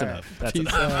here. That's enough. That's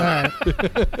enough. All right.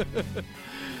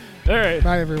 All right.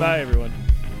 Bye, everyone. Bye, everyone.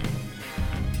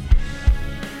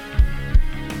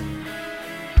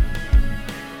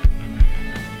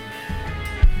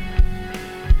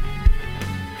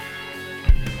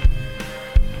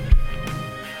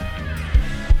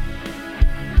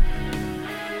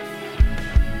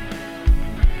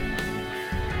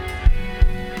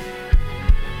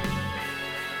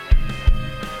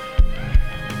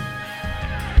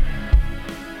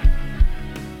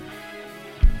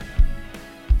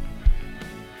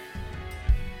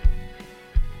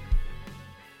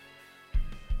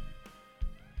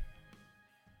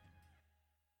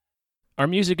 Our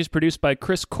music is produced by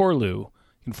Chris Corlew. You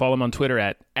can follow him on Twitter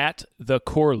at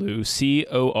 @thecorlew,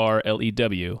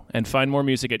 CORLEW, and find more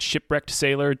music at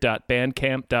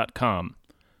shipwreckedsailor.bandcamp.com.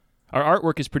 Our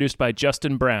artwork is produced by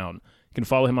Justin Brown. You can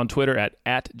follow him on Twitter at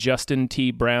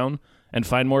 @JustinTBrown, and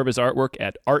find more of his artwork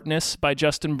at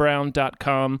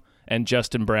artnessbyjustinbrown.com and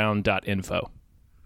justinbrown.info.